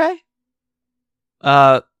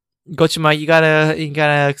 Gochima, you got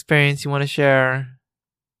a experience you want to share?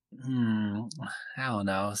 I don't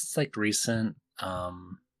know. It's like recent. We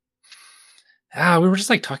were just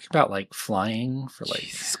like talking about like flying for like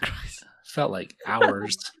Jesus Christ. felt like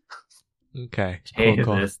hours. Okay. Cool.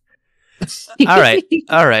 Jesus. All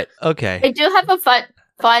right. Okay. I do have a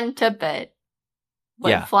fun tidbit.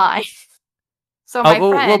 When Yeah. fly. So my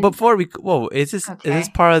well, friend. before we is this Okay.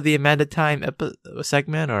 part of the Amanda Time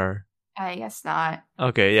segment or? I guess not.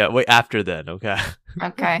 Okay, yeah. Wait, after then. Okay.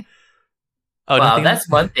 Okay. Oh, Well, nothing- that's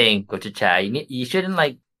one thing, Coach Chad. You shouldn't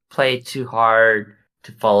like play too hard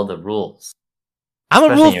to follow the rules, I'm a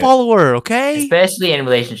especially rule in- follower. Okay. especially in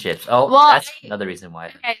relationships. Oh, Well, that's another reason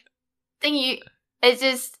why.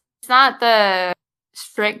 It's not the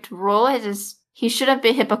strict rule. It's just he shouldn't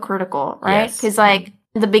be hypocritical, right? Yes. Because like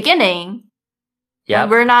in the beginning, Yep.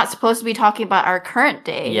 we're not supposed to be talking about our current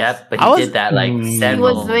days. Yep. But I he was- did that like He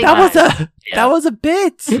several. was doing That was that. a Yeah. that was a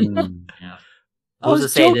bit. I Who's was to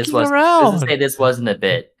say this joking was? Who's around. to say this wasn't a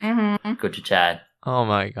bit, Mm-hmm. Coach Chad? Oh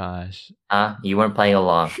my gosh. Huh? You weren't playing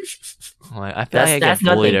along. I feel like I get That's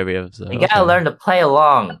bullied nothing. every episode. You gotta Okay. learn to play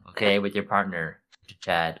along, okay, with your partner, Coach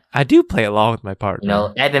Chad. I do play along with my partner. You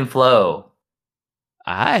know, ebb and flow.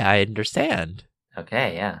 I understand.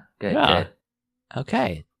 Okay, yeah, good, Yeah. good.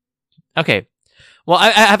 Okay. Well,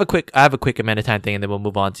 I have a quick Amanda Time thing, and then we'll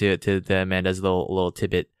move on to the Amanda's little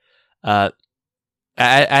tidbit.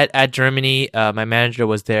 At Germany, my manager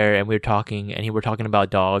was there, and we were talking, and we were talking about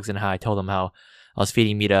dogs and how I told him how I was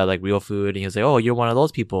feeding Mita like real food, and he was like, "Oh, you're one of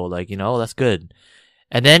those people, like that's good."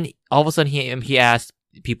 And then all of a sudden, he asked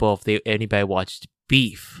people if anybody watched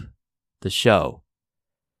Beef, the show,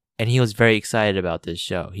 and he was very excited about this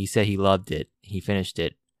show. He said he loved it. He finished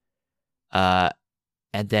it.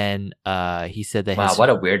 And then he said that Wow, what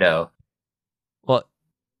a weirdo. well,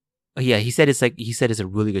 yeah, he said it's a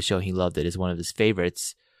really good show. He loved it. It's one of his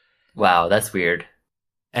favorites. Wow, that's weird.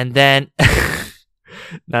 And then,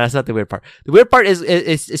 no, that's not the weird part. The weird part is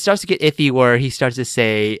it starts to get iffy where he starts to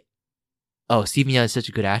say, "Oh, Steven Yeun is such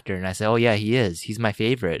a good actor," and I said, "Oh yeah, he is. He's my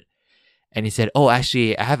favorite." And he said, "Oh,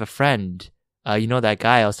 actually, I have a friend. You know that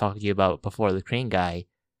guy I was talking to you about before, the crane guy.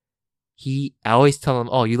 I always tell him,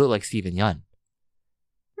 oh, you look like Steven Yeun."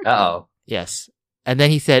 Uh-oh. Yes. And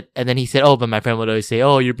then he said, "Oh, but my friend would always say,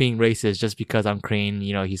 oh, you're being racist just because I'm crane."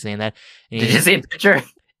 He's saying that. And Did you see a picture?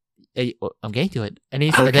 I'm getting to it. And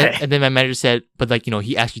Okay. and then my manager said, "But like,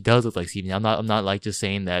 he actually does look like Steven. I'm not like just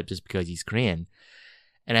saying that just because he's Korean."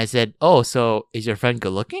 And I said, "Oh, so is your friend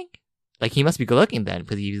good looking? Like, he must be good looking then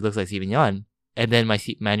because he looks like Steven Yeun." And then my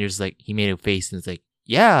manager's like, he made a face and it's like,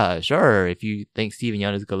 "Yeah, sure. If you think Steven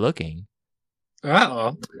Yeun is good looking."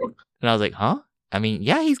 Uh-oh. And I was like, "Huh? I mean,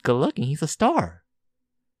 yeah, he's good looking. He's a star."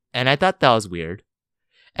 And I thought that was weird.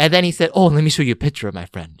 And then he said, "Oh, let me show you a picture of my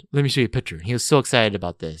friend. Let me show you a picture." He was so excited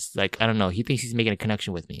about this. Like, I don't know. He thinks he's making a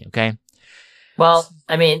connection with me, okay? Well,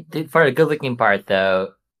 I mean, for the good-looking part,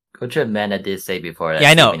 though, Coach Amanda did say before that. Yeah,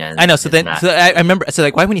 I know. Steven Yeun I know. So is then, not- so I remember, so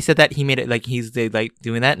like, why when he said that, he made it like he's like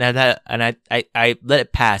doing that. And I let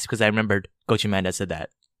it pass because I remembered Coach Amanda said that.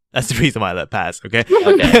 That's the reason why I let it pass, okay?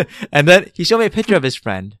 Okay. And then he showed me a picture of his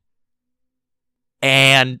friend.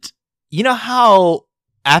 And you know how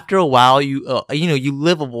after a while you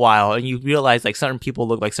live a while and you realize like certain people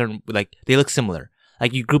look like they look similar.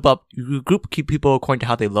 Like you group people according to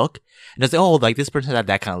how they look, and it's like, oh, like this person had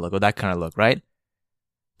that kind of look or that kind of look, right?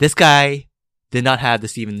 This guy did not have the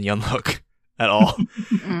Steven Yeun look at all.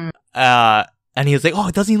 And he was like, "Oh,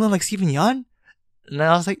 doesn't he look like Steven Yeun?" And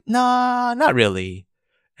I was like, "Nah, not really."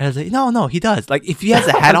 And I was like, No, he does. Like if he has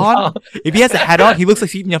a hat on, he looks like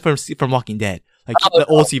Steven Yeun from Walking Dead, like the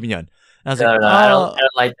old Steven Yeun. And I was No, like, no, I don't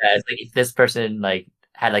like that. It's like if this person like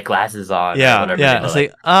had like glasses on. or Yeah, whatever, yeah. you I know, was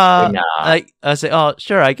like, like, nah. like I was like, "Oh,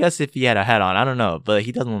 sure. I guess if he had a hat on, I don't know, but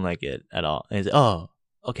he doesn't look like it at all." And he's like, "Oh,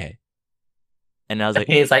 okay." And I was like,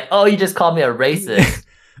 he's like, "Oh, you just called me a racist."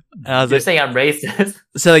 and I was You're like, saying I'm racist.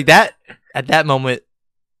 so like that at that moment,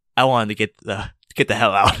 I wanted to get the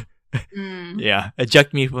hell out. Yeah,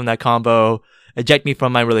 eject me from that combo. Eject me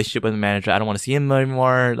from my relationship with the manager. I don't want to see him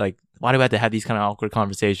anymore. Like, why do I have to have these kind of awkward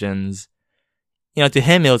conversations? To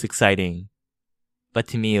him it was exciting, but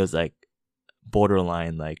to me it was like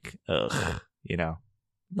borderline, like, ugh,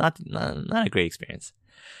 not a great experience.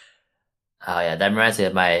 Oh yeah, that reminds me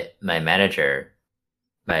of my manager,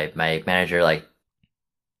 my manager like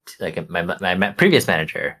my previous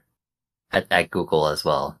manager at Google as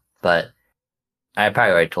well. But I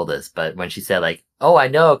probably already told this, but when she said like, "Oh, I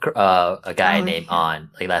know a guy named On,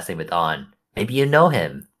 like last name with On. Maybe you know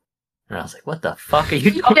him." And I was like, "What the fuck are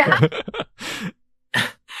you talking about?"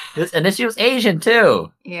 And then she was Asian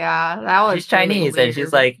too. Yeah, that was She's Chinese, really and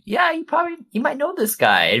she's weird. like, "Yeah, you might know this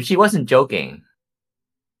guy," and she wasn't joking.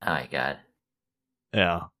 Oh my god.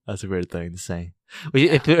 Yeah, that's a weird thing to say.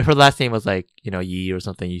 If her last name was like, Yi or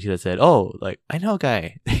something, you should have said, "Oh, like, I know a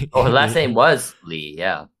guy." Oh, her last name was Lee.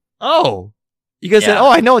 Yeah. Oh, you guys said, Yeah. "Oh,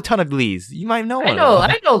 I know a ton of Lees." You might know I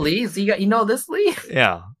one. know Lee. So you know this Lee?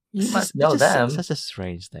 Yeah, You It's must just- know it's just them. Such a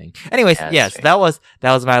strange thing. Anyways, Yeah, it's yes, strange.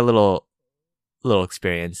 that was my little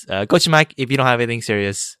experience. Coach Mike, if you don't have anything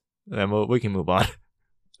serious, then we can move on.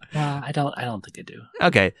 I don't think I do.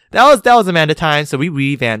 Okay, that was Amanda time. So we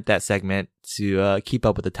revamped that segment to keep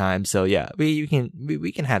up with the time. So yeah, we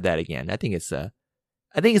can have that again. I think it's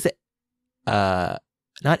not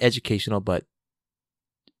educational but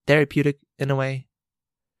therapeutic in a way.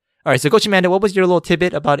 All right, so Coach Amanda, what was your little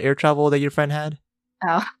tidbit about air travel that your friend had?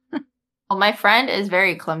 Oh. Well, my friend is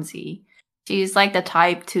very clumsy. She's like the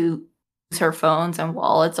type to use her phones and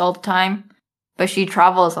wallets all the time, but she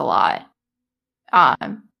travels a lot.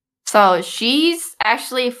 So she's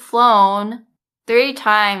actually flown 3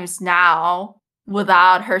 times now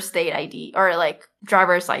without her state ID or like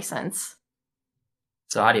driver's license.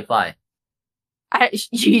 So how do you fly?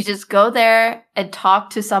 You just go there and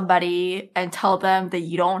talk to somebody and tell them that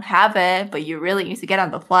you don't have it, but you really need to get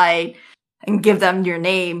on the flight and give them your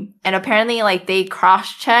name. And apparently, like, they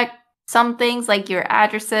cross-check some things, like your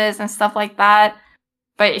addresses and stuff like that.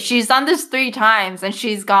 But she's done this 3 times and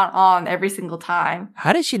she's gone on every single time.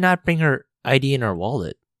 How did she not bring her ID in her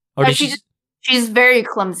wallet? Or But did she? she's very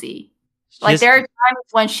clumsy. she Like, just- there are times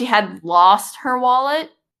when she had lost her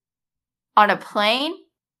wallet on a plane.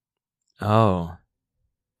 Oh,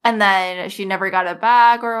 And then she never got it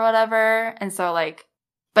back or whatever. And so like,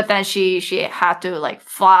 but then she had to like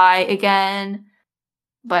fly again.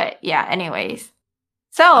 But yeah, anyways.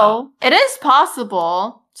 So it is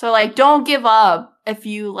possible. So like, don't give up if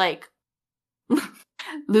you like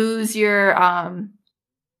lose your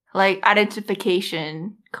like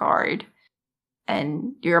identification card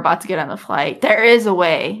and you're about to get on the flight. There is a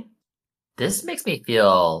way. This makes me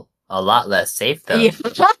feel a lot less safe, though. Yeah.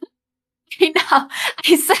 I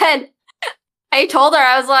know. I told her,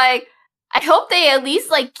 I was like, I hope they at least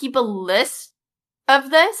like keep a list of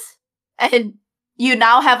this and you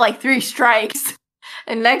now have like 3 strikes.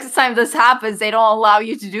 And next time this happens, they don't allow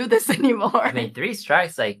you to do this anymore. I mean, 3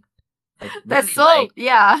 strikes, that's so, really,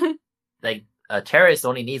 yeah. Like a terrorist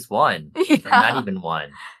only needs 1, or not even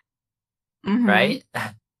 1, Mhm. right?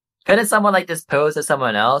 Couldn't someone like just pose as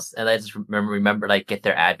someone else and just remember like get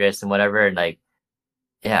their address and whatever and like,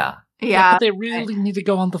 yeah. Yeah. But they really need to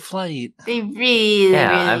go on the flight. They really,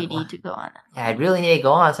 Yeah, really need to go on. Yeah, I really need to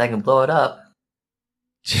go on so I can blow it up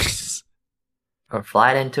Jesus. or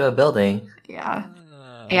fly it into a building. Yeah.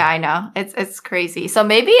 Yeah, I know. It's crazy. So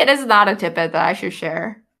maybe it is not a tidbit that I should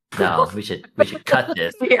share. No, we should cut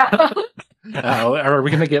this. Yeah. Are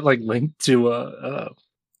we gonna get like linked to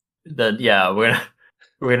We're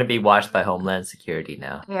gonna be watched by Homeland Security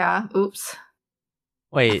now. Yeah. Oops.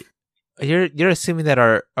 Wait, you're assuming that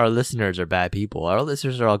our listeners are bad people. Our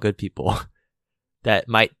listeners are all good people that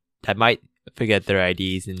might forget their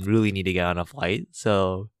IDs and really need to get on a flight.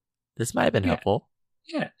 So this might have been Yeah. helpful.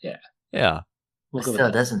 yeah. Yeah. We'll But go with still,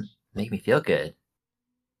 it that. doesn't make me feel good.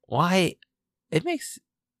 Why? It makes,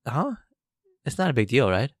 It's not a big deal,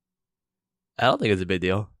 right? I don't think it's a big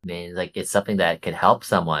deal. I mean, like it's something that can help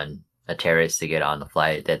someone, a terrorist, to get on the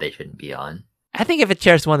flight that they shouldn't be on. I think if a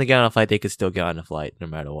terrorist wanted to get on a flight, they could still get on a flight no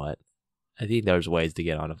matter what. I think there's ways to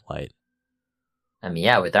get on a flight. I mean,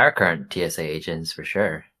 yeah, with our current TSA agents, for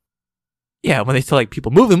sure. Yeah, when they tell like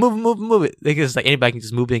people move it, they can just like anybody can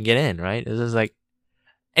just move it and get in, right? It's just like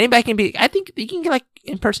anybody can be. I think you can like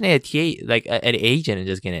impersonate a TA, like an agent, and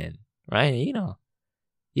just get in, right? You don't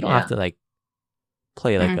have to like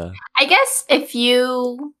play like a. I guess if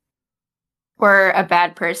you were a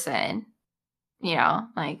bad person,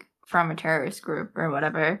 like from a terrorist group or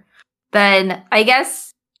whatever, then I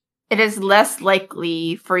guess it is less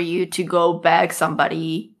likely for you to go beg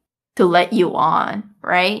somebody to let you on,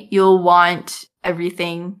 right? You'll want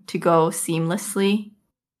everything to go seamlessly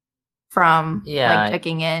from like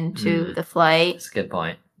checking in to the flight. That's a good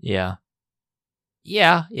point. Yeah.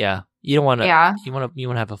 You don't want to. Yeah. You want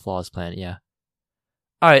to have a flawless plan. Yeah.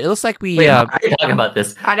 All right. It looks like we. Wait, how are you talking about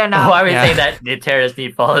this? I don't know. Why are we Yeah. saying that the terrorists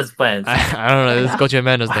need flawless plans? I don't know. This is Coach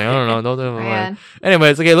Amanda's thing. I don't know. Don't do it. Man.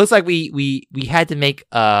 Anyways, okay. It looks like we had to make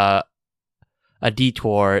a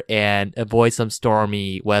detour and avoid some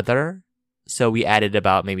stormy weather, so we added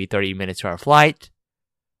about maybe 30 minutes to our flight.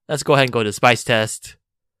 Let's go ahead and go to the spice test.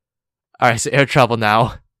 All right. So air travel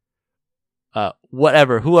now.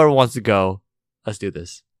 Whoever wants to go, let's do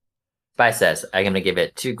this. Spice says I'm gonna give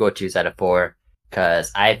it 2 go-tos out of 4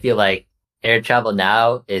 because I feel like air travel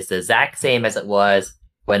now is the exact same as it was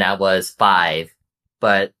when I was 5,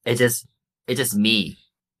 but it's just me.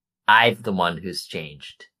 I'm the one who's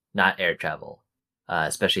changed, not air travel,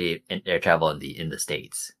 especially in air travel in the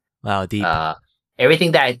States. Wow, deep.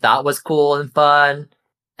 Everything that I thought was cool and fun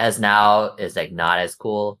is like not as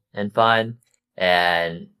cool and fun,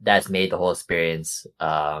 and that's made the whole experience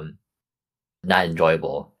not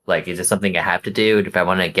enjoyable. Like, it's just something I have to do if I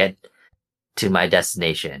want to get to my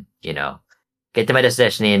destination, get to my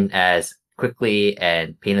destination as quickly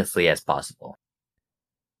and painlessly as possible.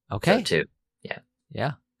 Okay. So 2.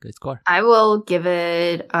 Yeah. Good score. I will give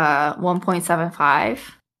it 1.75.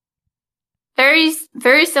 Very,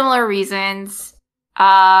 very similar reasons.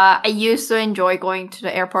 I used to enjoy going to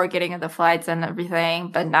the airport, getting on the flights and everything,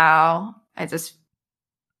 but now it just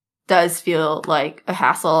does feel like a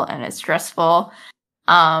hassle and it's stressful.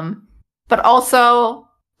 But also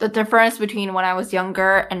the difference between when I was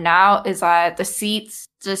younger and now is that the seats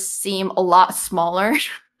just seem a lot smaller.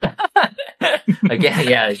 Again,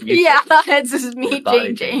 yeah. Yeah, it's just me Your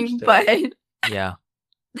body changing, changed, but Yeah.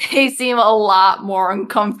 they seem a lot more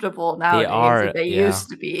uncomfortable nowadays than they yeah. used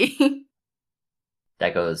to be.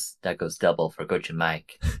 That goes double for Coach and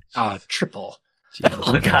Mike. Triple.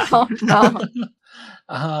 Oh god. Oh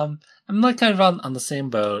no. I'm like kind of on the same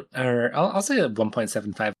boat, or I'll say a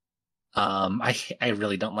 1.75. I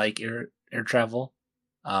really don't like air travel.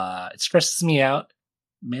 It stresses me out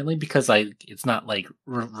mainly because it's not like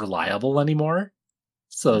reliable anymore.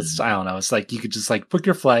 So it's, I don't know. It's like you could just like book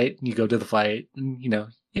your flight and you go to the flight and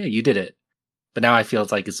you did it. But now I feel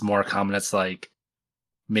it's more common. It's like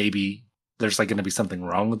maybe there's like going to be something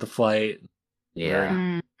wrong with the flight. Yeah.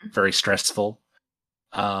 Mm. Very stressful.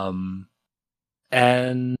 And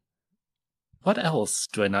what else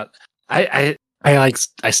do I not? I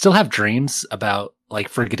still have dreams about like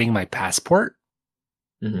forgetting my passport.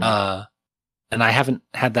 Mhm. and I haven't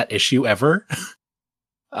had that issue ever.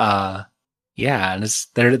 Yeah, and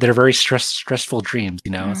they're very stressful dreams.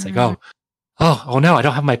 It's like, oh no, I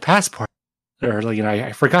don't have my passport, or like,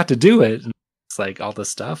 I forgot to do it. And it's like all this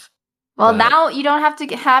stuff. Well, But- now you don't have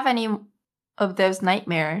to have any of those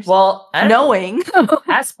nightmares. Well, I don't know. knowing.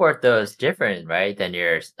 Passport though is different, right? Than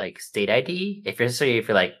your like state ID. If you're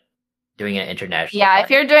like doing an international. Yeah, flight,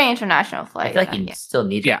 if you're doing international I flight. feel like then you yeah. still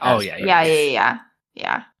need. Yeah, your oh, yeah, passport.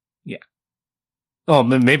 Yeah. Oh,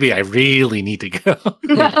 maybe I really need to go. It'd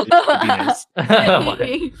be nice.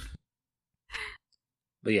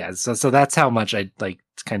 But yeah, so that's how much I like.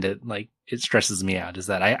 It's kind of like it stresses me out. Is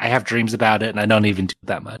that I have dreams about it and I don't even do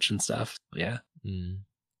that much and stuff. Yeah.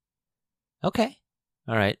 Okay.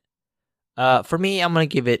 All right. For me, I'm gonna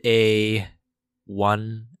give it a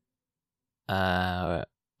 1 out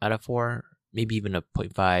of 4, maybe even a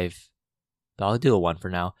 0.5. But I'll do a 1 for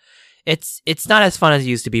now. It's not as fun as it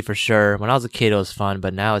used to be for sure. When I was a kid, it was fun,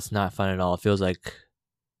 but now it's not fun at all. It feels like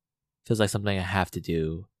something I have to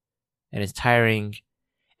do, and it's tiring.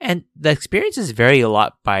 And the experiences vary a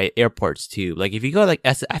lot by airports too. Like if you go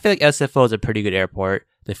I feel like SFO is a pretty good airport.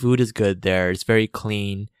 The food is good there. It's very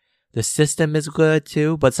clean. The system is good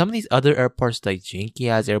too. But some of these other airports, like janky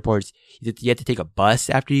ass airports, you have to take a bus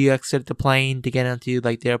after you exit the plane to get into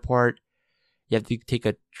like the airport. You have to take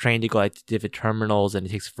a train to go like to different terminals, and it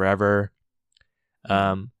takes forever.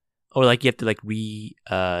 Or like you have to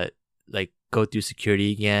like go through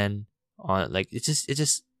security again. On like it's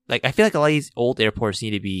just like I feel like a lot of these old airports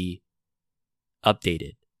need to be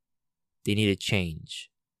updated. They need to change.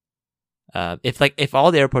 If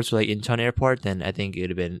all the airports were like Incheon Airport, then I think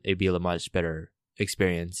it'd be a much better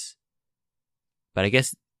experience. But I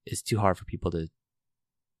guess it's too hard for people to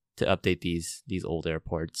update these old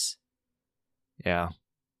airports. Yeah.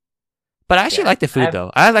 But I actually like the food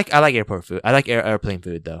though. I like airport food. I like airplane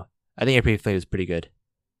food though. I think airplane food is pretty good.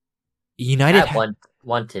 United I have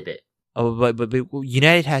one tidbit. Oh, but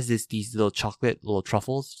United has these little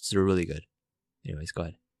truffles, so they're really good. Anyways, go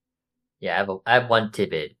ahead. Yeah, I have one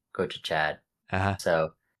tidbit, Coach Chad. Uh-huh.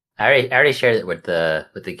 So I already shared it with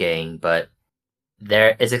the gang, but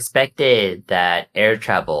there is expected that air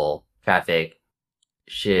travel traffic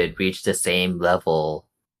should reach the same level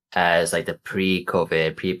as like the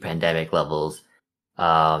pre-COVID, pre-pandemic levels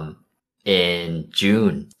in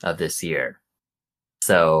June of this year.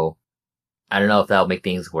 So I don't know if that'll make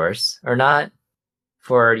things worse or not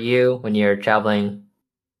for you when you're traveling,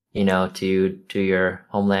 to your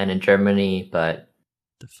homeland in Germany, but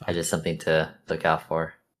that's just something to look out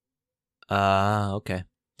for. Okay.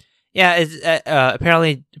 Yeah, it's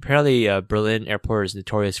apparently Berlin airport is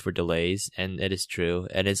notorious for delays, and it is true,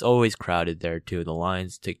 and it's always crowded there too. The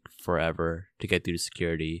lines take forever to get through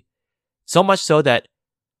security, so much so that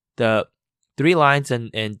the 3 lines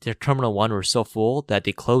in Terminal 1 were so full that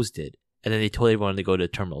they closed it, and then they told everyone to go to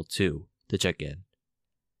Terminal 2 to check in,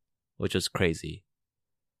 which was crazy.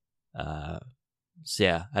 So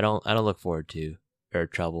yeah, I don't look forward to air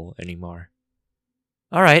travel anymore.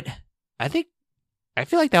 All right, I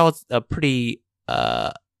feel like that was a pretty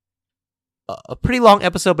long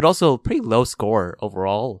episode, but also a pretty low score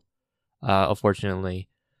overall, unfortunately.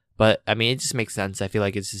 But I mean, it just makes sense. I feel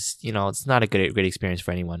like it's just it's not a great experience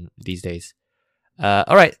for anyone these days.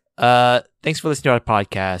 All right. Thanks for listening to our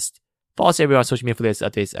podcast. Follow us everywhere on social media for latest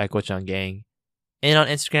updates at Gochujang Gang, and on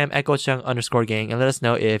Instagram at Gochujang_gang, and let us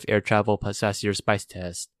know if air travel passes your spice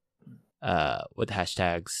test. With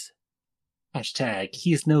hashtags. Hashtag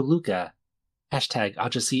he's no Luca. Hashtag I'll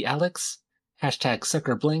just see Alex. Hashtag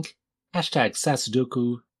Sucker Blink. Hashtag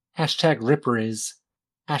Sasudoku. Hashtag Ripperiz.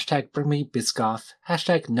 Hashtag Bring Me Biscoff.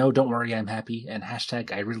 Hashtag No Don't Worry I'm Happy. And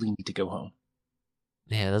hashtag I Really Need to Go Home.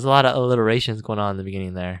 Yeah, there's a lot of alliterations going on in the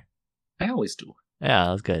beginning there. I always do. Yeah,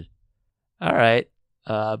 that was good. All right.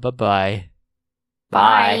 Bye-bye.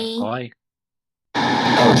 Bye. Bye.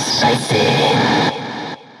 Oh,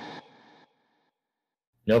 spicy.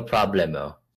 No problemo.